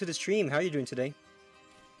 Welcome to the stream. How are you doing today?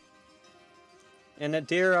 And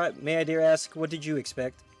may I dare ask, what did you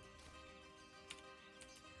expect?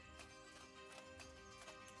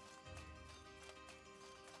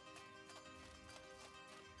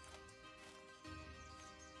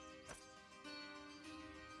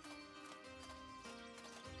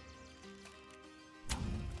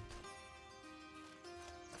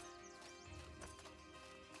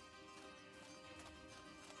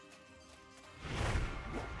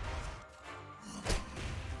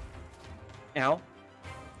 Ow.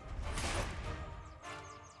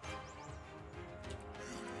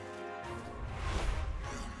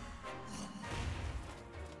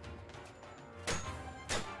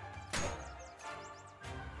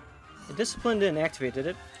 The discipline didn't activate, did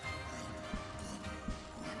it?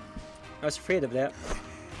 I was afraid of that.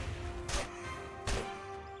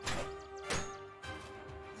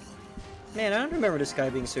 Man, I don't remember this guy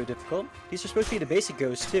being so difficult. These are supposed to be the basic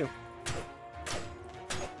ghosts, too.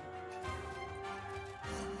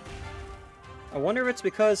 I wonder if it's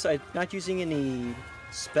because I'm not using any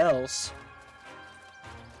spells.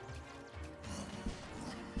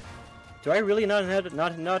 Do I really not have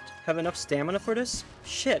enough stamina for this?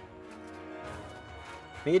 Shit.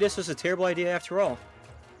 Maybe this was a terrible idea after all.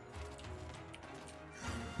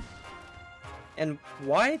 And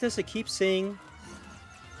why does it keep saying...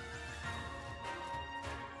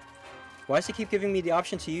 Why does it keep giving me the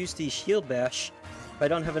option to use the shield bash if I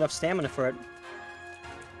don't have enough stamina for it?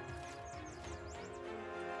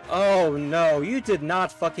 Oh no, you did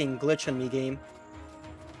not fucking glitch on me, game.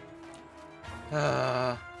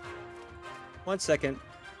 1 second.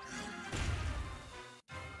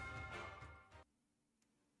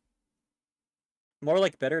 More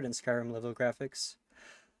like better than Skyrim level graphics.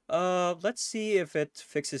 Let's see if it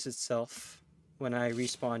fixes itself when I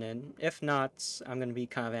respawn in. If not, I'm gonna be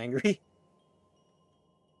kind of angry.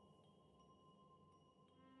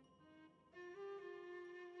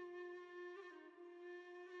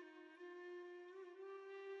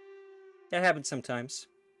 That happens sometimes.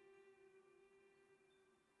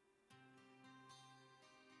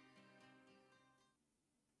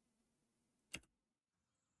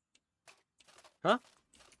 Huh?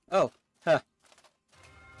 Oh, huh.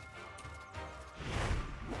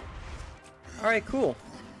 Alright, cool.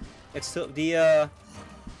 It's still it's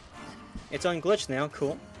unglitched now,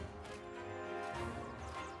 cool.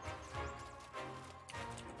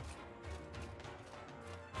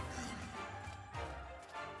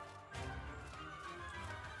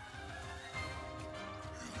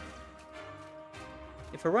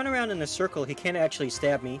 If I run around in a circle, he can't actually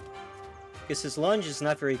stab me, because his lunge is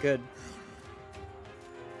not very good.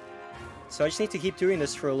 So I just need to keep doing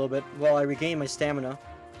this for a little bit while I regain my stamina.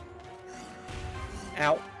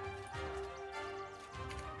 Ow.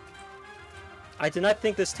 I did not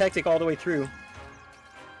think this tactic all the way through.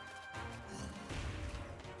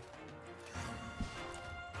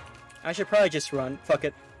 I should probably just run. Fuck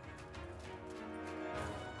it.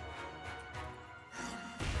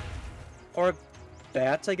 Or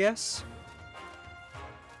bats, I guess?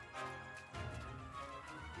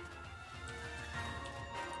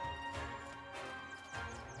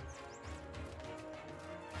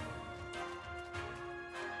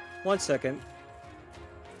 One second.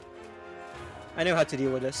 I know how to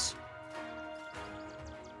deal with this.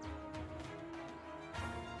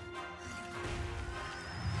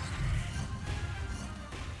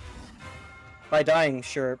 By dying,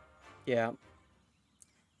 sure. Yeah.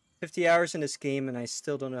 50 hours in this game and I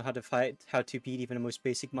still don't know how to beat even the most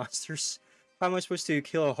basic monsters. How am I supposed to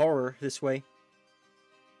kill a horror this way?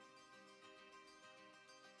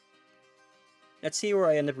 Let's see where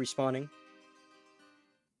I end up respawning.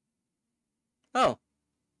 Oh.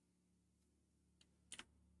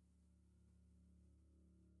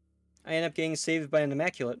 I end up getting saved by an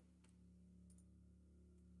Immaculate.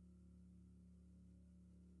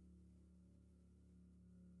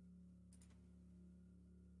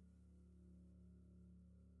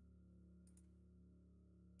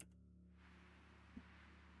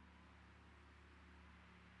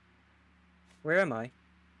 Where am I?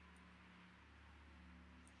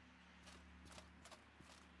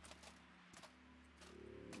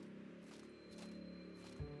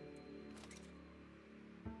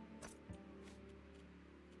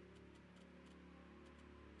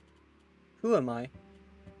 Who am I?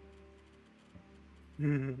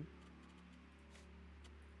 And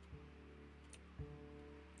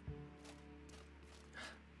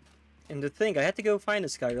to think, I had to go find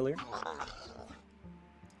this guy earlier.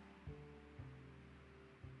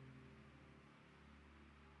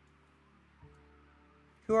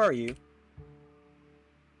 Who are you?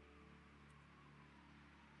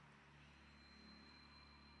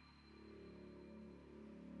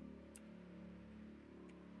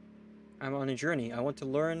 I'm on a journey. I want to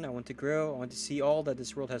learn, I want to grow, I want to see all that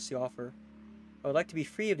this world has to offer. I would like to be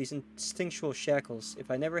free of these instinctual shackles.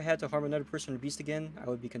 If I never had to harm another person or beast again, I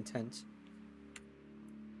would be content.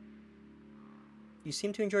 You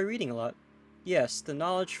seem to enjoy reading a lot. Yes, the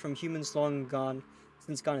knowledge from humans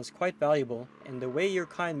since gone is quite valuable, and the way your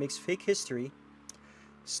kind makes fake history,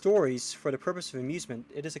 stories for the purpose of amusement,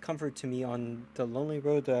 it is a comfort to me on the lonely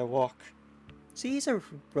road that I walk. See, he's a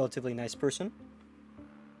relatively nice person.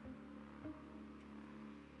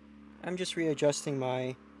 I'm just readjusting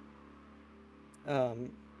my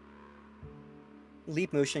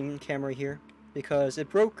leap motion camera here because it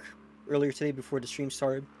broke earlier today before the stream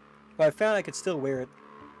started, but I found I could still wear it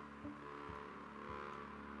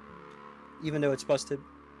even though it's busted.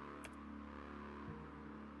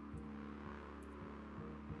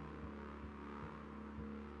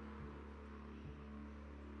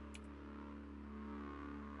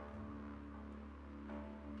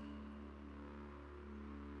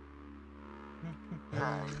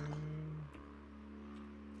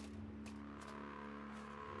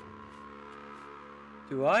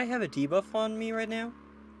 Do I have a debuff on me right now?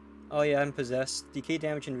 Oh yeah, I'm possessed. Decay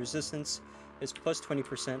damage and resistance is plus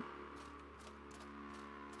 20%.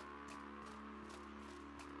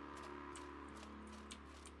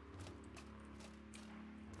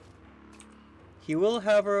 He will,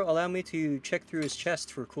 however, allow me to check through his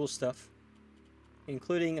chest for cool stuff,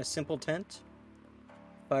 including a simple tent,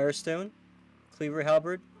 firestone, cleaver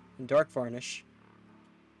halberd, and dark varnish.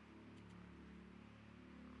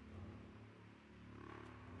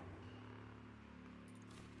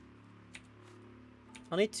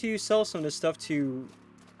 I'll need to sell some of this stuff to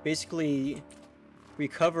basically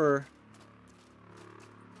recover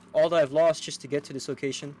all that I've lost just to get to this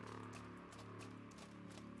location.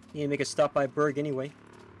 Need to make a stop by Berg anyway.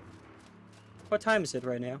 What time is it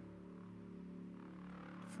right now?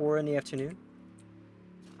 4 in the afternoon.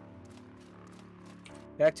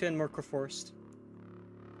 Back to Enmerker Forest.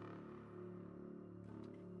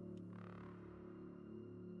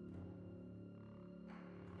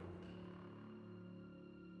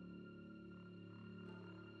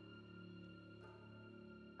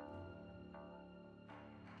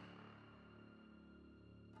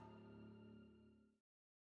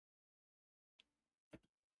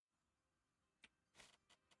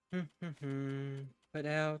 Put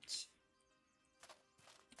out.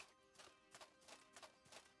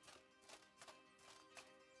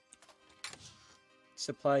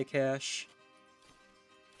 Supply cache.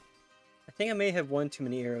 I think I may have one too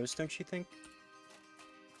many arrows, don't you think?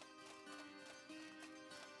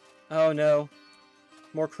 Oh no.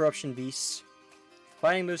 More corruption beasts.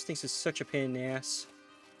 Finding those things is such a pain in the ass.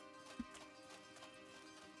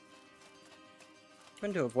 I'm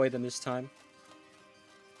going to avoid them this time.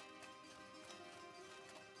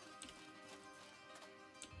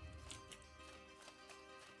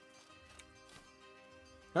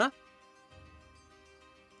 Huh?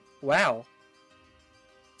 Wow.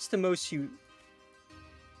 That's the most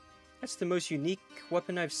unique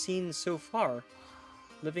weapon I've seen so far.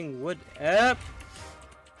 Living wood. That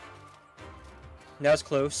was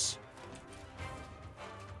close.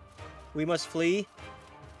 We must flee.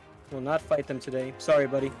 We'll not fight them today. Sorry,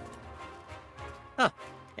 buddy. Huh.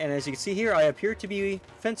 And as you can see here, I appear to be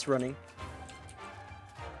fence running.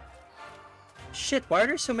 Shit, why are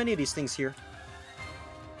there so many of these things here?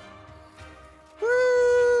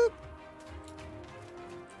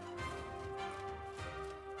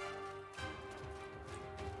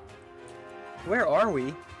 Where are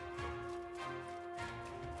we?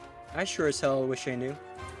 I sure as hell wish I knew.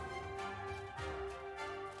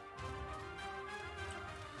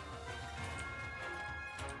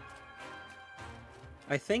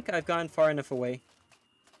 I think I've gone far enough away.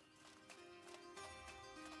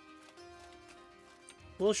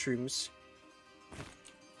 Little shrooms.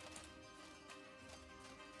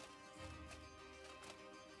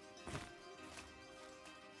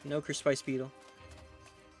 No Ochre Spice Beetle.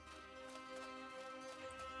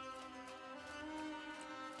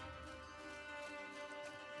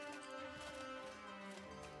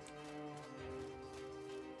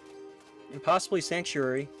 And possibly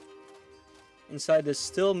Sanctuary. Inside this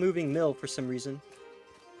still moving mill for some reason.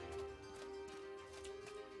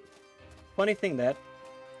 Funny thing that,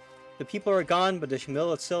 The people are gone, but the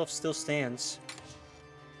mill itself still stands.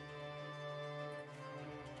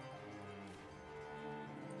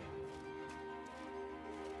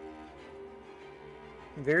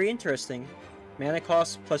 Very interesting. Mana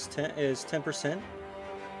cost plus 10 is 10%.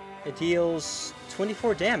 It deals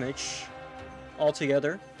 24 damage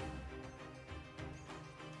altogether.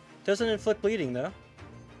 Doesn't inflict bleeding though,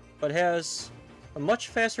 but has a much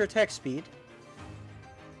faster attack speed.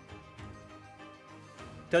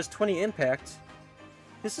 Does 20 impact.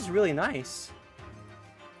 This is really nice.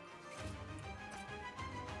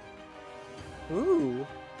 Ooh.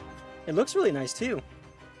 It looks really nice too.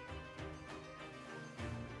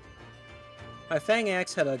 My Fang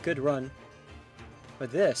Axe had a good run.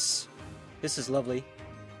 But this is lovely.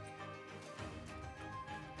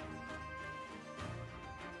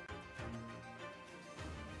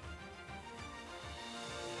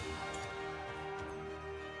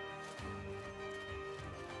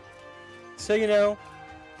 So, you know,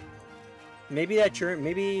 maybe that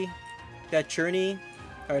journey,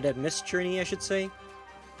 or that missed journey, I should say,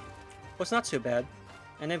 was not so bad.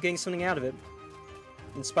 I ended up getting something out of it.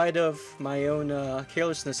 In spite of my own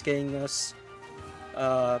carelessness getting us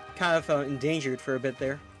kind of endangered for a bit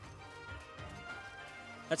there.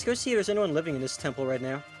 Let's go see if there's anyone living in this temple right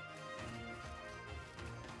now.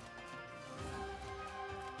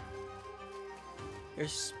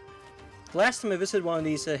 There's... The last time I visited one of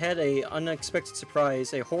these, it had a unexpected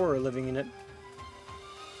surprise, a horror living in it.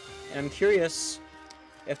 And I'm curious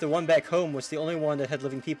if the one back home was the only one that had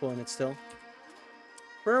living people in it still.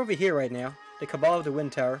 We're over here right now, the Cabal of the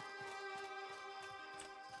Wind Tower.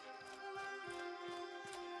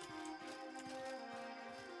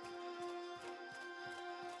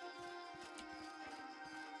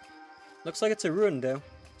 Looks like it's a ruin though,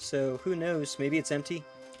 so who knows, maybe it's empty.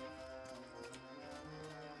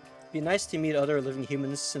 Be nice to meet other living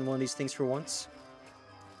humans in one of these things for once.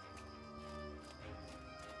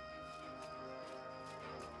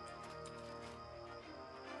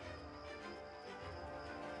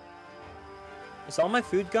 Is all my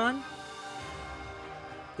food gone?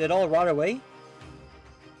 Did it all rot away?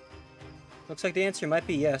 Looks like the answer might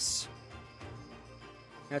be yes.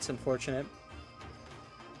 That's unfortunate.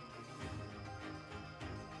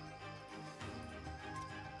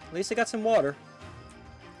 At least I got some water.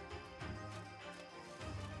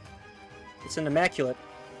 It's an immaculate.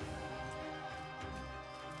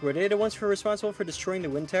 Were they the ones who were responsible for destroying the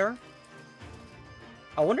wind tower?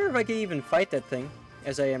 I wonder if I could even fight that thing,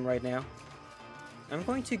 as I am right now. I'm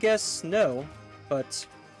going to guess no, but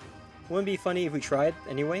wouldn't it be funny if we tried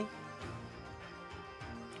anyway?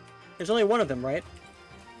 There's only one of them, right?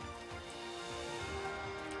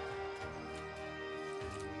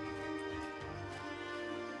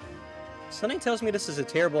 Something tells me this is a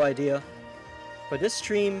terrible idea, but this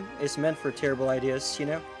stream is meant for terrible ideas, you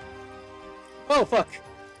know? Oh, fuck!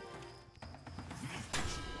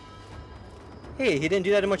 Hey, he didn't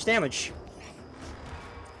do that much damage.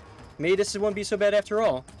 Maybe this won't be so bad after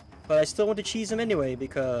all, but I still want to cheese him anyway,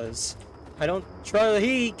 because I don't try.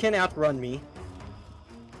 He can outrun me.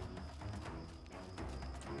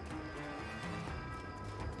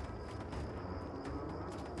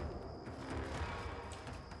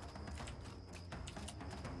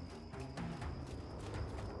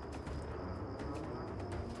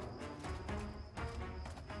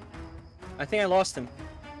 I think I lost him.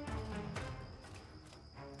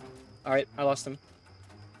 Alright, I lost him.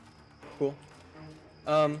 Cool.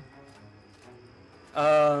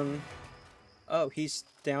 Oh, he's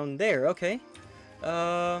down there, okay.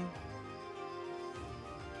 Oh,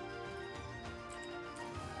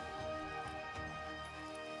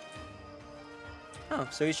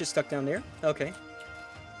 so he's just stuck down there? Okay.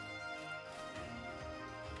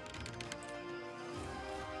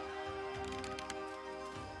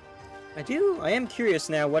 I am curious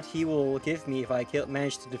now what he will give me if I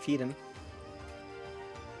manage to defeat him.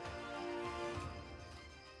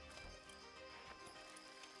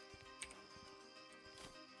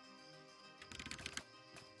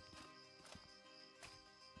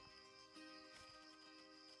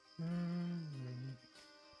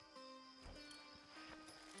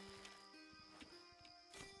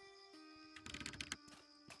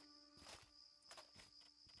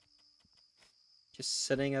 Just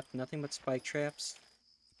setting up nothing but spike traps.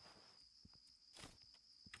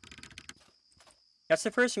 That's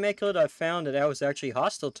the first immaculate I've found that was actually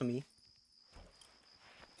hostile to me.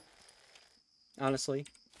 Honestly.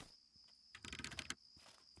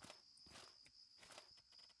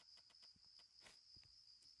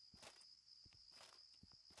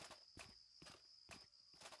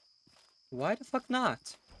 Why the fuck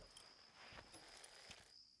not?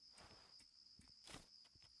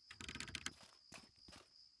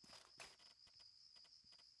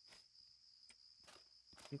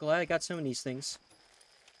 glad I got some of these things.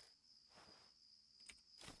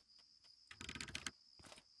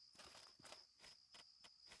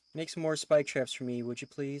 Make some more spike traps for me, would you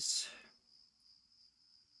please?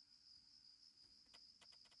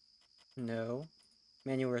 No.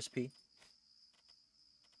 Manual recipe.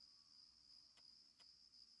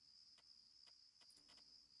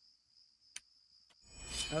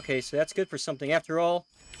 Okay, so that's good for something after all.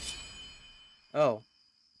 Oh.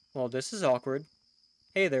 Well, this is awkward.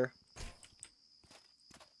 Hey there.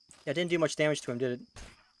 That didn't do much damage to him, did it?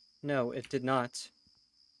 No, it did not.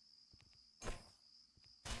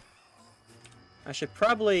 I should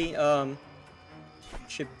probably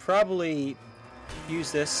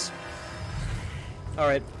use this.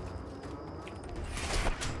 Alright.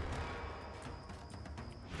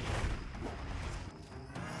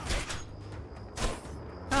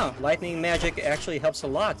 Oh, lightning magic actually helps a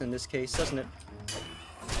lot in this case, doesn't it?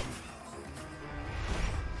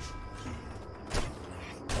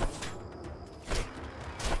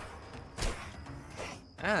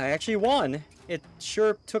 Ah, I actually won! It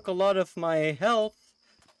sure took a lot of my health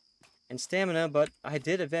and stamina, but I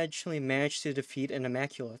did eventually manage to defeat an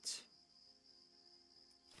Immaculate.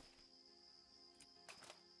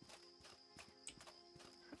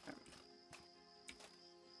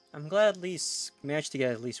 I'm glad at least managed to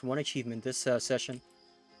get at least one achievement this session.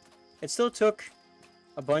 It still took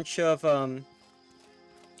a bunch of,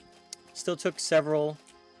 still took several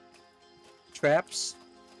traps,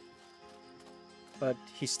 but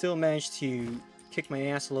he still managed to kick my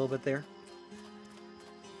ass a little bit there.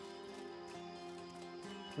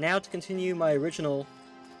 Now to continue my original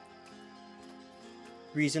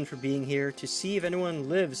reason for being here, to see if anyone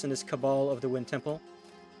lives in this cabal of the Wind Temple.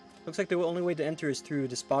 Looks like the only way to enter is through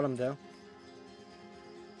this bottom, though.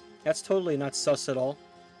 That's totally not sus at all.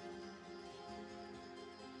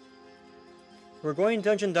 We're going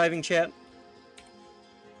dungeon diving, chat.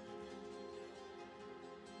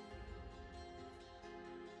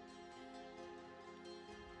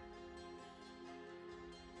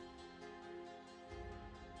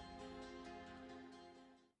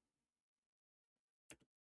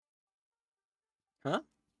 Huh?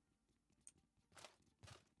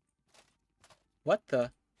 What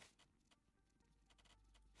the?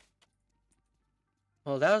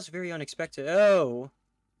 Well, that was very unexpected. Oh!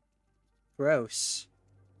 Gross.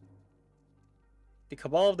 The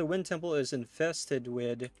Cabal of the Wind Temple is infested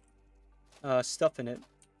with stuff in it.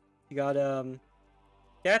 You got,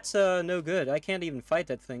 that's no good. I can't even fight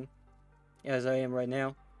that thing as I am right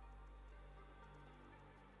now.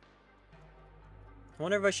 I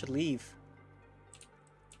wonder if I should leave.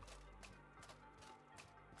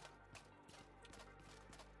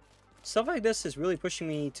 Stuff like this is really pushing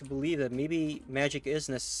me to believe that maybe magic is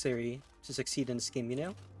necessary to succeed in this game, you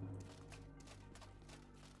know?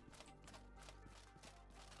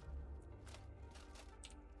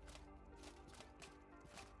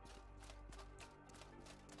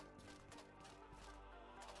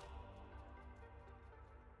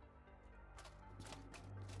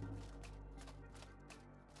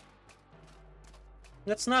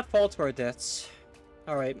 Let's not fall to our deaths.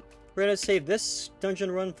 Alright, we're gonna save this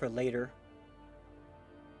dungeon run for later.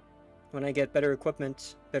 When I get better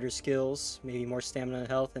equipment, better skills, maybe more stamina and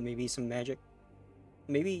health, and maybe some magic.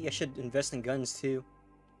 Maybe I should invest in guns too.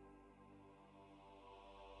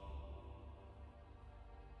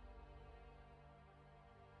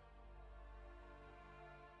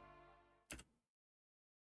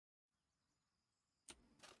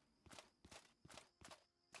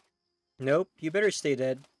 Nope, you better stay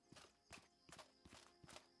dead.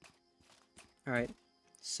 Alright,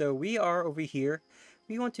 so we are over here.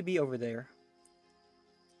 We want to be over there.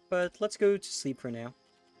 But let's go to sleep for now.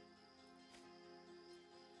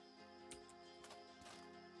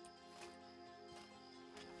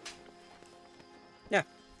 Yeah,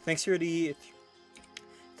 thanks for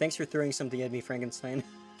throwing something at me, Frankenstein.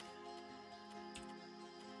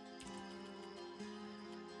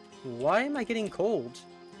 Why am I getting cold?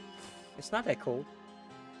 It's not that cold.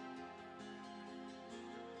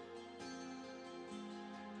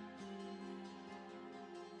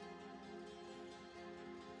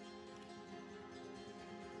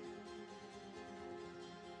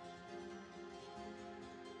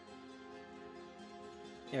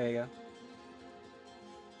 There you go.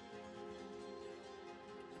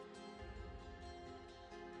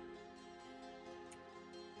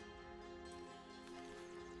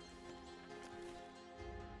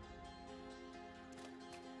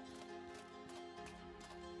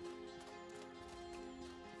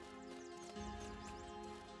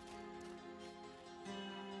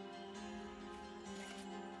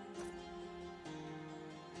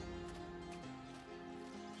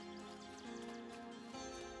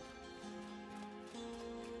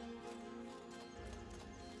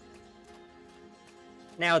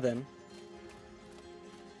 Now then.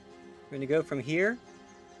 We're gonna go from here.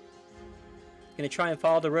 Gonna try and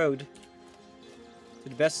follow the road to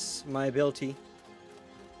the best of my ability.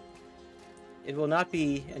 It will not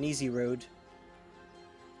be an easy road,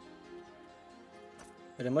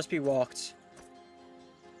 but it must be walked.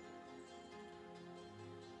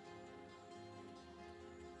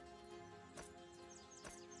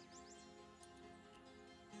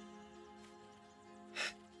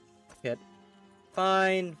 Yet.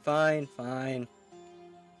 Fine, fine, fine.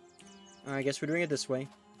 I guess we're doing it this way.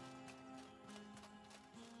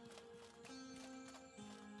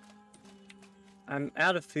 I'm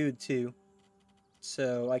out of food too,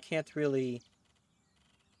 so I can't really...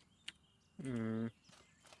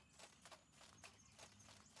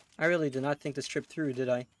 I really did not think this trip through, did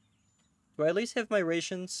I? Do I at least have my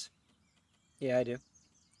rations? Yeah, I do.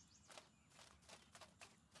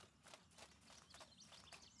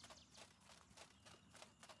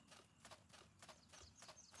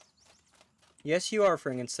 Yes, you are,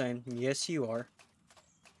 Frankenstein. Yes, you are.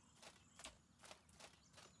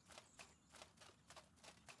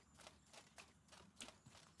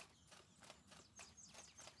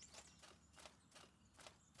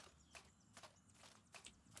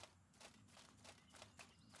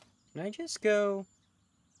 Can I just go...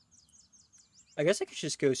 I guess I could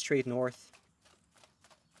just go straight north.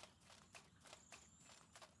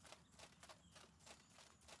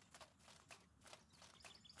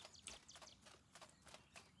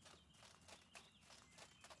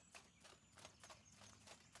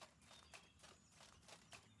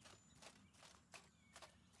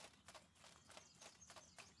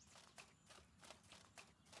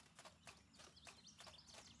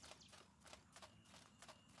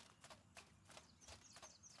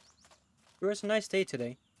 It was a nice day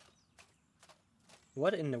today.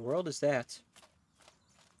 What in the world is that?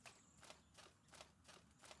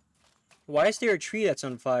 Why is there a tree that's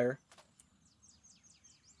on fire?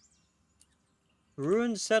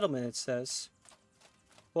 Ruined settlement, it says.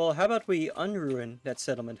 Well, how about we unruin that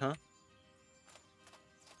settlement, huh?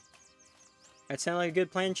 That sound like a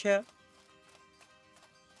good plan, chat?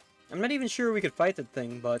 I'm not even sure we could fight that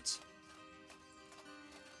thing, but...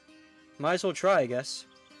 might as well try, I guess.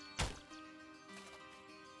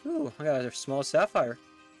 Ooh, I got a small sapphire.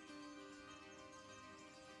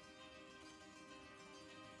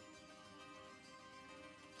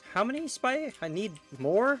 How many spy? I need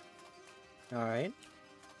more? Alright.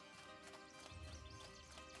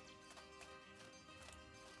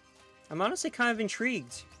 I'm honestly kind of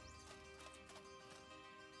intrigued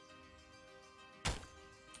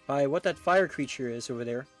by what that fire creature is over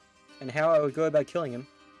there, and how I would go about killing him.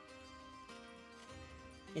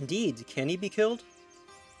 Indeed, can he be killed?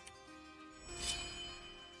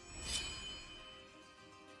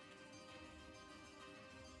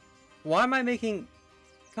 Why am I making...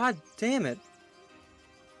 God damn it.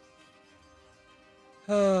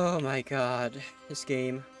 Oh my god. This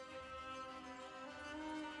game.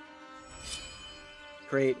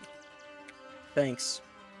 Great. Thanks.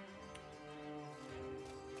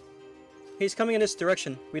 He's coming in this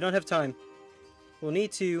direction. We don't have time. We'll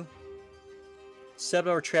need to set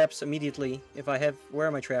our traps immediately. If I have... Where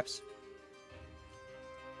are my traps?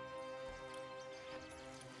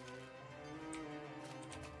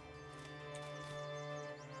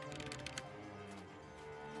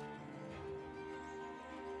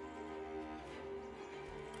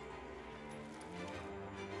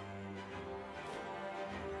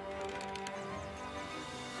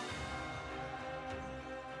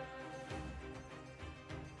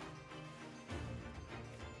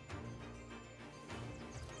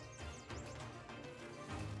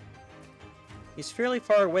 He's fairly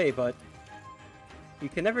far away, but you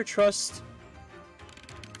can never trust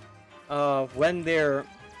when their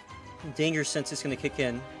danger sense is going to kick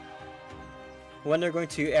in. When they're going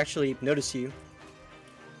to actually notice you.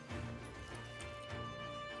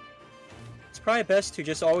 It's probably best to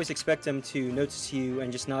just always expect them to notice you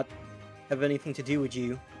and just not have anything to do with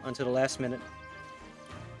you until the last minute.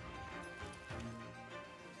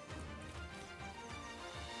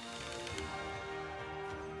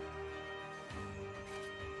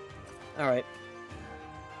 Alright.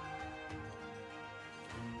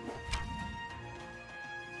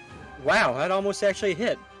 Wow, that almost actually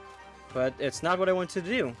hit. But it's not what I wanted to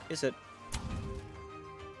do, is it?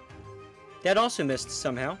 That also missed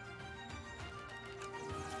somehow.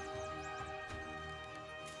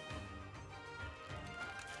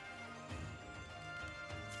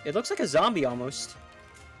 It looks like a zombie almost.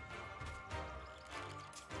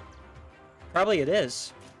 Probably it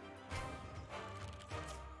is.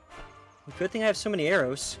 Good thing I have so many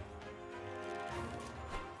arrows.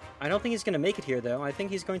 I don't think he's going to make it here, though. I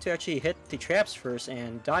think he's going to actually hit the traps first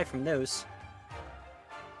and die from those.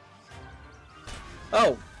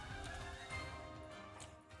 Oh!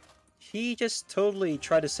 He just totally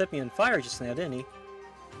tried to set me on fire just now, didn't he?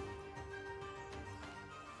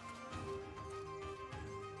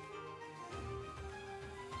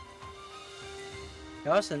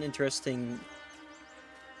 That was an interesting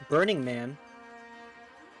Burning Man.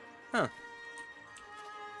 Huh.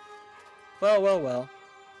 Well, well, well.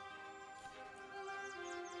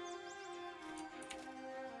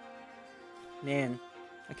 Man,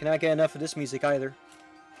 I cannot get enough of this music either.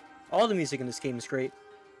 All the music in this game is great,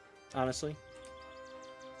 honestly.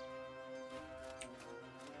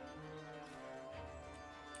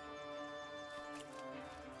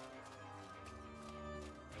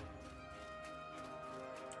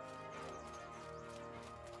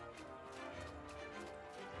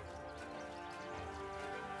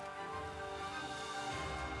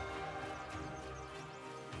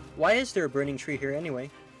 Why is there a burning tree here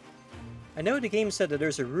anyway? I know the game said that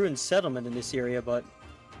there's a ruined settlement in this area, but...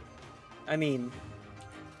 I mean...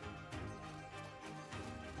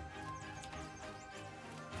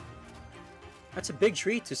 That's a big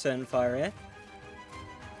tree to set on fire, eh?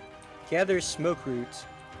 Gather smoke root.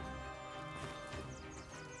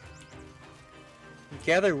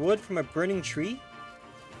 Gather wood from a burning tree?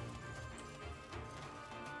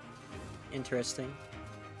 Interesting.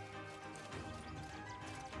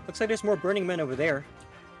 Looks like there's more burning men over there.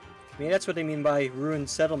 Maybe that's what they mean by ruined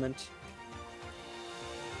settlement.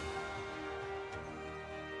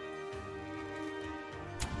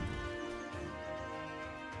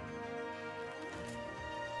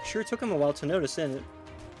 Sure took him a while to notice, didn't it?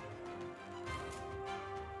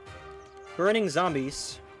 Burning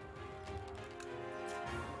zombies.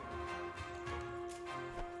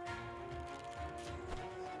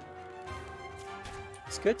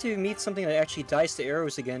 It's good to meet something that actually dies to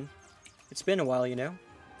arrows again. It's been a while, you know?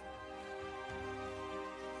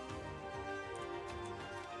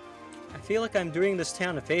 I feel like I'm doing this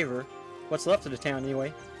town a favor. What's left of the town,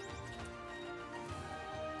 anyway.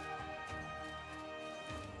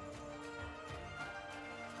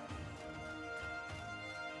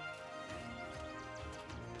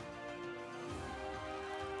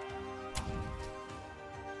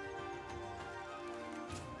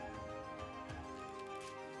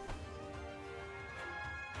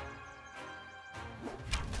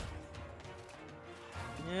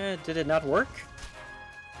 Did it not work?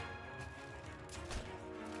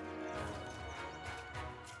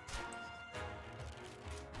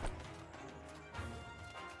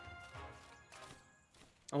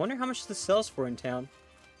 I wonder how much this sells for in town,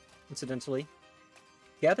 incidentally.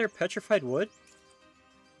 Gather petrified wood?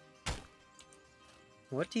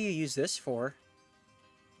 What do you use this for?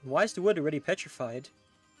 Why is the wood already petrified?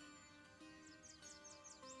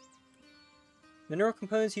 Mineral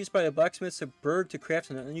components used by the blacksmiths of Berg to craft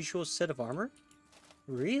an unusual set of armor?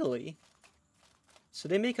 Really? So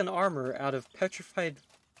they make an armor out of petrified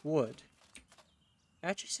wood.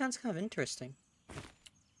 Actually sounds kind of interesting.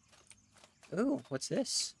 Ooh, what's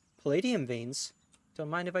this? Palladium veins. Don't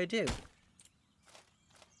mind if I do.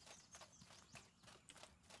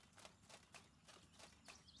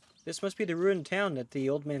 This must be the ruined town that the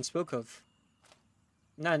old man spoke of.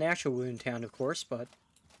 Not an actual ruined town, of course, but...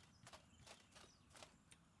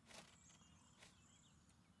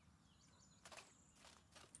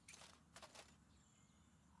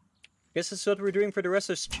 Guess this is what we're doing for the rest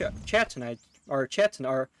of chat tonight. Our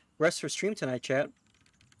rest of stream tonight, chat.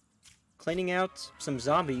 Cleaning out some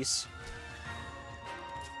zombies.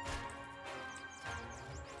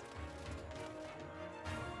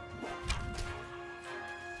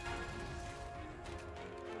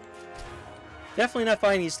 Definitely not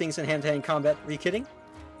fighting these things in hand-to-hand combat. Are you kidding?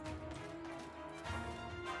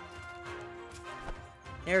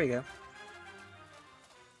 There we go.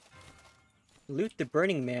 Loot the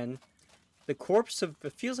Burning Man. The corpse of...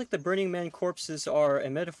 It feels like the Burning Man corpses are a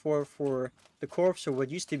metaphor for the corpse of what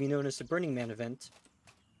used to be known as the Burning Man event.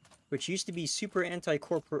 Which used to be super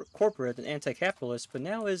anti-corporate and anti-capitalist, but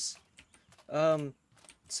now is...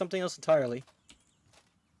 something else entirely.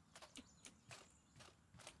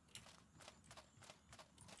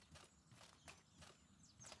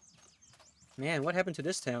 Man, what happened to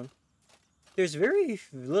this town? There's very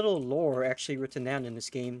little lore actually written down in this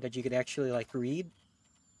game that you could actually, like, read.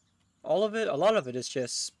 All of it, a lot of it is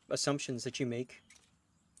just assumptions that you make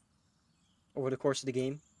over the course of the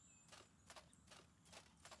game.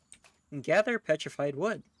 And gather petrified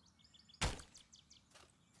wood.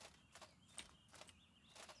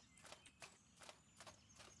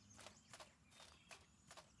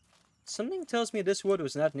 Something tells me this wood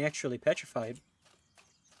was not naturally petrified.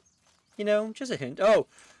 You know, just a hint. Oh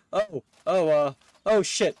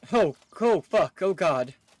shit. Oh fuck. Oh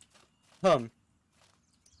god.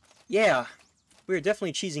 Yeah. We were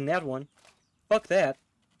definitely cheesing that one. Fuck that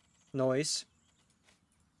noise.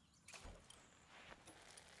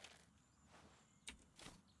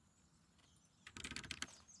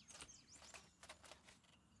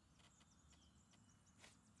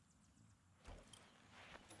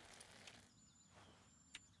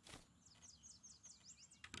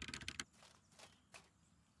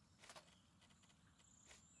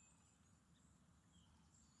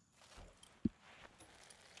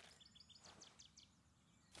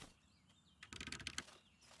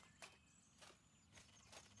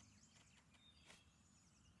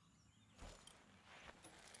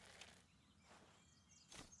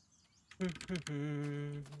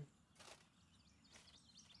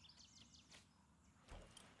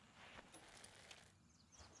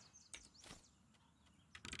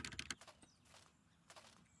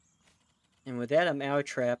 And with that, I'm out of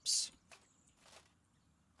traps.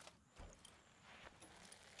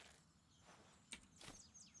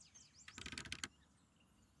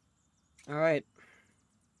 Alright.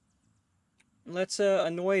 Let's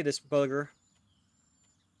annoy this bugger.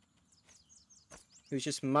 Who's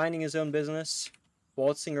just minding his own business,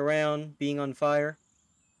 waltzing around, being on fire.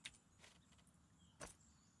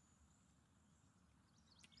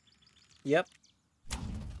 Yep.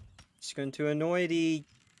 Just going to annoy the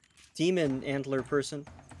demon antler person.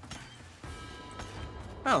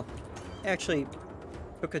 Oh, actually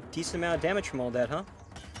took a decent amount of damage from all that, huh?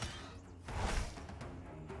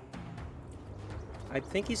 I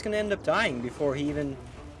think he's gonna end up dying before he even...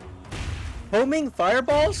 Homing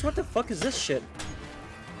fireballs? What the fuck is this shit?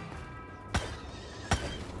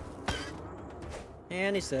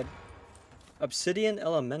 And he's dead. Obsidian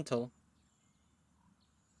Elemental.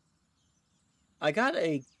 I got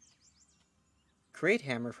a great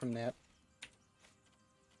hammer from that.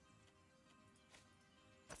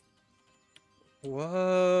 Whoa!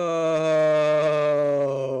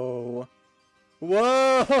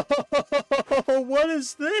 Whoa! What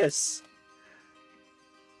is this?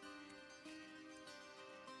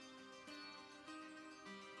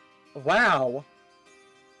 Wow.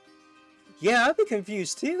 Yeah, I'd be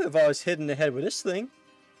confused too if I was hit in the head with this thing.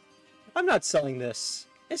 I'm not selling this.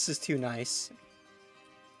 This is too nice.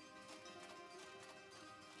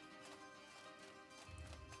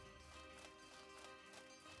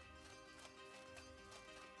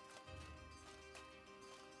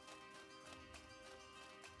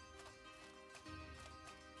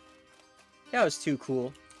 That was too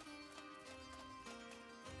cool.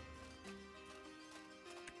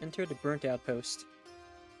 Enter the burnt outpost.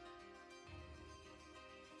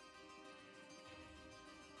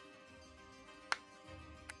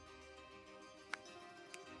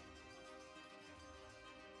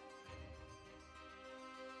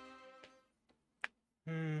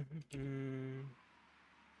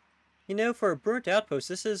 You know, for a burnt outpost,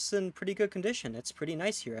 this is in pretty good condition. It's pretty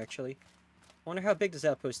nice here, actually. I wonder how big this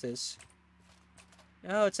outpost is.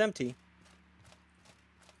 Oh, it's empty.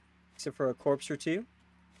 Except for a corpse or two.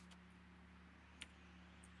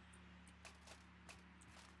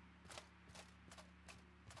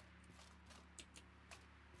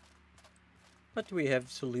 What do we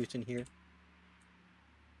have to loot in here?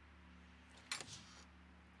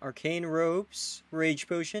 Arcane robes, rage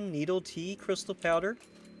potion, needle tea, crystal powder.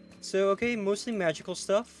 So, okay, mostly magical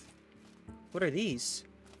stuff. What are these?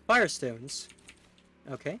 Firestones.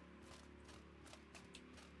 Okay.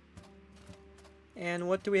 And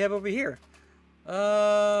what do we have over here?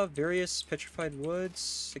 Various petrified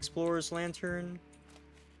woods, explorer's lantern.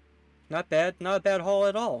 Not bad, not a bad haul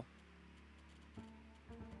at all.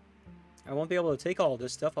 I won't be able to take all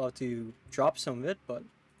this stuff, I'll have to drop some of it, but...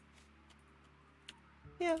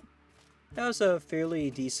 yeah, that was a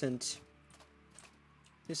fairly decent...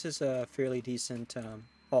 This is a fairly decent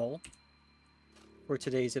haul for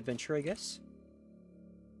today's adventure, I guess.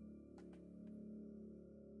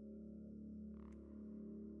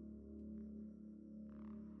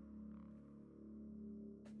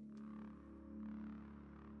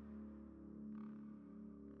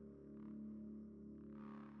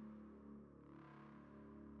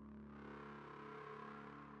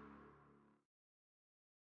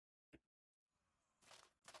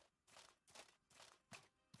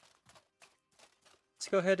 Let's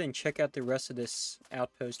go ahead and check out the rest of this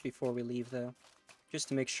outpost before we leave, though. Just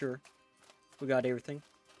to make sure we got everything.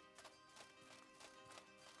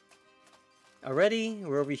 Alrighty,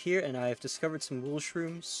 we're over here, and I have discovered some wool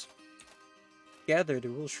shrooms. Gather the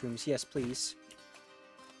wool shrooms, yes please.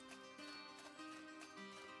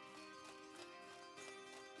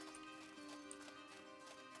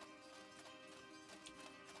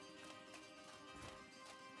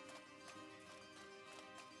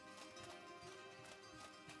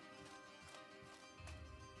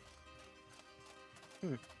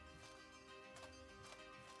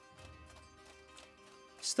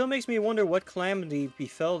 Still makes me wonder what calamity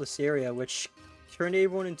befell this area, which turned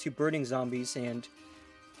everyone into burning zombies and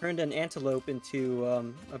turned an antelope into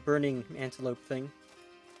a burning antelope thing.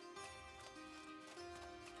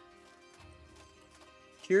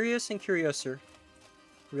 Curious and curiouser,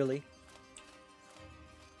 really.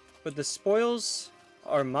 But the spoils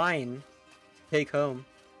are mine to take home.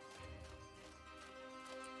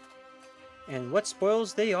 And what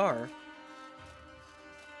spoils they are.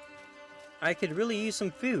 I could really use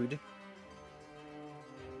some food.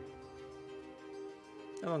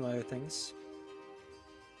 Among other things.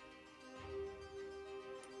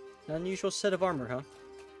 An unusual set of armor, huh?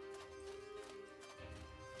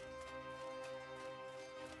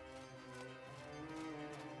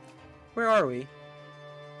 Where are we?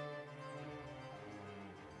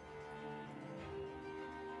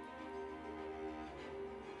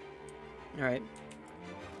 Alright.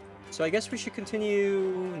 So I guess we should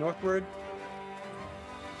continue northward.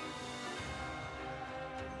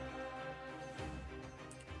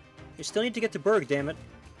 You still need to get to Berg, damn it.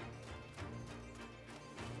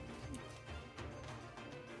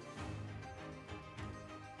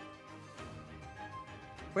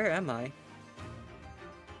 Where am I?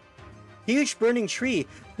 Huge burning tree!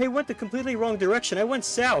 I went the completely wrong direction. I went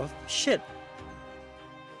south. Shit.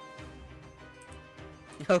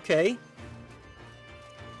 Okay.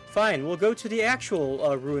 Fine, we'll go to the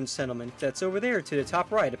actual ruined settlement. That's over there to the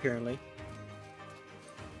top right, apparently.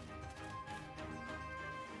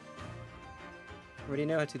 Already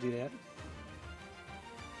know how to do that.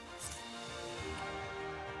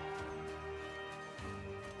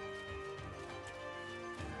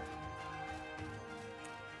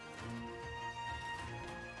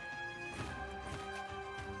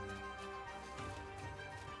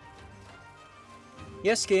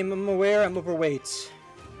 Yes, game, I'm aware I'm overweight.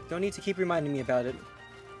 Don't need to keep reminding me about it.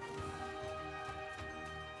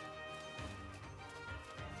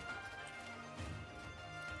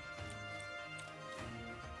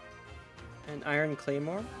 An iron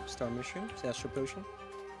claymore, star mushrooms, astral potion.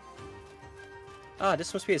 Ah,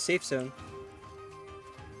 this must be a safe zone.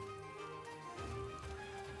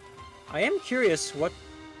 I am curious what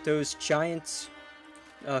those giant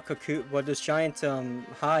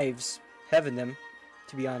hives have in them,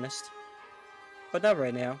 to be honest. But not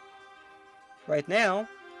right now. Right now,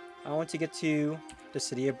 I want to get to the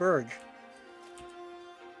city of Berg.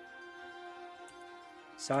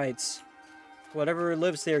 Besides, whatever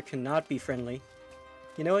lives there cannot be friendly.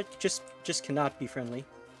 You know what? Just cannot be friendly.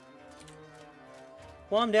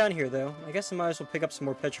 While I'm down here, though, I guess I might as well pick up some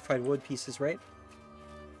more petrified wood pieces, right?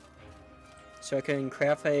 So I can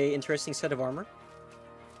craft a interesting set of armor.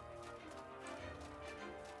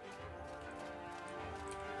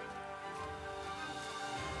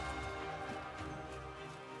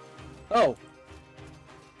 Oh!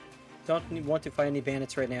 Don't want to fight any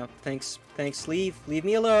bandits right now. Thanks. Thanks. Leave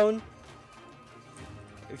me alone.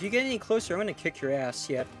 If you get any closer, I'm gonna kick your ass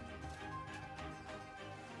yet.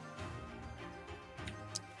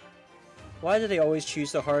 Why do they always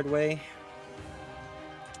choose the hard way?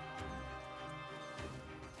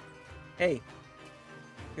 Hey.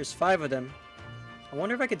 There's 5 of them. I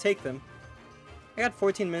wonder if I could take them. I got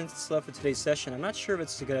 14 minutes left for today's session. I'm not sure if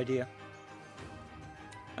it's a good idea.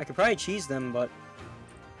 I could probably cheese them, but...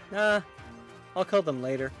 Nah. I'll kill them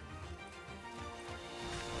later.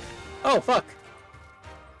 Oh, fuck!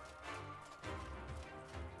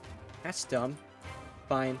 That's dumb.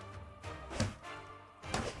 Fine.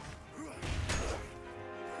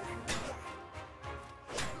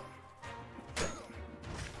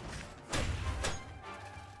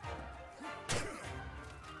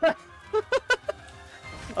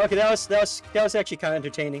 Okay, that was actually kind of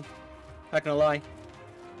entertaining. Not gonna lie.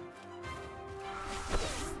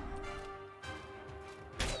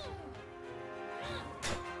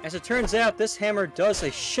 As it turns out, this hammer does a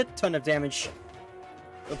shit ton of damage.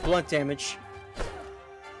 Of blunt damage.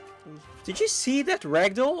 Did you see that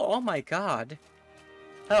ragdoll? Oh my god.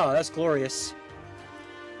 Oh, that's glorious.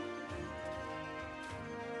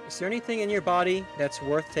 Is there anything in your body that's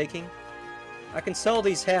worth taking? I can sell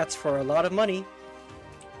these hats for a lot of money.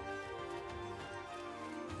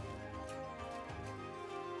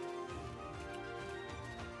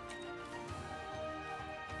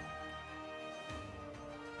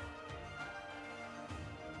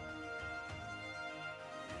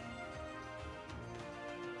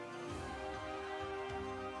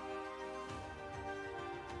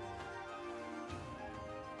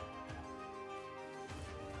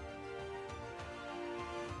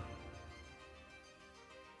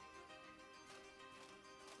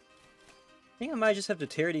 think I might just have to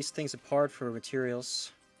tear these things apart for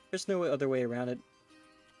materials. There's no other way around it.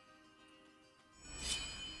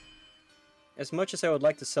 As much as I would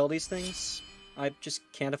like to sell these things, I just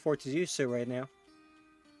can't afford to do so right now.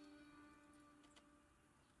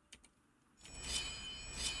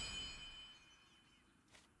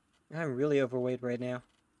 I'm really overweight right now.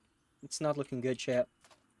 It's not looking good, chat.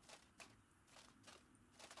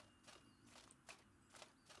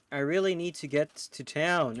 I really need to get to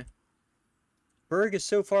town. Berg is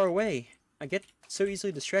so far away. I get so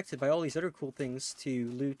easily distracted by all these other cool things to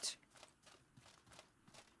loot.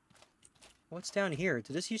 What's down here?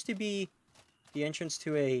 Did this used to be the entrance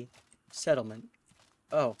to a settlement?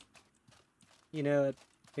 Oh. You know, it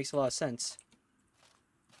makes a lot of sense.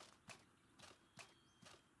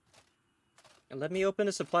 And let me open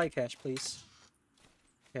the supply cache, please.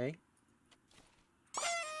 Okay.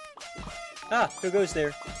 Ah, who goes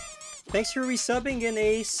there? Thanks for resubbing in,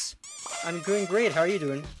 Ace. I'm doing great. How are you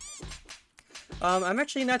doing? I'm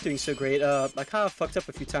actually not doing so great. I kind of fucked up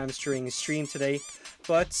a few times during the stream today.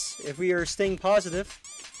 But if we are staying positive,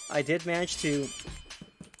 I did manage to...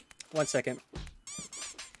 One second.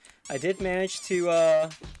 I did manage to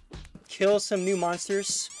kill some new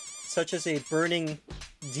monsters, such as a burning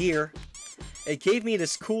deer. It gave me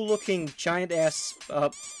this cool-looking giant-ass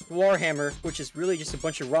warhammer, which is really just a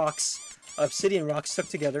bunch of rocks, obsidian rocks stuck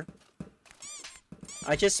together.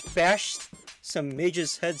 I just bashed some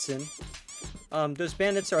mages' heads in. Those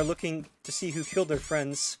bandits are looking to see who killed their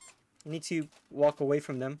friends. I need to walk away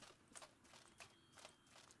from them.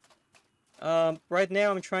 Right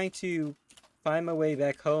now I'm trying to find my way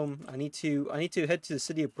back home. I need to head to the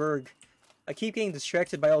city of Berg. I keep getting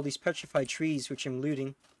distracted by all these petrified trees, which I'm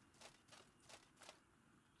looting.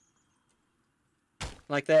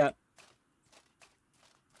 Like that.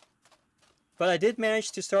 But I did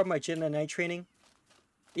manage to start my Jedi Knight training.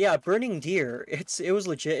 Yeah, burning deer. It was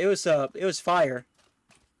legit. It was fire.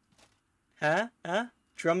 Huh?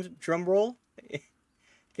 Drum roll?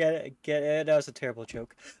 Get it? That was a terrible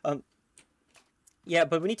joke. Yeah,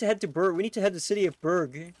 but we need to head to Berg. We need to head to the city of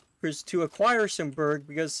Berg to acquire some Berg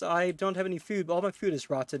because I don't have any food. All my food is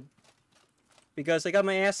rotted. Because I got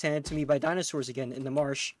my ass handed to me by dinosaurs again in the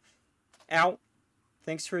marsh. Ow.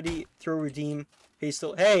 Thanks for the throw redeem.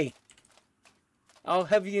 Hey! I'll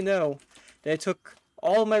have you know that it took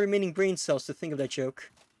all my remaining brain cells to think of that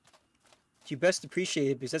joke. You best appreciate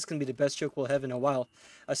it because that's going to be the best joke we'll have in a while,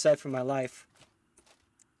 aside from my life.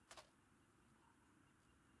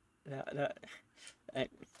 I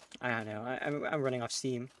don't know. I'm running off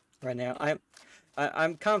steam right now.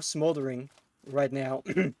 I'm kind of smoldering right now.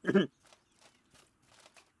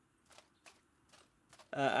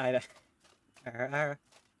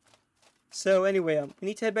 So anyway, we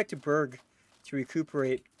need to head back to Berg to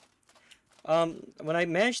recuperate. When I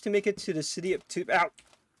managed to make it to the city of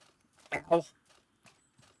Ow!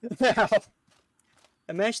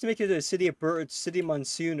 I managed to make it to the city of City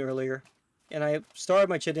Monsoon earlier, and I started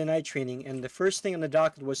my Jedi Knight training, and the first thing on the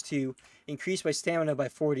docket was to increase my stamina by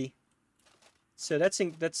 40. So that's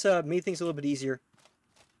made things a little bit easier.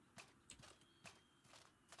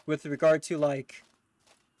 With regard to, like,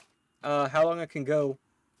 how long I can go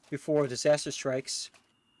before disaster strikes.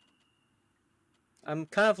 I'm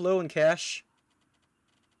kind of low in cash.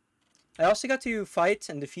 I also got to fight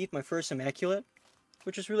and defeat my first Immaculate,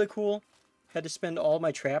 which is really cool. Had to spend all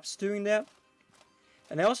my traps doing that.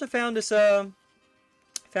 And I also found this cool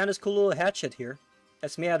little hatchet here.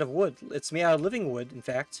 That's made out of wood. It's made out of living wood, in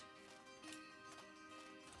fact.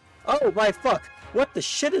 Oh my fuck! What the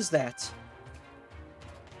shit is that?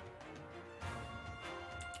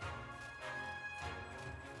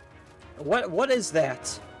 What is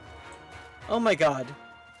that? Oh my god.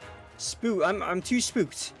 I'm too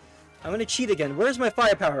spooked. I'm gonna cheat again. Where's my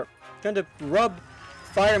firepower? I'm going to rub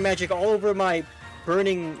fire magic all over my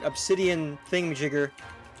burning obsidian thingamajigger.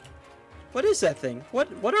 What is that thing?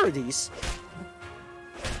 What are these?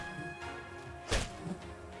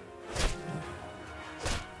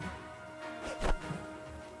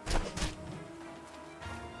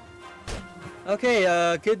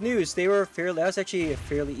 Okay, good news. They were that was actually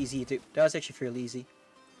fairly easy.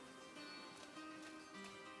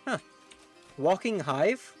 Huh. Walking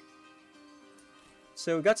hive?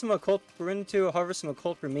 So we got some occult. We're going to harvest some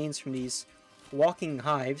occult remains from these walking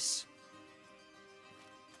hives.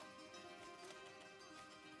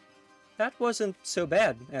 That wasn't so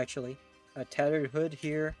bad, actually. A tattered hood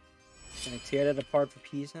here. Gonna tear that apart for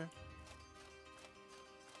Pisa.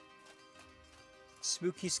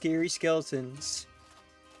 Spooky, scary skeletons.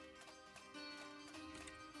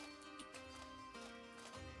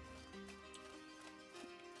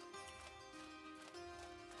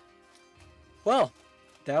 Well,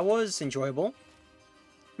 that was enjoyable.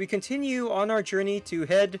 We continue on our journey to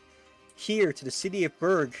head here to the city of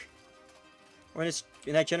Berg. Or in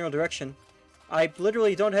that general direction. I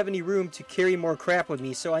literally don't have any room to carry more crap with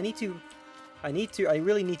me, so I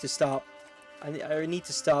really need to stop. I need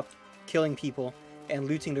to stop killing people and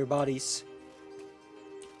looting their bodies.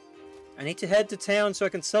 I need to head to town so I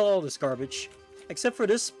can sell all this garbage. Except for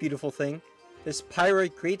this beautiful thing. This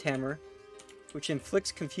Pyrite Great Hammer. Which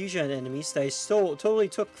inflicts confusion on enemies that I totally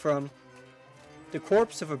took from the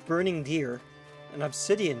corpse of a burning deer. An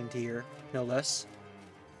obsidian deer, no less.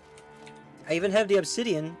 I even have the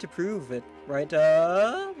obsidian to prove it. Right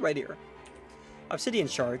here. Obsidian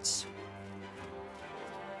shards.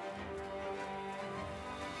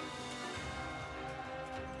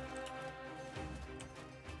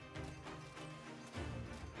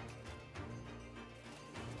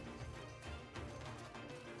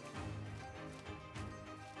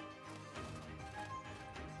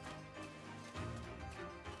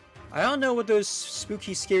 I don't know what those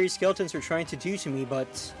spooky, scary skeletons were trying to do to me,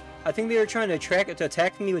 but I think they were trying to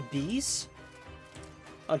attack me with bees.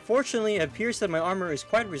 Unfortunately, it appears that my armor is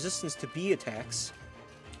quite resistant to bee attacks.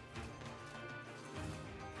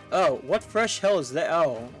 Oh, what fresh hell is that?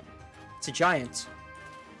 Oh, it's a giant.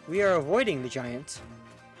 We are avoiding the giant.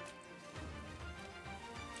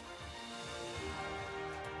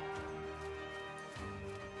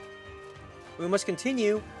 We must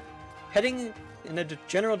continue heading in the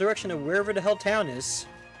general direction of wherever the hell town is,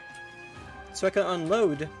 so I can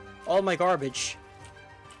unload all my garbage.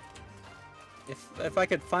 If I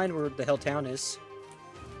could find where the hell town is.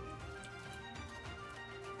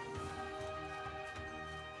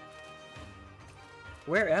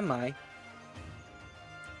 Where am I?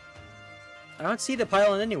 I don't see the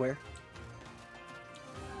pylon anywhere.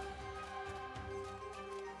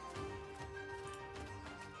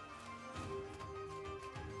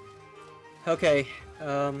 Okay,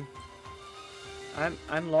 I'm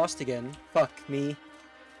lost again. Fuck me.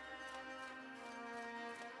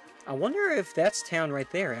 I wonder if that's town right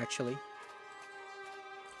there, actually.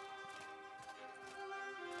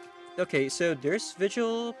 Okay, so there's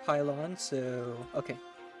Vigil Pylon, so... okay.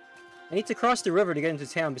 I need to cross the river to get into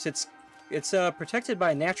town, because it's protected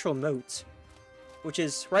by a natural moat. Which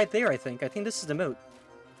is right there, I think. I think this is the moat.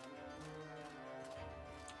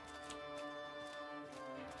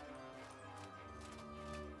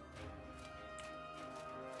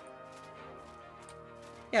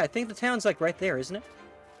 Yeah, I think the town's like right there, isn't it?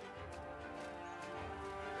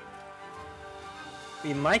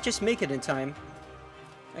 We might just make it in time.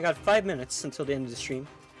 I got 5 minutes until the end of the stream.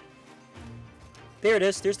 There it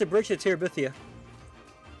is. There's the bridge to Terabithia.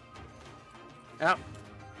 Ow.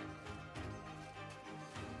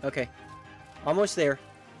 Okay. Almost there.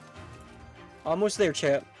 Almost there,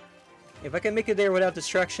 chat. If I can make it there without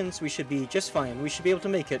distractions, we should be just fine. We should be able to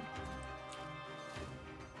make it.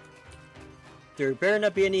 There better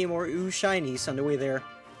not be any more ooh shinies on the way there.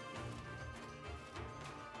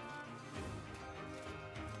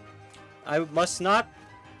 I must not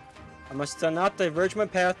diverge my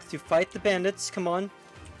path to fight the bandits. Come on.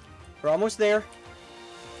 We're almost there.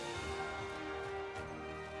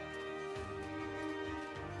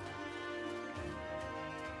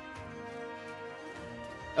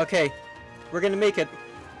 Okay. We're gonna make it.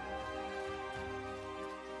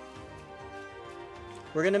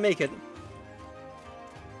 We're gonna make it.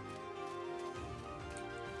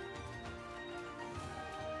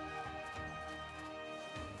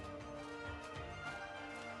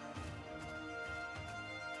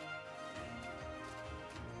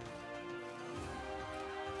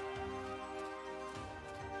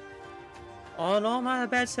 All in all, not a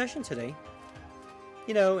bad session today.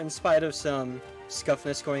 You know, in spite of some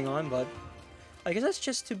scuffness going on, but I guess that's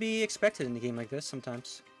just to be expected in a game like this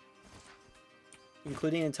sometimes.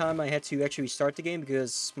 Including in time I had to actually restart the game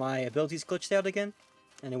because my abilities glitched out again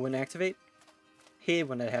and it wouldn't activate. Hate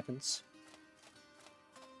when that happens.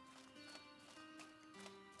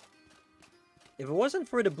 If it wasn't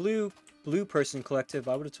for the blue person collective,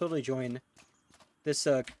 I would have totally joined this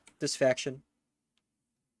this faction.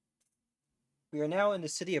 We are now in the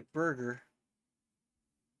city of Berger.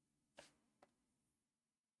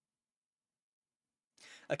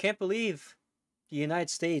 I can't believe the United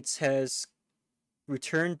States has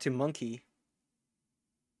returned to Monkey.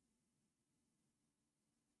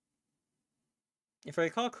 If I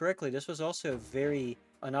recall correctly, this was also a very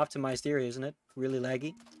unoptimized area, isn't it? Really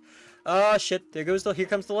laggy. Ah, shit. There goes here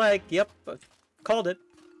comes the lag. Yep. Called it.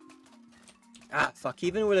 Ah, fuck.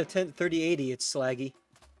 Even with a 3080, it's laggy.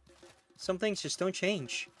 Some things just don't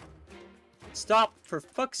change. Stop, for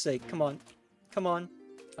fuck's sake. Come on. Come on.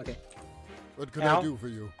 Okay. What can Ow. I do for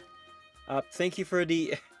you? Thank you for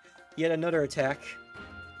the yet another attack.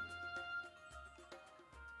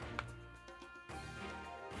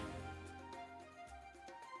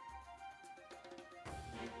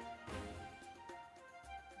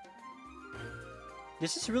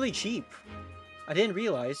 This is really cheap. I didn't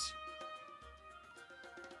realize.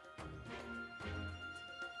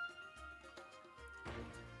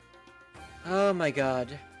 Oh my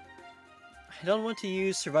god. I don't want to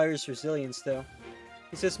use Survivor's Resilience though.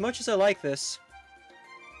 Because as much as I like this,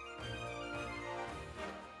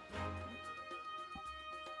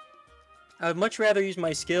 I would much rather use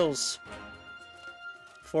my skills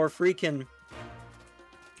for freaking...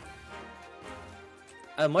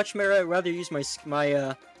 I'd much rather use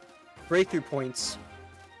my breakthrough points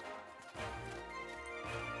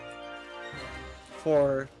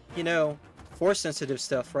for, you know, force sensitive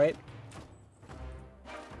stuff, right?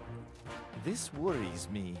 This worries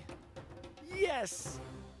me. Yes!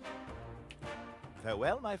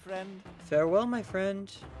 Farewell, my friend. Farewell, my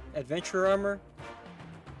friend. Adventure armor.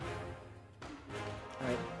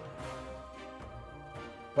 Alright.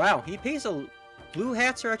 Wow, he pays a... Blue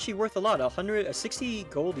hats are actually worth a lot. 60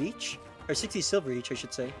 gold each? Or 60 silver each, I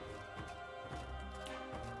should say.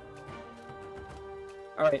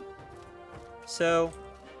 Alright. So...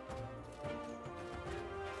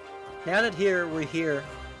 Now that we're here,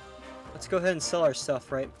 let's go ahead and sell our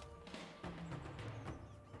stuff, right?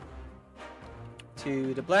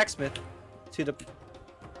 To the blacksmith. To the...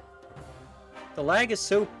 The lag is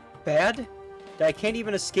so bad that I can't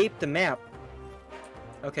even escape the map.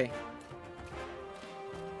 Okay.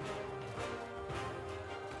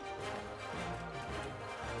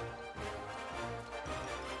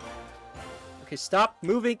 Okay, stop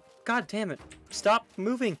moving. God damn it. Stop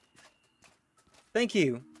moving. Thank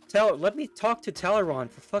you. Let me talk to Talaron,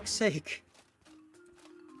 for fuck's sake.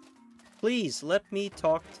 Please, let me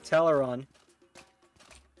talk to Talaron.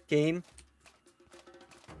 Game.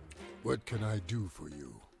 What can I do for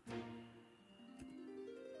you?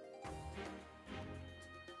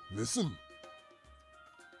 Listen.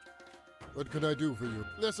 What can I do for you?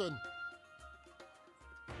 Listen.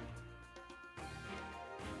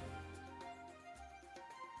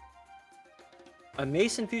 A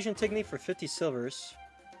Mason fusion technique for 50 silvers.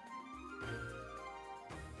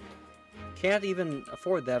 Can't even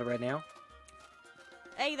afford that right now.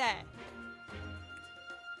 Hey there.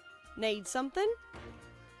 Need something?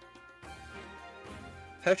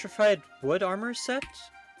 Petrified wood armor set?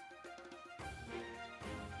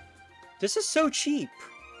 This is so cheap.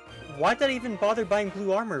 Why did I even bother buying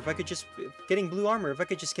blue armor if I could just... Getting blue armor if I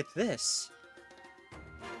could just get this?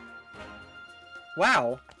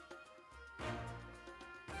 Wow.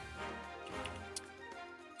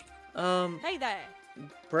 Hey there.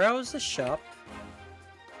 Browse the shop.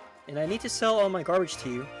 And I need to sell all my garbage to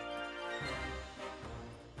you.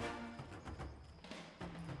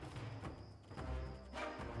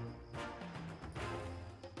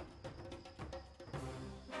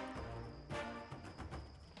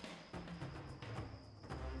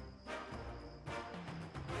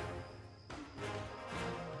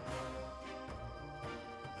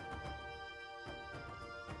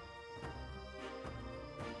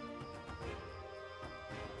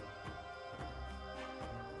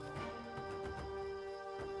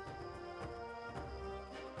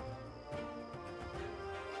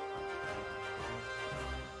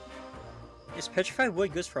 This petrified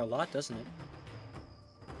wood goes for a lot, doesn't it?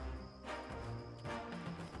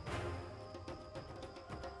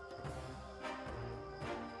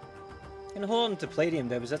 And hold on to palladium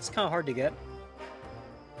though, because that's kind of hard to get.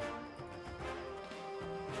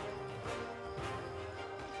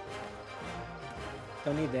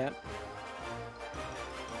 Don't need that.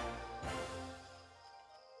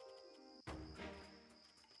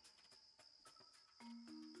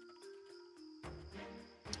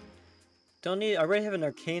 Don't need... I already have an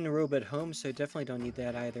arcane robe at home, so I definitely don't need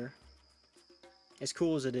that either. As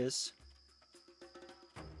cool as it is.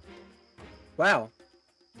 Wow.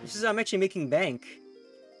 This is... I'm actually making bank.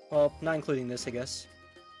 Well, not including this, I guess.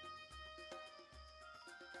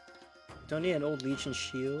 Don't need an old Legion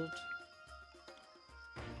shield.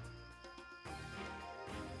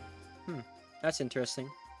 That's interesting.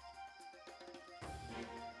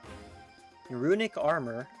 Runic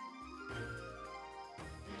armor.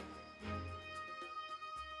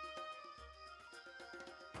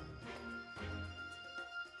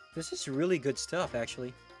 This is really good stuff,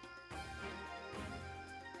 actually.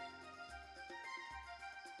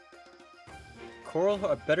 Coral,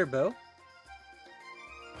 a better bow?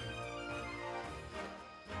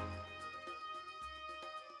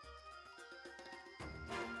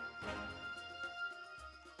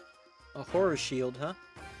 A horror shield, huh?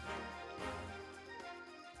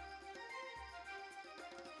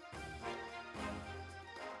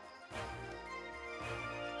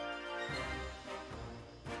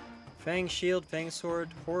 Fang shield, fang sword,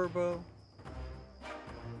 horror bow.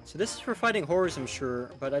 So this is for fighting horrors, I'm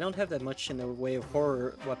sure, but I don't have that much in the way of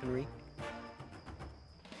horror weaponry.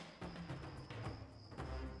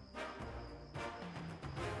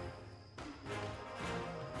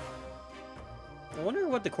 I wonder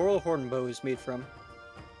what the coral horn bow is made from.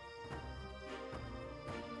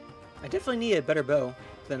 I definitely need a better bow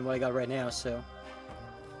than what I got right now, so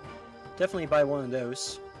definitely buy one of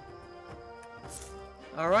those.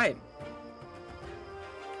 Alright.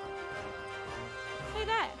 Hey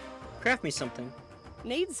there. Craft me something.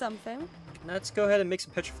 Need something? Let's go ahead and make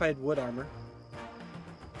some petrified wood armor.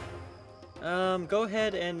 Go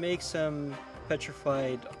ahead and make some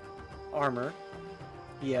petrified armor.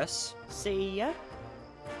 Yes. See ya.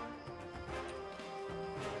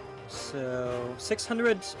 So,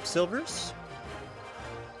 600 silvers.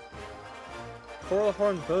 Coral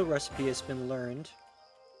horn bow recipe has been learned.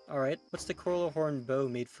 Alright, what's the coral horn bow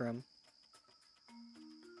made from?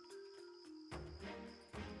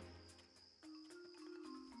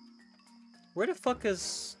 Where the fuck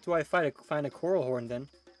do I find a coral horn then?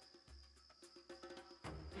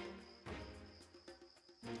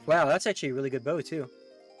 Wow, that's actually a really good bow too.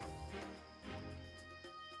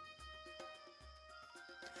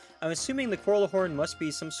 I'm assuming the coral horn must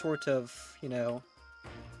be some sort of, you know,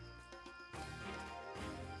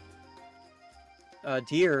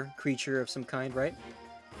 deer creature of some kind, right?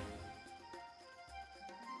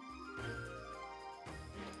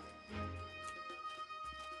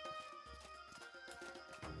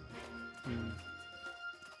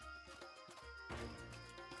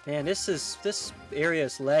 Man, this area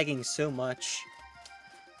is lagging so much.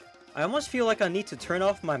 I almost feel like I need to turn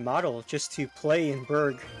off my model just to play in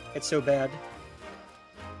Berg. It's so bad.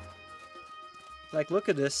 Like, look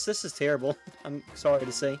at this. This is terrible. I'm sorry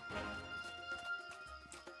to say.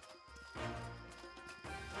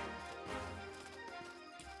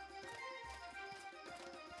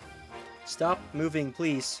 Stop moving,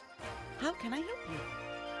 please. How can I help you?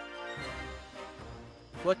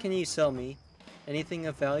 What can you sell me? Anything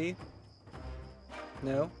of value?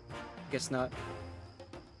 No? Guess not.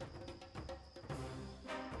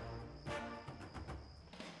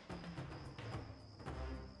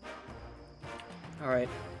 Alright.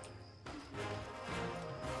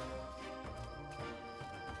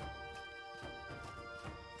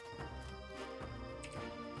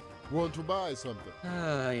 Want to buy something?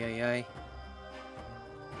 Ay, ay, ay.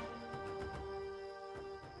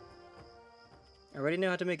 I already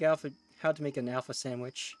know how to make an alpha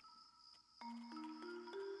sandwich.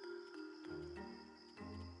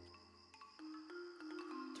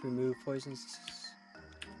 To remove poisons.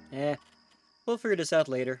 Eh. We'll figure this out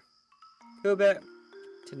later. Go back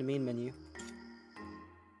to the main menu.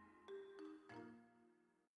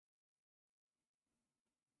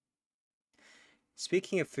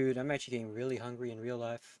 Speaking of food, I'm actually getting really hungry in real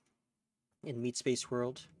life. In Meat Space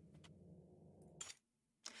World.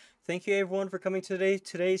 Thank you everyone for coming to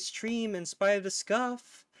today's stream in spite of the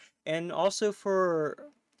scuff. And also for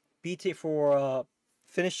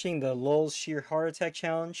finishing the Lulz Sheer Heart Attack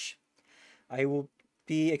Challenge. I will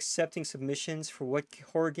be accepting submissions for what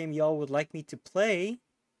horror game y'all would like me to play.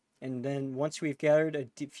 And then once we've gathered a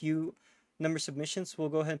few number of submissions, we'll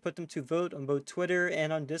go ahead and put them to vote on both Twitter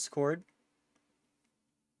and on Discord.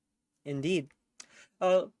 Indeed.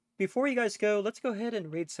 Before you guys go, let's go ahead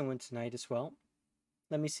and raid someone tonight as well.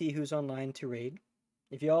 Let me see who's online to raid.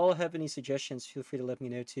 If y'all have any suggestions, feel free to let me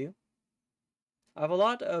know too. I have a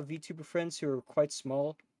lot of VTuber friends who are quite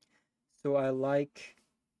small, so I like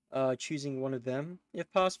choosing one of them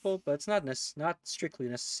if possible, but it's not strictly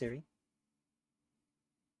necessary.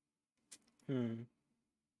 Who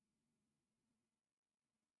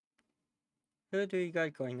do you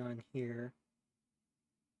got going on here?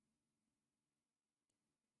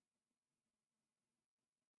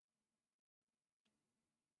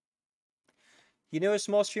 You know a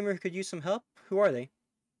small streamer who could use some help? Who are they?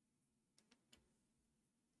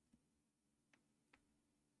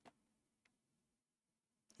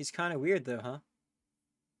 He's kind of weird though, huh?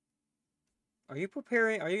 Are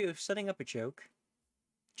you setting up a joke?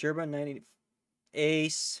 Germa 90...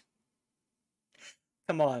 Ace.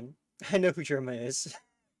 Come on. I know who Germa is.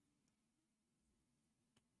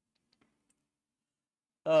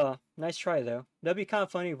 Nice try though. That'd be kind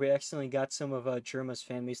of funny if we accidentally got some of Germa's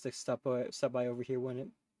families to stop by over here, wouldn't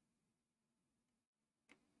it?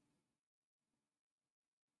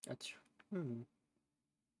 That's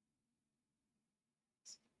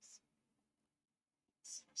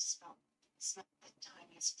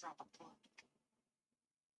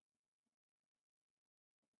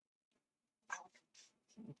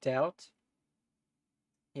Doubt?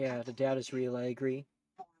 Yeah, the doubt is real, I agree.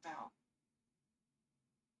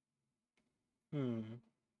 Hmm.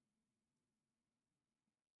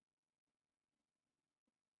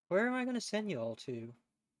 Where am I gonna send you all to?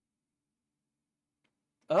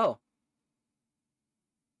 Oh.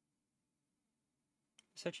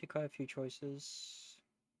 There's actually quite a few choices.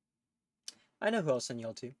 I know who I'll send you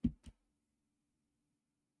all to.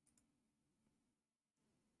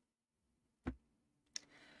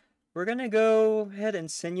 We're gonna go ahead and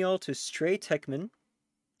send you all to Stray Techman.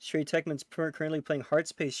 Stray Techman's currently playing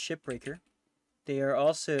Hardspace Shipbreaker. They are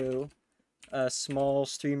also a small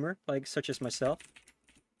streamer, like such as myself.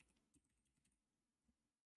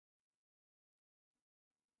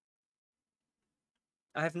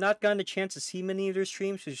 I have not gotten a chance to see many of their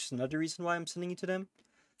streams, which is another reason why I'm sending you to them.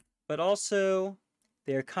 But also,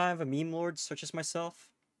 they're kind of a meme lord, such as myself,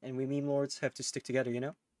 and we meme lords have to stick together, you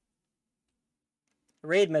know?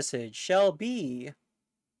 Raid message shall be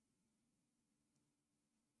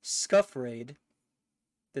Scuff Raid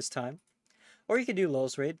this time. Or you could do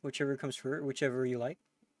Lulz Raid, whichever comes first, whichever you like.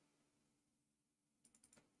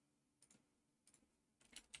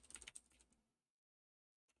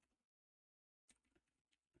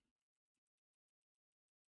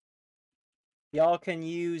 Y'all can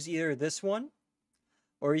use either this one,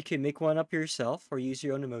 or you can make one up yourself, or use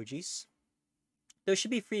your own emojis. Those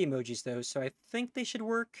should be free emojis, though, so I think they should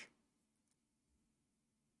work.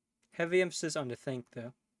 Heavy emphasis on the think,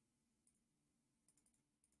 though.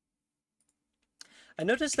 I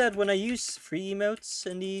noticed that when I use free emotes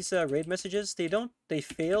in these raid messages, they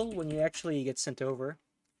fail when you actually get sent over.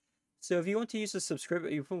 So if you want to use a subscriber,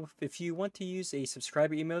 if you want to use a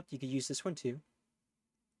subscriber emote, you could use this one too.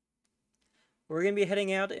 We're gonna be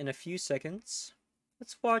heading out in a few seconds.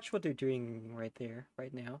 Let's watch what they're doing right there,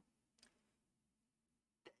 right now.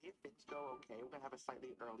 If things go okay, we're gonna have a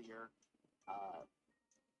slightly earlier.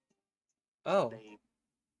 Oh,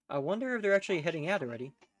 I wonder if they're actually heading out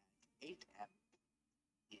already. 8 m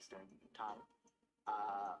Eastern time.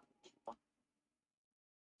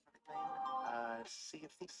 Sea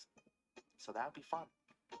of Thieves. So that would be fun.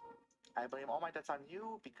 I blame all my debts on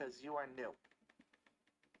you because you are new.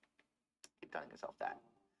 Keep telling yourself that.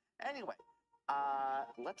 Anyway,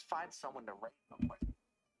 let's find someone to rate real quick.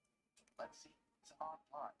 Let's see who's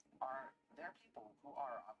online. Are there people who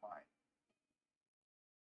are online?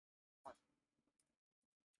 Let's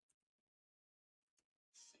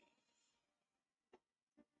see.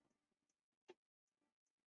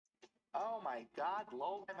 Oh my god,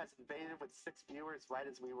 Lulz has invaded with 6 viewers right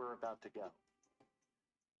as we were about to go.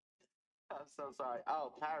 I'm so sorry.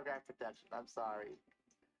 Oh, paragraph protection. I'm sorry.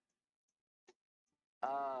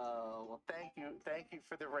 Oh, well, thank you. Thank you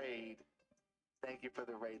for the raid. Thank you for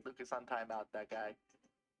the raid. Lucas on timeout, that guy.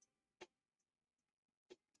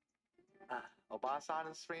 Obasan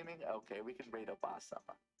is streaming? Okay, we can raid Obasa.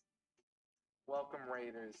 Welcome,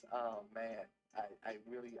 Raiders. Oh, man. I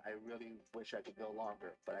really wish I could go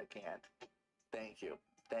longer, but I can't. Thank you.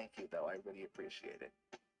 Thank you, though. I really appreciate it.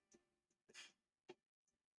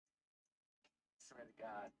 Swear to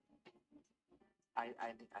God. I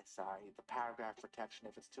sorry, the paragraph protection,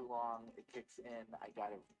 if it's too long, it kicks in. I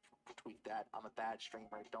gotta tweak that. I'm a bad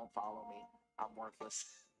streamer. Don't follow me. I'm worthless.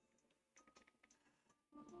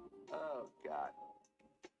 Oh god.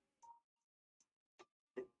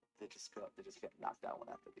 They just get knocked down one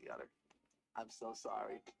after the other. I'm so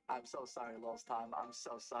sorry. I'm so sorry, Lulz time. I'm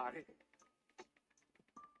so sorry.